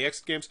escape room and the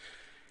exit games.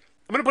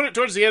 I'm going to put it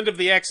towards the end of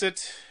the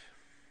exit.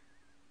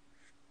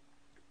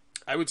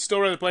 I would still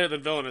rather play it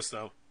than Villainous,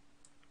 though.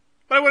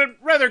 But I would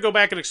rather go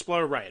back and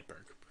explore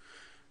Riotburg.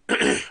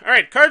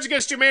 Alright, Cards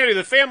Against Humanity,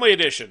 the Family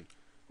Edition.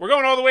 We're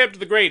going all the way up to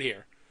the grade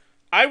here.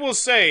 I will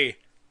say,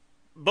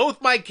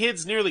 both my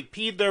kids nearly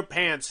peed their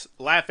pants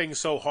laughing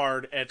so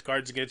hard at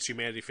Cards Against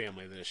Humanity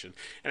Family Edition.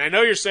 And I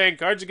know you're saying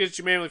Cards Against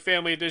Humanity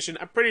Family Edition,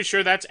 I'm pretty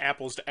sure that's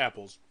apples to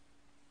apples.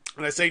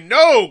 And I say,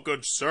 no,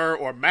 good sir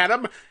or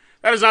madam,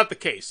 that is not the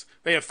case.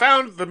 They have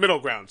found the middle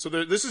ground. So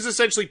this is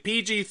essentially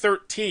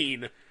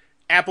PG-13,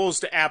 apples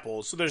to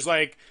apples. So there's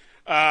like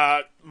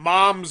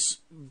mom's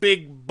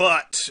big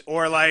butt,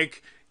 or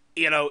like,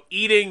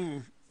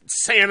 eating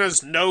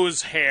Santa's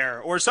nose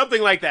hair, or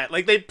something like that.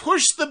 Like, they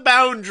push the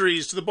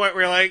boundaries to the point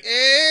where you're like,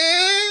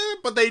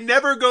 but they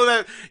never go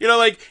that,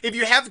 like, if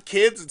you have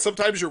kids and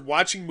sometimes you're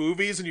watching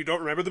movies and you don't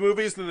remember the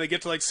movies, and then they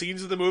get to, like,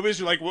 scenes of the movies,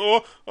 you're like,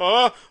 whoa,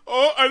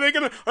 are they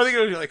gonna,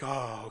 you're like,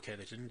 oh, okay,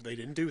 they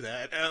didn't do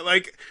that.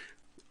 Like,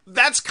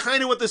 that's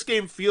kind of what this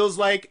game feels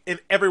like, and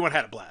everyone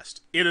had a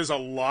blast. It is a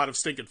lot of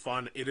stinking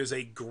fun. It is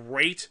a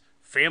great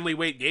family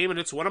weight game, and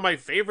it's one of my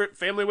favorite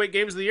family weight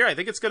games of the year. I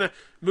think it's gonna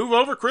move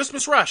over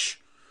Christmas Rush.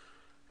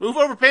 Move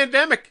over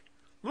Pandemic.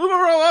 Move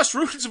over all us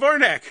Rudens of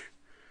Arnak.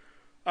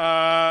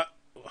 A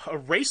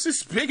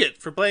racist bigot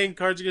for playing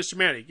Cards Against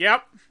Humanity.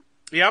 Yep.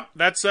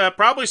 That's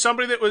probably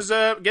somebody that was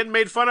getting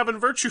made fun of in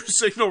Virtue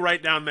Signal right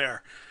down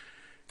there.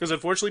 Because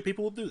unfortunately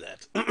people will do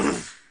that. I'm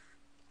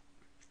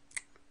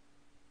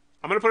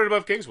going to put it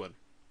above Kingswood.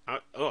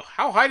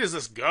 How high does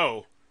this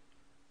go?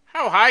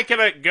 How high can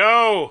it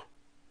go?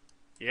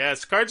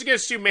 Yes, Cards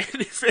Against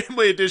Humanity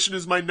Family Edition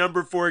is my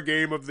number 4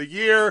 game of the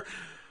year.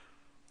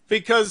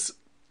 Because...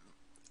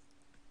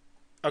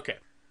 okay,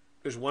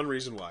 there's one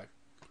reason why.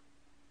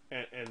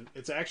 And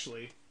it's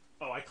actually...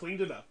 oh, I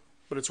cleaned it up.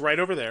 But it's right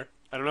over there.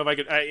 I don't know if I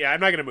could... I'm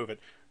not going to move it.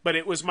 But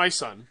it was my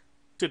son,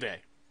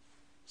 today,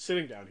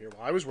 sitting down here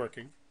while I was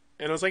working.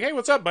 And I was like, hey,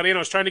 what's up, buddy? And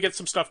I was trying to get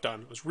some stuff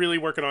done. I was really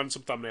working on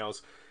some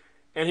thumbnails.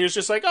 And he was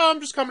just like, oh, I'm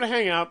just coming to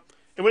hang out.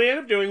 And what he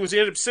ended up doing was he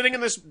ended up sitting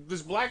in this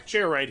black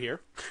chair right here.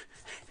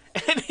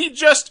 And he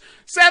just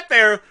sat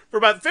there for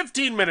about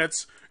 15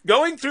 minutes,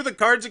 going through the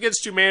Cards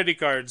Against Humanity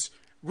cards,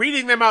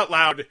 reading them out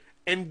loud,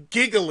 and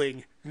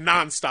giggling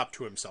nonstop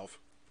to himself.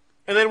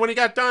 And then when he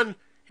got done,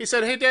 he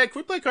said, hey, Dad, can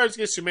we play Cards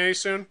Against Humanity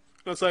soon? And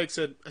I was like,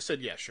 I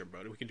said, yeah, sure,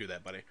 buddy. We can do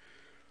that, buddy.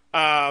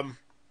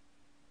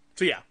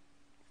 So, yeah.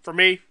 For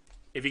me,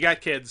 if you got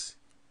kids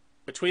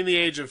between the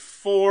age of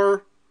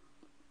 4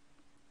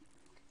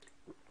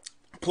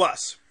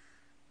 plus,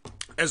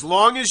 as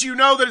long as you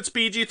know that it's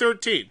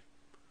PG-13,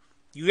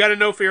 you got to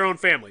know for your own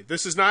family.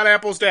 This is not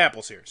apples to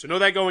apples here. So know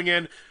that going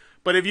in.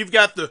 But if you've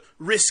got the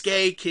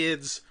risque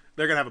kids...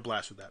 they're going to have a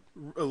blast with that.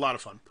 A lot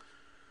of fun.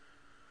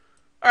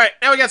 Alright,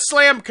 now we got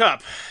Slam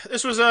Cup.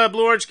 This was a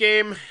Blue Orange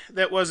game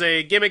that was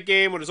a gimmick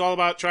game. It was all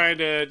about trying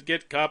to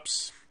get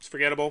cups. It's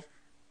forgettable.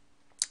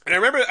 And I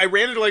remember I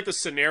ran into like the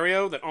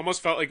scenario that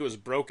almost felt like it was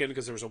broken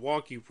because there was a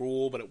wonky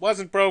rule, but it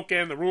wasn't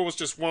broken. The rule was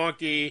just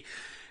wonky.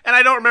 And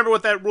I don't remember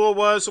what that rule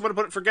was, so I'm going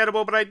to put it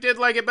forgettable, but I did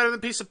like it better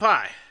than Piece of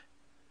Pie.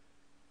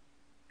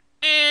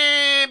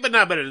 But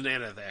not better than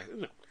Anna.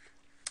 No.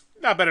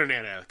 Not better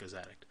than Anarchist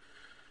Addict.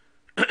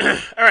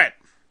 Alright.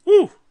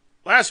 Woo!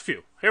 Last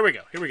few. Here we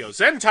go.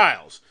 Zen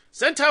Tiles.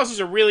 Zen Tiles is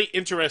a really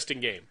interesting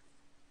game.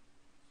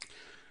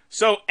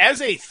 So,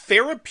 as a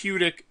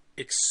therapeutic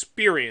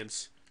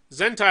experience,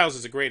 Zen Tiles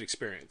is a great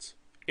experience.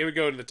 It would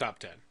go into the top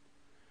 10.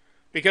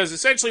 Because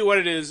essentially what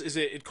it is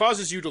it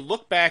causes you to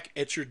look back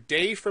at your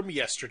day from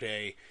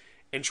yesterday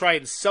and try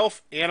and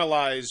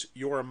self-analyze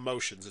your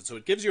emotions. And so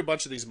it gives you a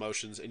bunch of these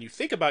emotions, and you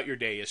think about your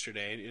day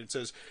yesterday, and it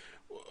says,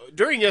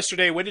 during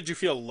yesterday, when did you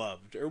feel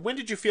loved? Or when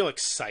did you feel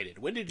excited?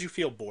 When did you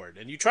feel bored?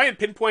 And you try and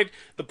pinpoint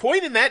the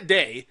point in that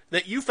day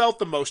that you felt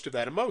the most of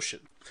that emotion.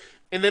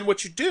 And then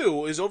what you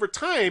do is, over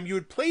time, you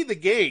would play the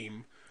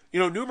game,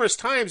 numerous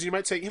times, and you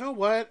might say, you know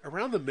what,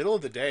 around the middle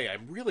of the day,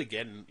 I'm really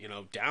getting,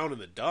 down in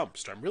the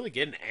dumps, or I'm really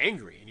getting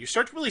angry. And you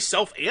start to really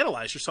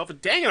self-analyze yourself,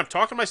 and dang it, I'm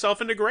talking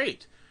myself into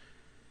great.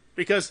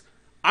 Because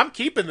I'm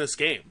keeping this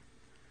game.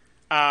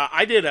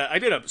 I did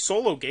a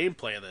solo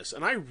gameplay of this,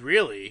 and I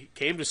really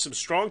came to some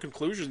strong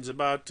conclusions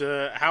about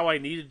how I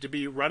needed to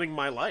be running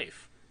my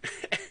life.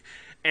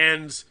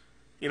 And,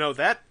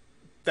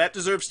 that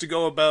deserves to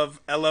go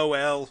above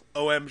LOL,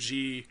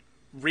 OMG,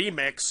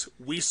 Remix,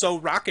 We So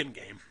Rockin'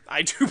 game.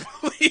 I do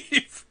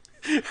believe.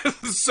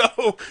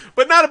 So,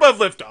 but not above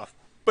Liftoff.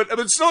 But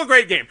it's still a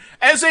great game.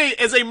 As a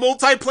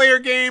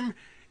multiplayer game,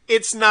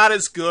 it's not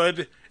as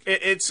good.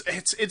 It's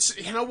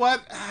you know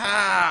what?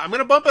 I'm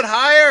gonna bump it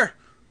higher.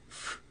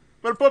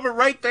 I'm going to put it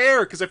right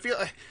there, because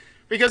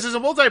as a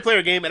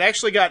multiplayer game, it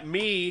actually got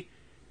me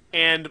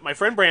and my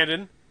friend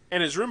Brandon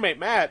and his roommate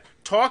Matt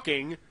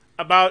talking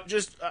about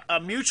just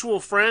a mutual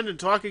friend, and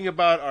talking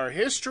about our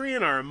history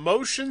and our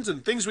emotions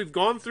and things we've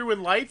gone through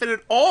in life, and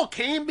it all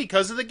came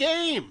because of the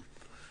game.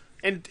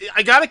 And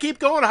I got to keep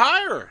going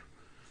higher,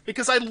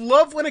 because I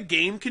love when a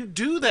game can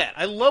do that.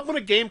 I love when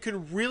a game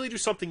can really do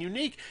something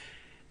unique.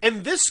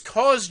 And this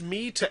caused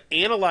me to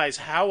analyze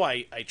how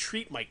I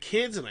treat my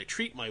kids, and I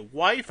treat my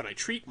wife, and I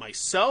treat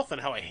myself,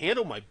 and how I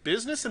handle my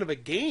business. And if a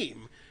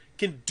game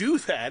can do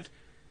that,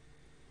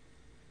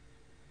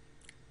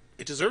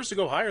 it deserves to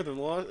go higher than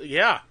the law.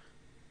 Yeah,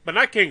 but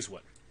not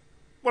Kingswood.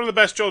 One of the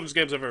best children's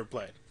games I've ever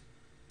played.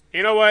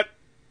 You know what?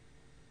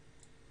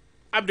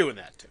 I'm doing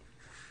that too.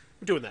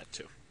 I'm doing that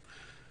too.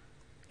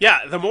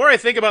 Yeah, the more I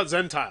think about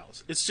Zen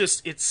Tiles,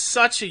 it's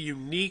such a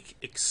unique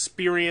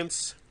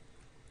experience.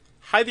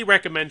 Highly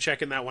recommend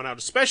checking that one out,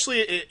 especially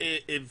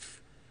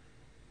if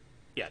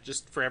yeah,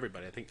 just for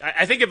everybody.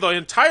 I think if the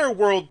entire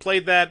world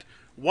played that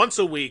once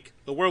a week,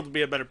 the world would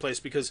be a better place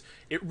because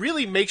it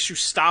really makes you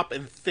stop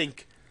and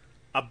think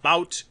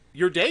about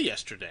your day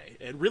yesterday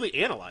and really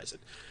analyze it.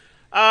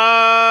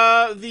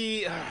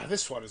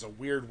 This one is a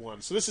weird one.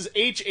 So this is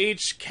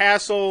H.H.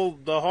 Castle,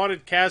 the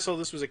Haunted Castle.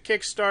 This was a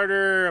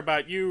Kickstarter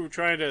about you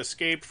trying to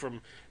escape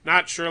from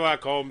not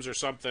Sherlock Holmes or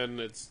something.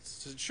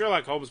 It's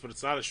Sherlock Holmes, but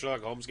it's not a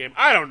Sherlock Holmes game.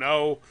 I don't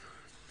know.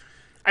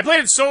 I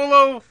played it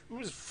solo. It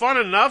was fun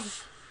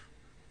enough.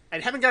 I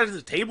haven't got it to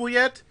the table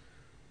yet.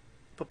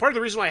 But part of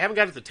the reason why I haven't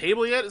got it to the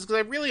table yet is because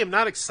I really am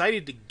not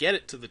excited to get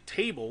it to the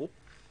table.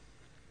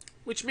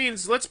 Which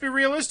means, let's be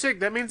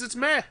realistic, that means it's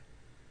meh.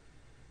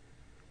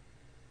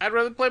 I'd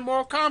rather play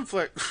Moral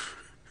Conflict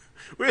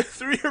with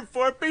 3 or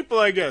 4 people,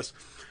 I guess.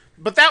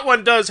 But that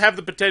one does have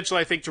the potential,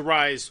 I think, to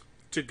rise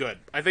to good.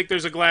 I think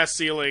there's a glass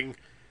ceiling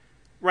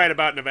right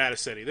about Nevada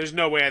City. There's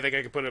no way I think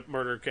I could put a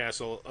Murder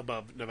Castle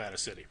above Nevada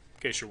City, in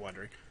case you're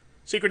wondering.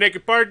 Secret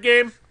Naked Board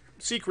Game.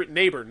 Secret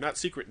Neighbor, not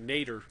Secret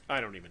Nader.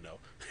 I don't even know.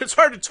 It's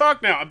hard to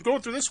talk now. I'm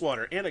going through this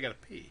water, and I gotta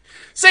pee.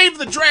 Save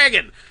the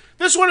Dragon!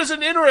 This one is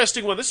an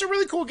interesting one. This is a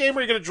really cool game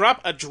where you're gonna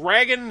drop a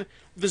dragon,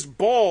 this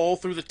ball,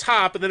 through the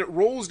top, and then it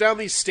rolls down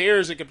these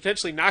stairs and can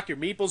potentially knock your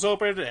meeples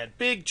open. It had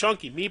big,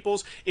 chunky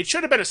meeples. It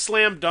should have been a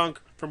slam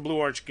dunk from Blue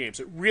Arch Games.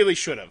 It really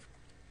should have.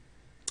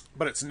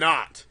 But it's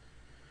not.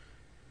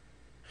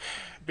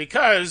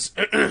 Because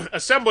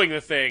assembling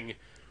the thing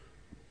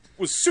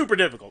was super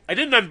difficult. I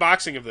did an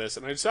unboxing of this,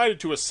 and I decided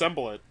to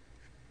assemble it.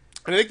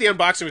 And I think the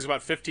unboxing was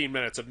about 15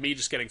 minutes of me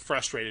just getting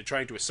frustrated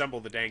trying to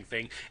assemble the dang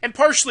thing, and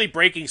partially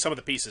breaking some of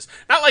the pieces.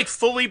 Not like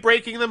fully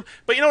breaking them,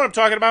 but you know what I'm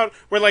talking about?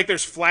 Where like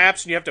there's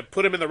flaps, and you have to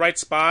put them in the right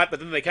spot, but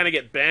then they kind of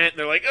get bent, and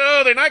they're like,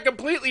 oh, they're not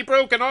completely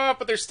broken off,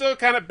 but they're still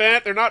kind of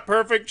bent, they're not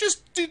perfect.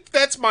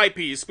 That's my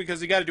piece,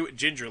 because you gotta do it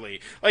gingerly.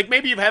 Like,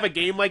 maybe you have a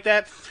game like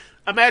that.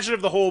 Imagine if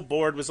the whole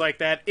board was like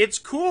that. It's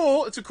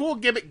cool. It's a cool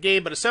gimmick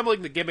game, but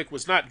assembling the gimmick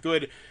was not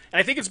good. And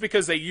I think it's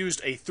because they used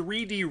a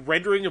 3D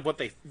rendering of what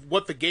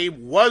the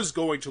game was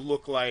going to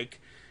look like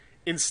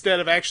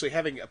instead of actually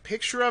having a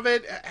picture of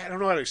it. I don't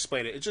know how to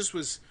explain it.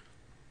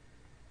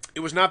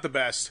 It was not the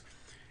best.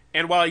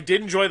 And while I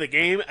did enjoy the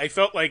game, I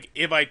felt like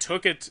if I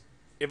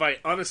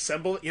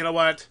unassemble it, you know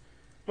what?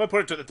 I'm going to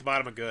put it at the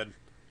bottom of good.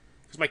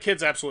 Because my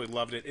kids absolutely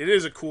loved it. It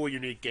is a cool,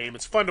 unique game.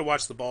 It's fun to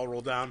watch the ball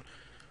roll down.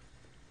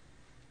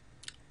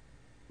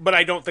 But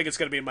I don't think it's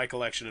going to be in my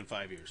collection in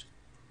 5 years.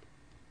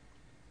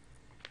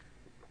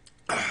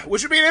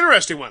 Which would be an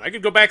interesting one. I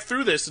could go back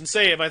through this and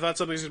say if I thought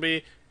something's going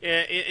to be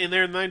in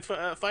there in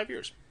 5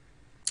 years.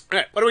 All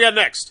right, what do we got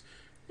next?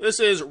 This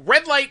is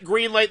Red Light,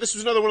 Green Light. This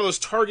was another one of those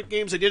Target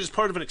games I did as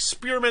part of an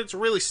experiment. It's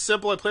really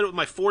simple. I played it with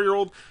my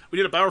 4-year-old. We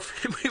did a Bauer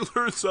Family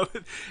Learns of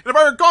it. And if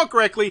I recall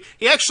correctly,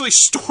 he actually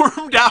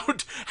stormed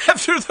out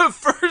after the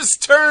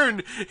first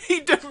turn.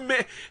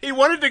 He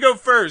wanted to go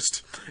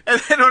first. And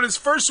then on his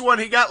first one,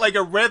 he got like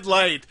a red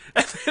light.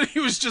 And then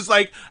he was just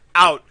like,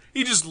 out.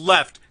 He just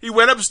left. He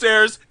went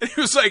upstairs, and he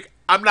was like,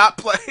 I'm not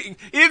playing.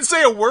 He didn't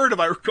say a word, if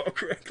I recall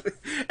correctly.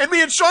 And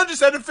me and Sean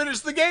just had to finish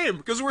the game,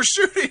 because we're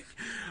shooting.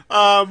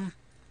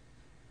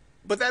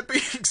 But that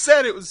being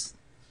said, it's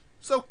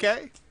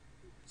okay.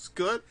 It's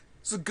good.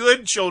 It's a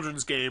good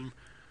children's game.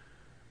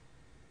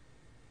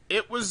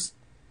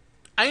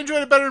 I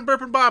enjoyed it better than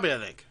Burp and Bobby, I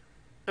think.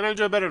 And I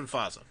enjoyed it better than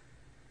Faza.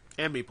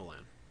 And Meeple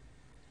Land.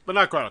 But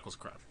not Chronicles of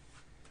Crime.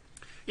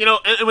 You know,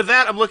 and with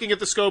that, I'm looking at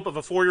the scope of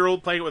a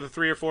 4-year-old playing it with a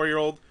 3 or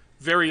 4-year-old.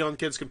 Very young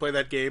kids can play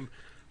that game.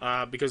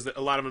 Because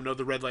a lot of them know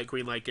the red light,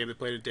 green light game. They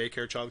played in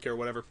daycare, childcare,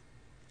 whatever.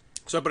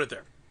 So I put it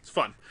there. It's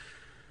fun.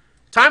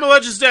 Time of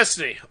Legends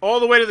Destiny, all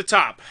the way to the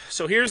top.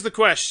 So here's the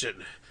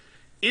question.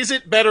 Is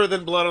it better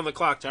than Blood on the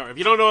Clock Tower? If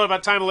you don't know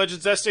about Time of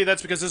Legends Destiny,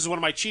 that's because this is one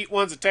of my cheat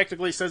ones. It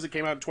technically says it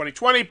came out in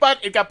 2020,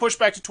 but it got pushed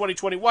back to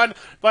 2021.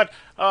 But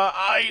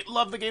I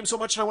love the game so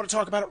much, and I want to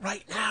talk about it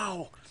right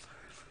now.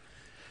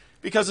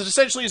 Because it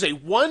essentially is a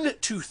 1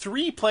 to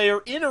 3 player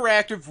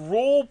interactive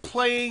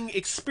role-playing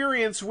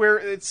experience where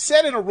it's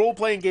set in a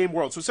role-playing game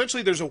world. So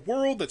essentially there's a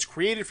world that's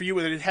created for you,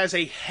 and it has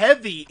a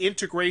heavy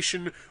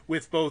integration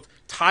with both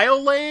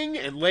tile laying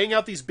and laying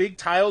out these big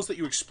tiles that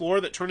you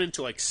explore that turn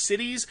into like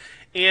cities,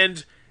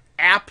 and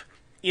app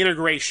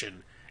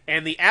integration.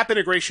 And the app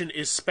integration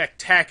is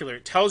spectacular.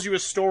 It tells you a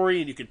story,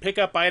 and you can pick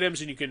up items,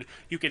 and you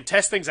can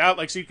test things out.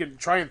 Like, so you can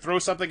try and throw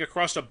something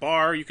across a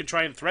bar. You can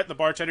try and threaten the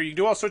bartender. You can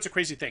do all sorts of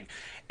crazy things.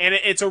 And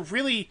it's a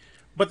really...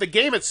 But the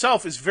game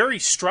itself is very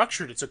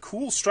structured. It's a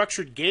cool,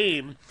 structured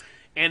game.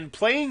 And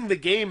playing the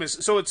game is...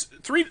 So it's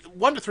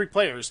 1 to 3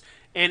 players,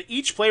 and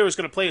each player is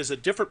going to play as a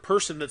different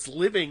person that's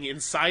living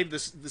inside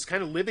this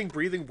kind of living,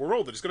 breathing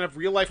world. That is going to have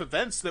real-life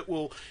events that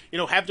will,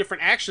 have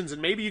different actions.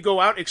 And maybe you go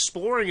out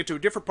exploring into a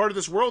different part of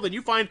this world, and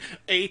you find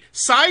a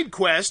side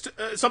quest,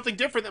 something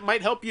different that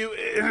might help you.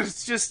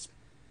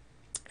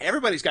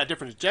 Everybody's got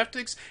different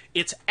objectives.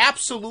 It's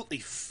absolutely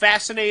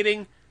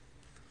fascinating.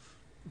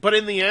 But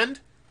in the end,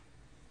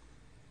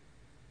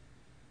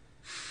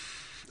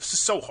 this is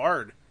so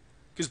hard.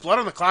 Because Blood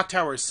on the Clock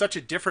Tower is such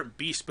a different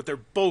beast, but they're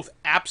both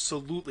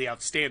absolutely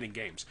outstanding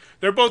games.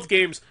 They're both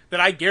games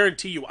that I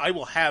guarantee you I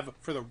will have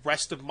for the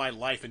rest of my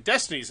life. And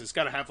Destiny's has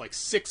got to have like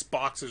 6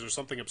 boxes or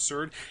something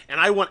absurd, and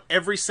I want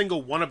every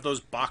single one of those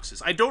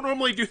boxes. I don't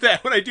normally do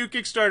that when I do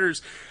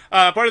Kickstarters.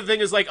 Part of the thing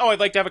is like, oh, I'd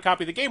like to have a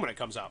copy of the game when it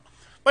comes out.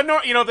 But no,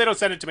 if they don't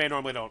send it to me, I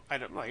normally don't. I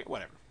don't like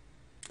whatever.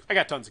 I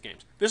got tons of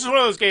games. This is one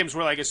of those games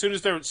where, like, as soon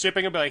as they're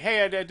shipping, I'll be like,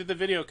 "Hey, I did the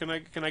video. Can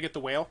I get the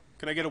whale?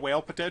 Can I get a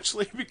whale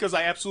potentially?" Because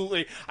I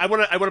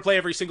want to play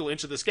every single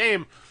inch of this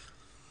game.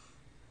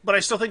 But I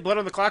still think Blood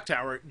on the Clock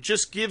Tower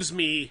just gives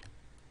me.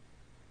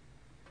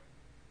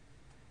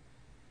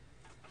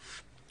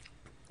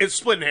 It's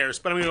splitting hairs,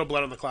 but I'm gonna go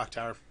Blood on the Clock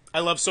Tower. I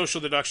love Social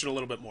Deduction a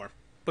little bit more,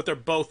 but they're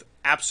both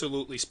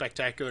absolutely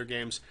spectacular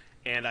games,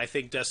 and I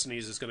think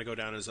Destiny's is going to go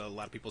down as a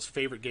lot of people's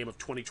favorite game of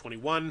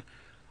 2021.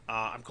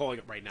 I'm calling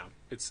it right now.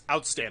 It's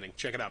outstanding.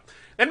 Check it out.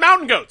 And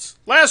Mountain Goats,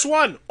 last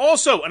one.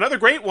 Also, another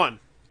great one.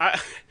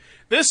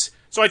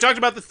 So I talked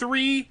about the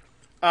three,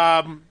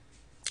 what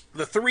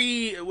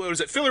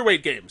was it, filler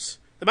weight games.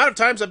 The amount of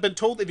times I've been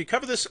told, if you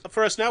cover this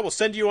for us now, we'll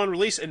send you on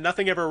release, and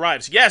nothing ever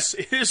arrives. Yes,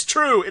 it is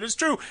true. It is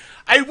true.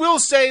 I will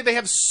say they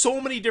have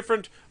so many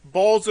different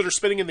balls that are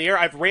spinning in the air.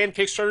 I've ran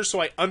Kickstarters, so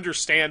I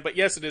understand. But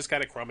yes, it is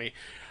kind of crummy.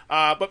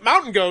 But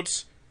Mountain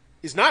Goats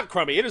is not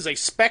crummy. It is a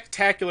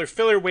spectacular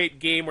filler weight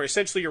game where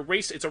essentially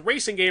it's a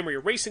racing game where you're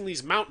racing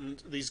these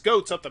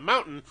goats up the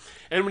mountain,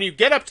 and when you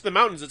get up to the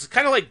mountains, it's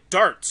kind of like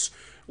darts,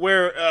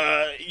 where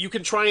you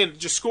can try and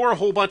just score a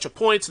whole bunch of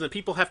points, and then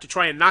people have to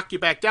try and knock you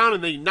back down,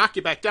 and then you knock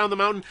you back down the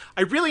mountain.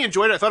 I really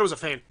enjoyed it. I thought it was a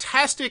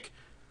fantastic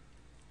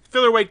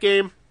filler weight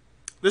game.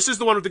 This is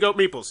the one with the goat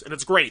meeples, and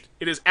it's great.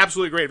 It is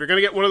absolutely great. If you're going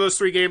to get one of those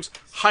 3 games,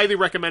 highly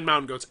recommend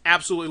Mountain Goats.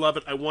 Absolutely love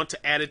it. I want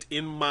to add it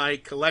in my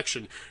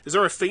collection. Is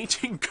there a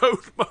fainting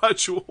goat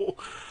module?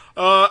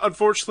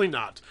 Unfortunately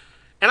not.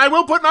 And I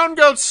will put Mountain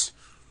Goats.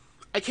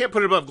 I can't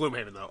put it above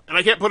Gloomhaven, though. And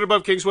I can't put it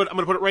above Kingswood. I'm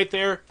going to put it right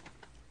there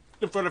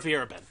in front of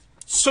Fierabend.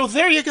 So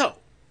there you go.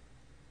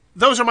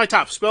 Those are my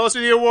tops. But let's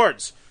do the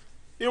awards.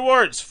 The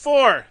awards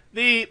for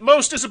the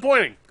most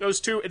disappointing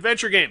goes to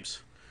Adventure Games.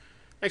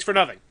 Thanks for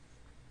nothing.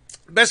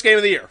 Best game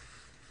of the year,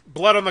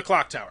 Blood on the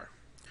Clock Tower.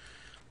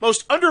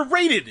 Most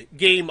underrated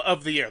game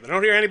of the year that I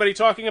don't hear anybody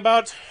talking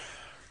about.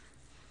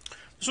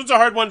 This one's a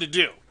hard one to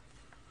do,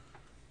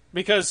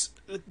 because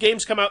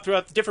games come out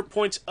throughout the different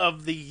points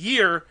of the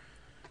year.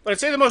 But I'd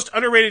say the most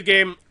underrated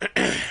game,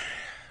 I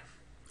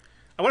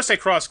want to say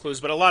Cross Clues,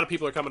 but a lot of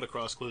people are coming to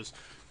Cross Clues.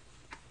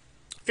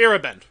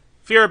 Fierabend.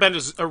 Fierabend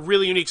is a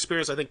really unique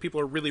experience I think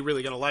people are really,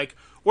 really going to like.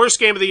 Worst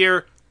game of the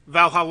year,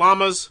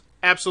 Valhallamas.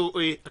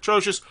 Absolutely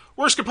atrocious.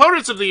 Worst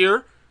components of the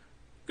year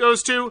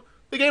goes to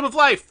The Game of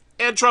Life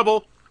and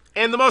Trouble.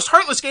 And the most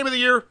heartless game of the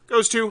year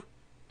goes to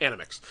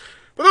Animix.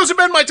 But those have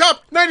been my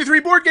top 93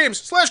 board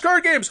games /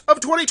 card games of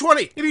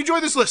 2020. If you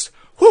enjoyed this list,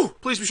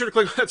 please be sure to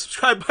click on that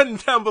subscribe button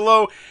down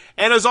below.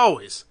 And as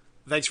always,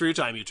 thanks for your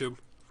time, YouTube.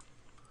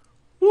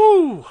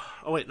 Woo!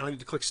 Oh wait, no, I need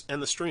to click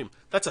end the stream.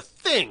 That's a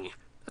thing.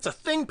 That's a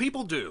thing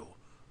people do.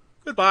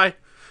 Goodbye.